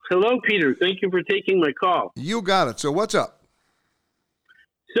 Hello, Peter. Thank you for taking my call. You got it. So what's up?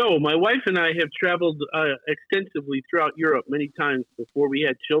 So my wife and I have traveled extensively throughout Europe many times before we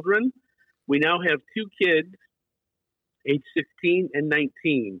had children. We now have 2 kids, age 16 and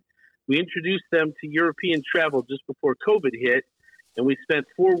 19. We introduced them to European travel just before COVID hit, and we spent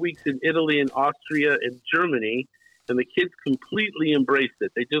 4 weeks in Italy and Austria and Germany, and the kids completely embraced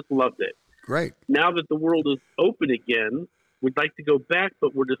it. They just loved it. Great. Now that the world is open again, we'd like to go back,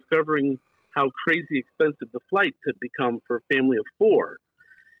 but we're discovering how crazy expensive the flights have become for a family of 4.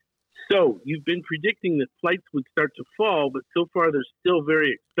 So you've been predicting that flights would start to fall, but so far they're still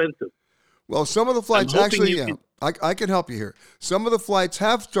very expensive. Well, some of the flights actually, I can help you here. Some of the flights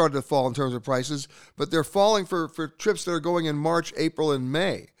have started to fall in terms of prices, but they're falling for trips that are going in March, April, and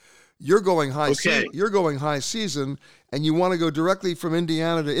May. You're going high season, and you want to go directly from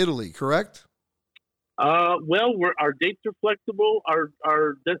Indiana to Italy, correct? Well, our dates are flexible.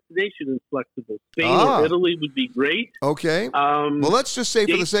 Our destination is flexible. Spain or Italy would be great. Okay. Well, let's just say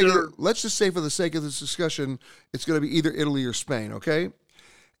for the sake of this discussion, it's going to be either Italy or Spain. Okay.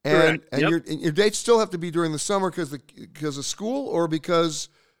 And your dates still have to be during the summer because of school, or because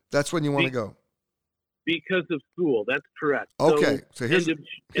that's when you want to go. Because of school, that's correct. Okay. So here's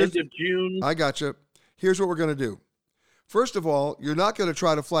end of June. I gotcha. Here's what we're going to do. First of all, you're not going to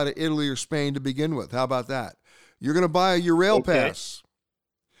try to fly to Italy or Spain to begin with. How about that? You're going to buy a Eurail pass.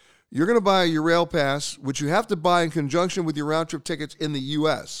 You're going to buy a Eurail pass, which you have to buy in conjunction with your round-trip tickets in the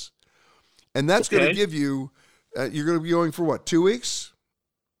U.S. And that's going to give you, you're going to be going for what, 2 weeks?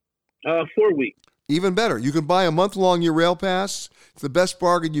 4 weeks. Even better. You can buy a month-long Eurail pass. It's the best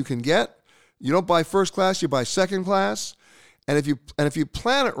bargain you can get. You don't buy first class, you buy second class. And if you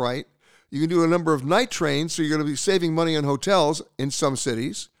plan it right, you can do a number of night trains, so you're going to be saving money on hotels in some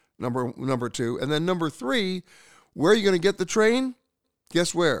cities, number 2. And then number 3, where are you going to get the train?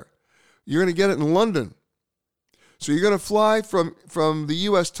 Guess where? You're going to get it in London. So you're going to fly from the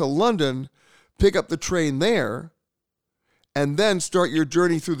U.S. to London, pick up the train there, and then start your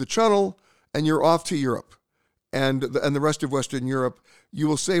journey through the Channel, and you're off to Europe and the rest of Western Europe. You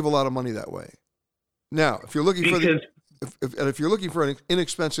will save a lot of money that way. Now, if you're looking if you're looking for an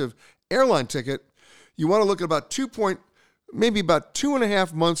inexpensive airline ticket, you want to look at about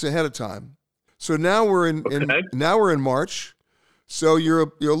 2.5 months ahead of time. So now we're in March. So you're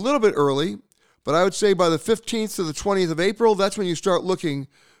a little bit early, but I would say by the 15th to the 20th of April, that's when you start looking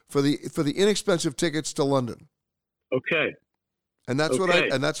for the inexpensive tickets to London. Okay. And that's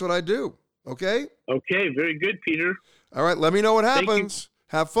what I do. Okay? Okay, very good, Peter. All right, let me know what happens.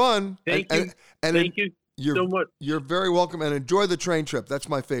 Have fun. Thank you. Thank you so much. You're very welcome, and enjoy the train trip. That's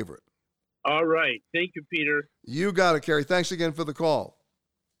my favorite. All right. Thank you, Peter. You got it, Kerry. Thanks again for the call.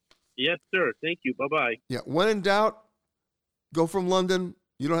 Yes, sir. Thank you. Bye-bye. Yeah, when in doubt, go from London.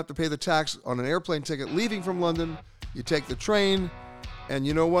 You don't have to pay the tax on an airplane ticket leaving from London. You take the train, and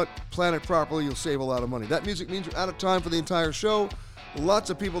you know what? Plan it properly. You'll save a lot of money. That music means we're out of time for the entire show. Lots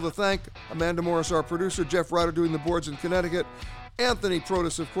of people to thank. Amanda Morris, our producer. Jeff Ryder doing the boards in Connecticut. Anthony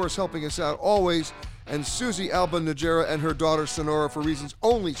Protas, of course, helping us out always. And Susie Alba Najera and her daughter Sonora for reasons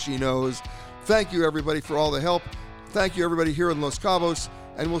only she knows. Thank you, everybody, for all the help. Thank you, everybody, here in Los Cabos.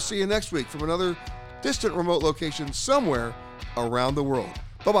 And we'll see you next week from another distant remote location somewhere around the world.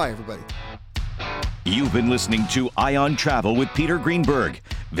 Bye-bye, everybody. You've been listening to Ion Travel with Peter Greenberg.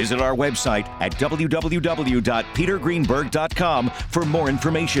 Visit our website at www.petergreenberg.com for more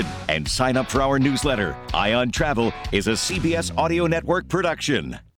information and sign up for our newsletter. Ion Travel is a CBS Audio Network production.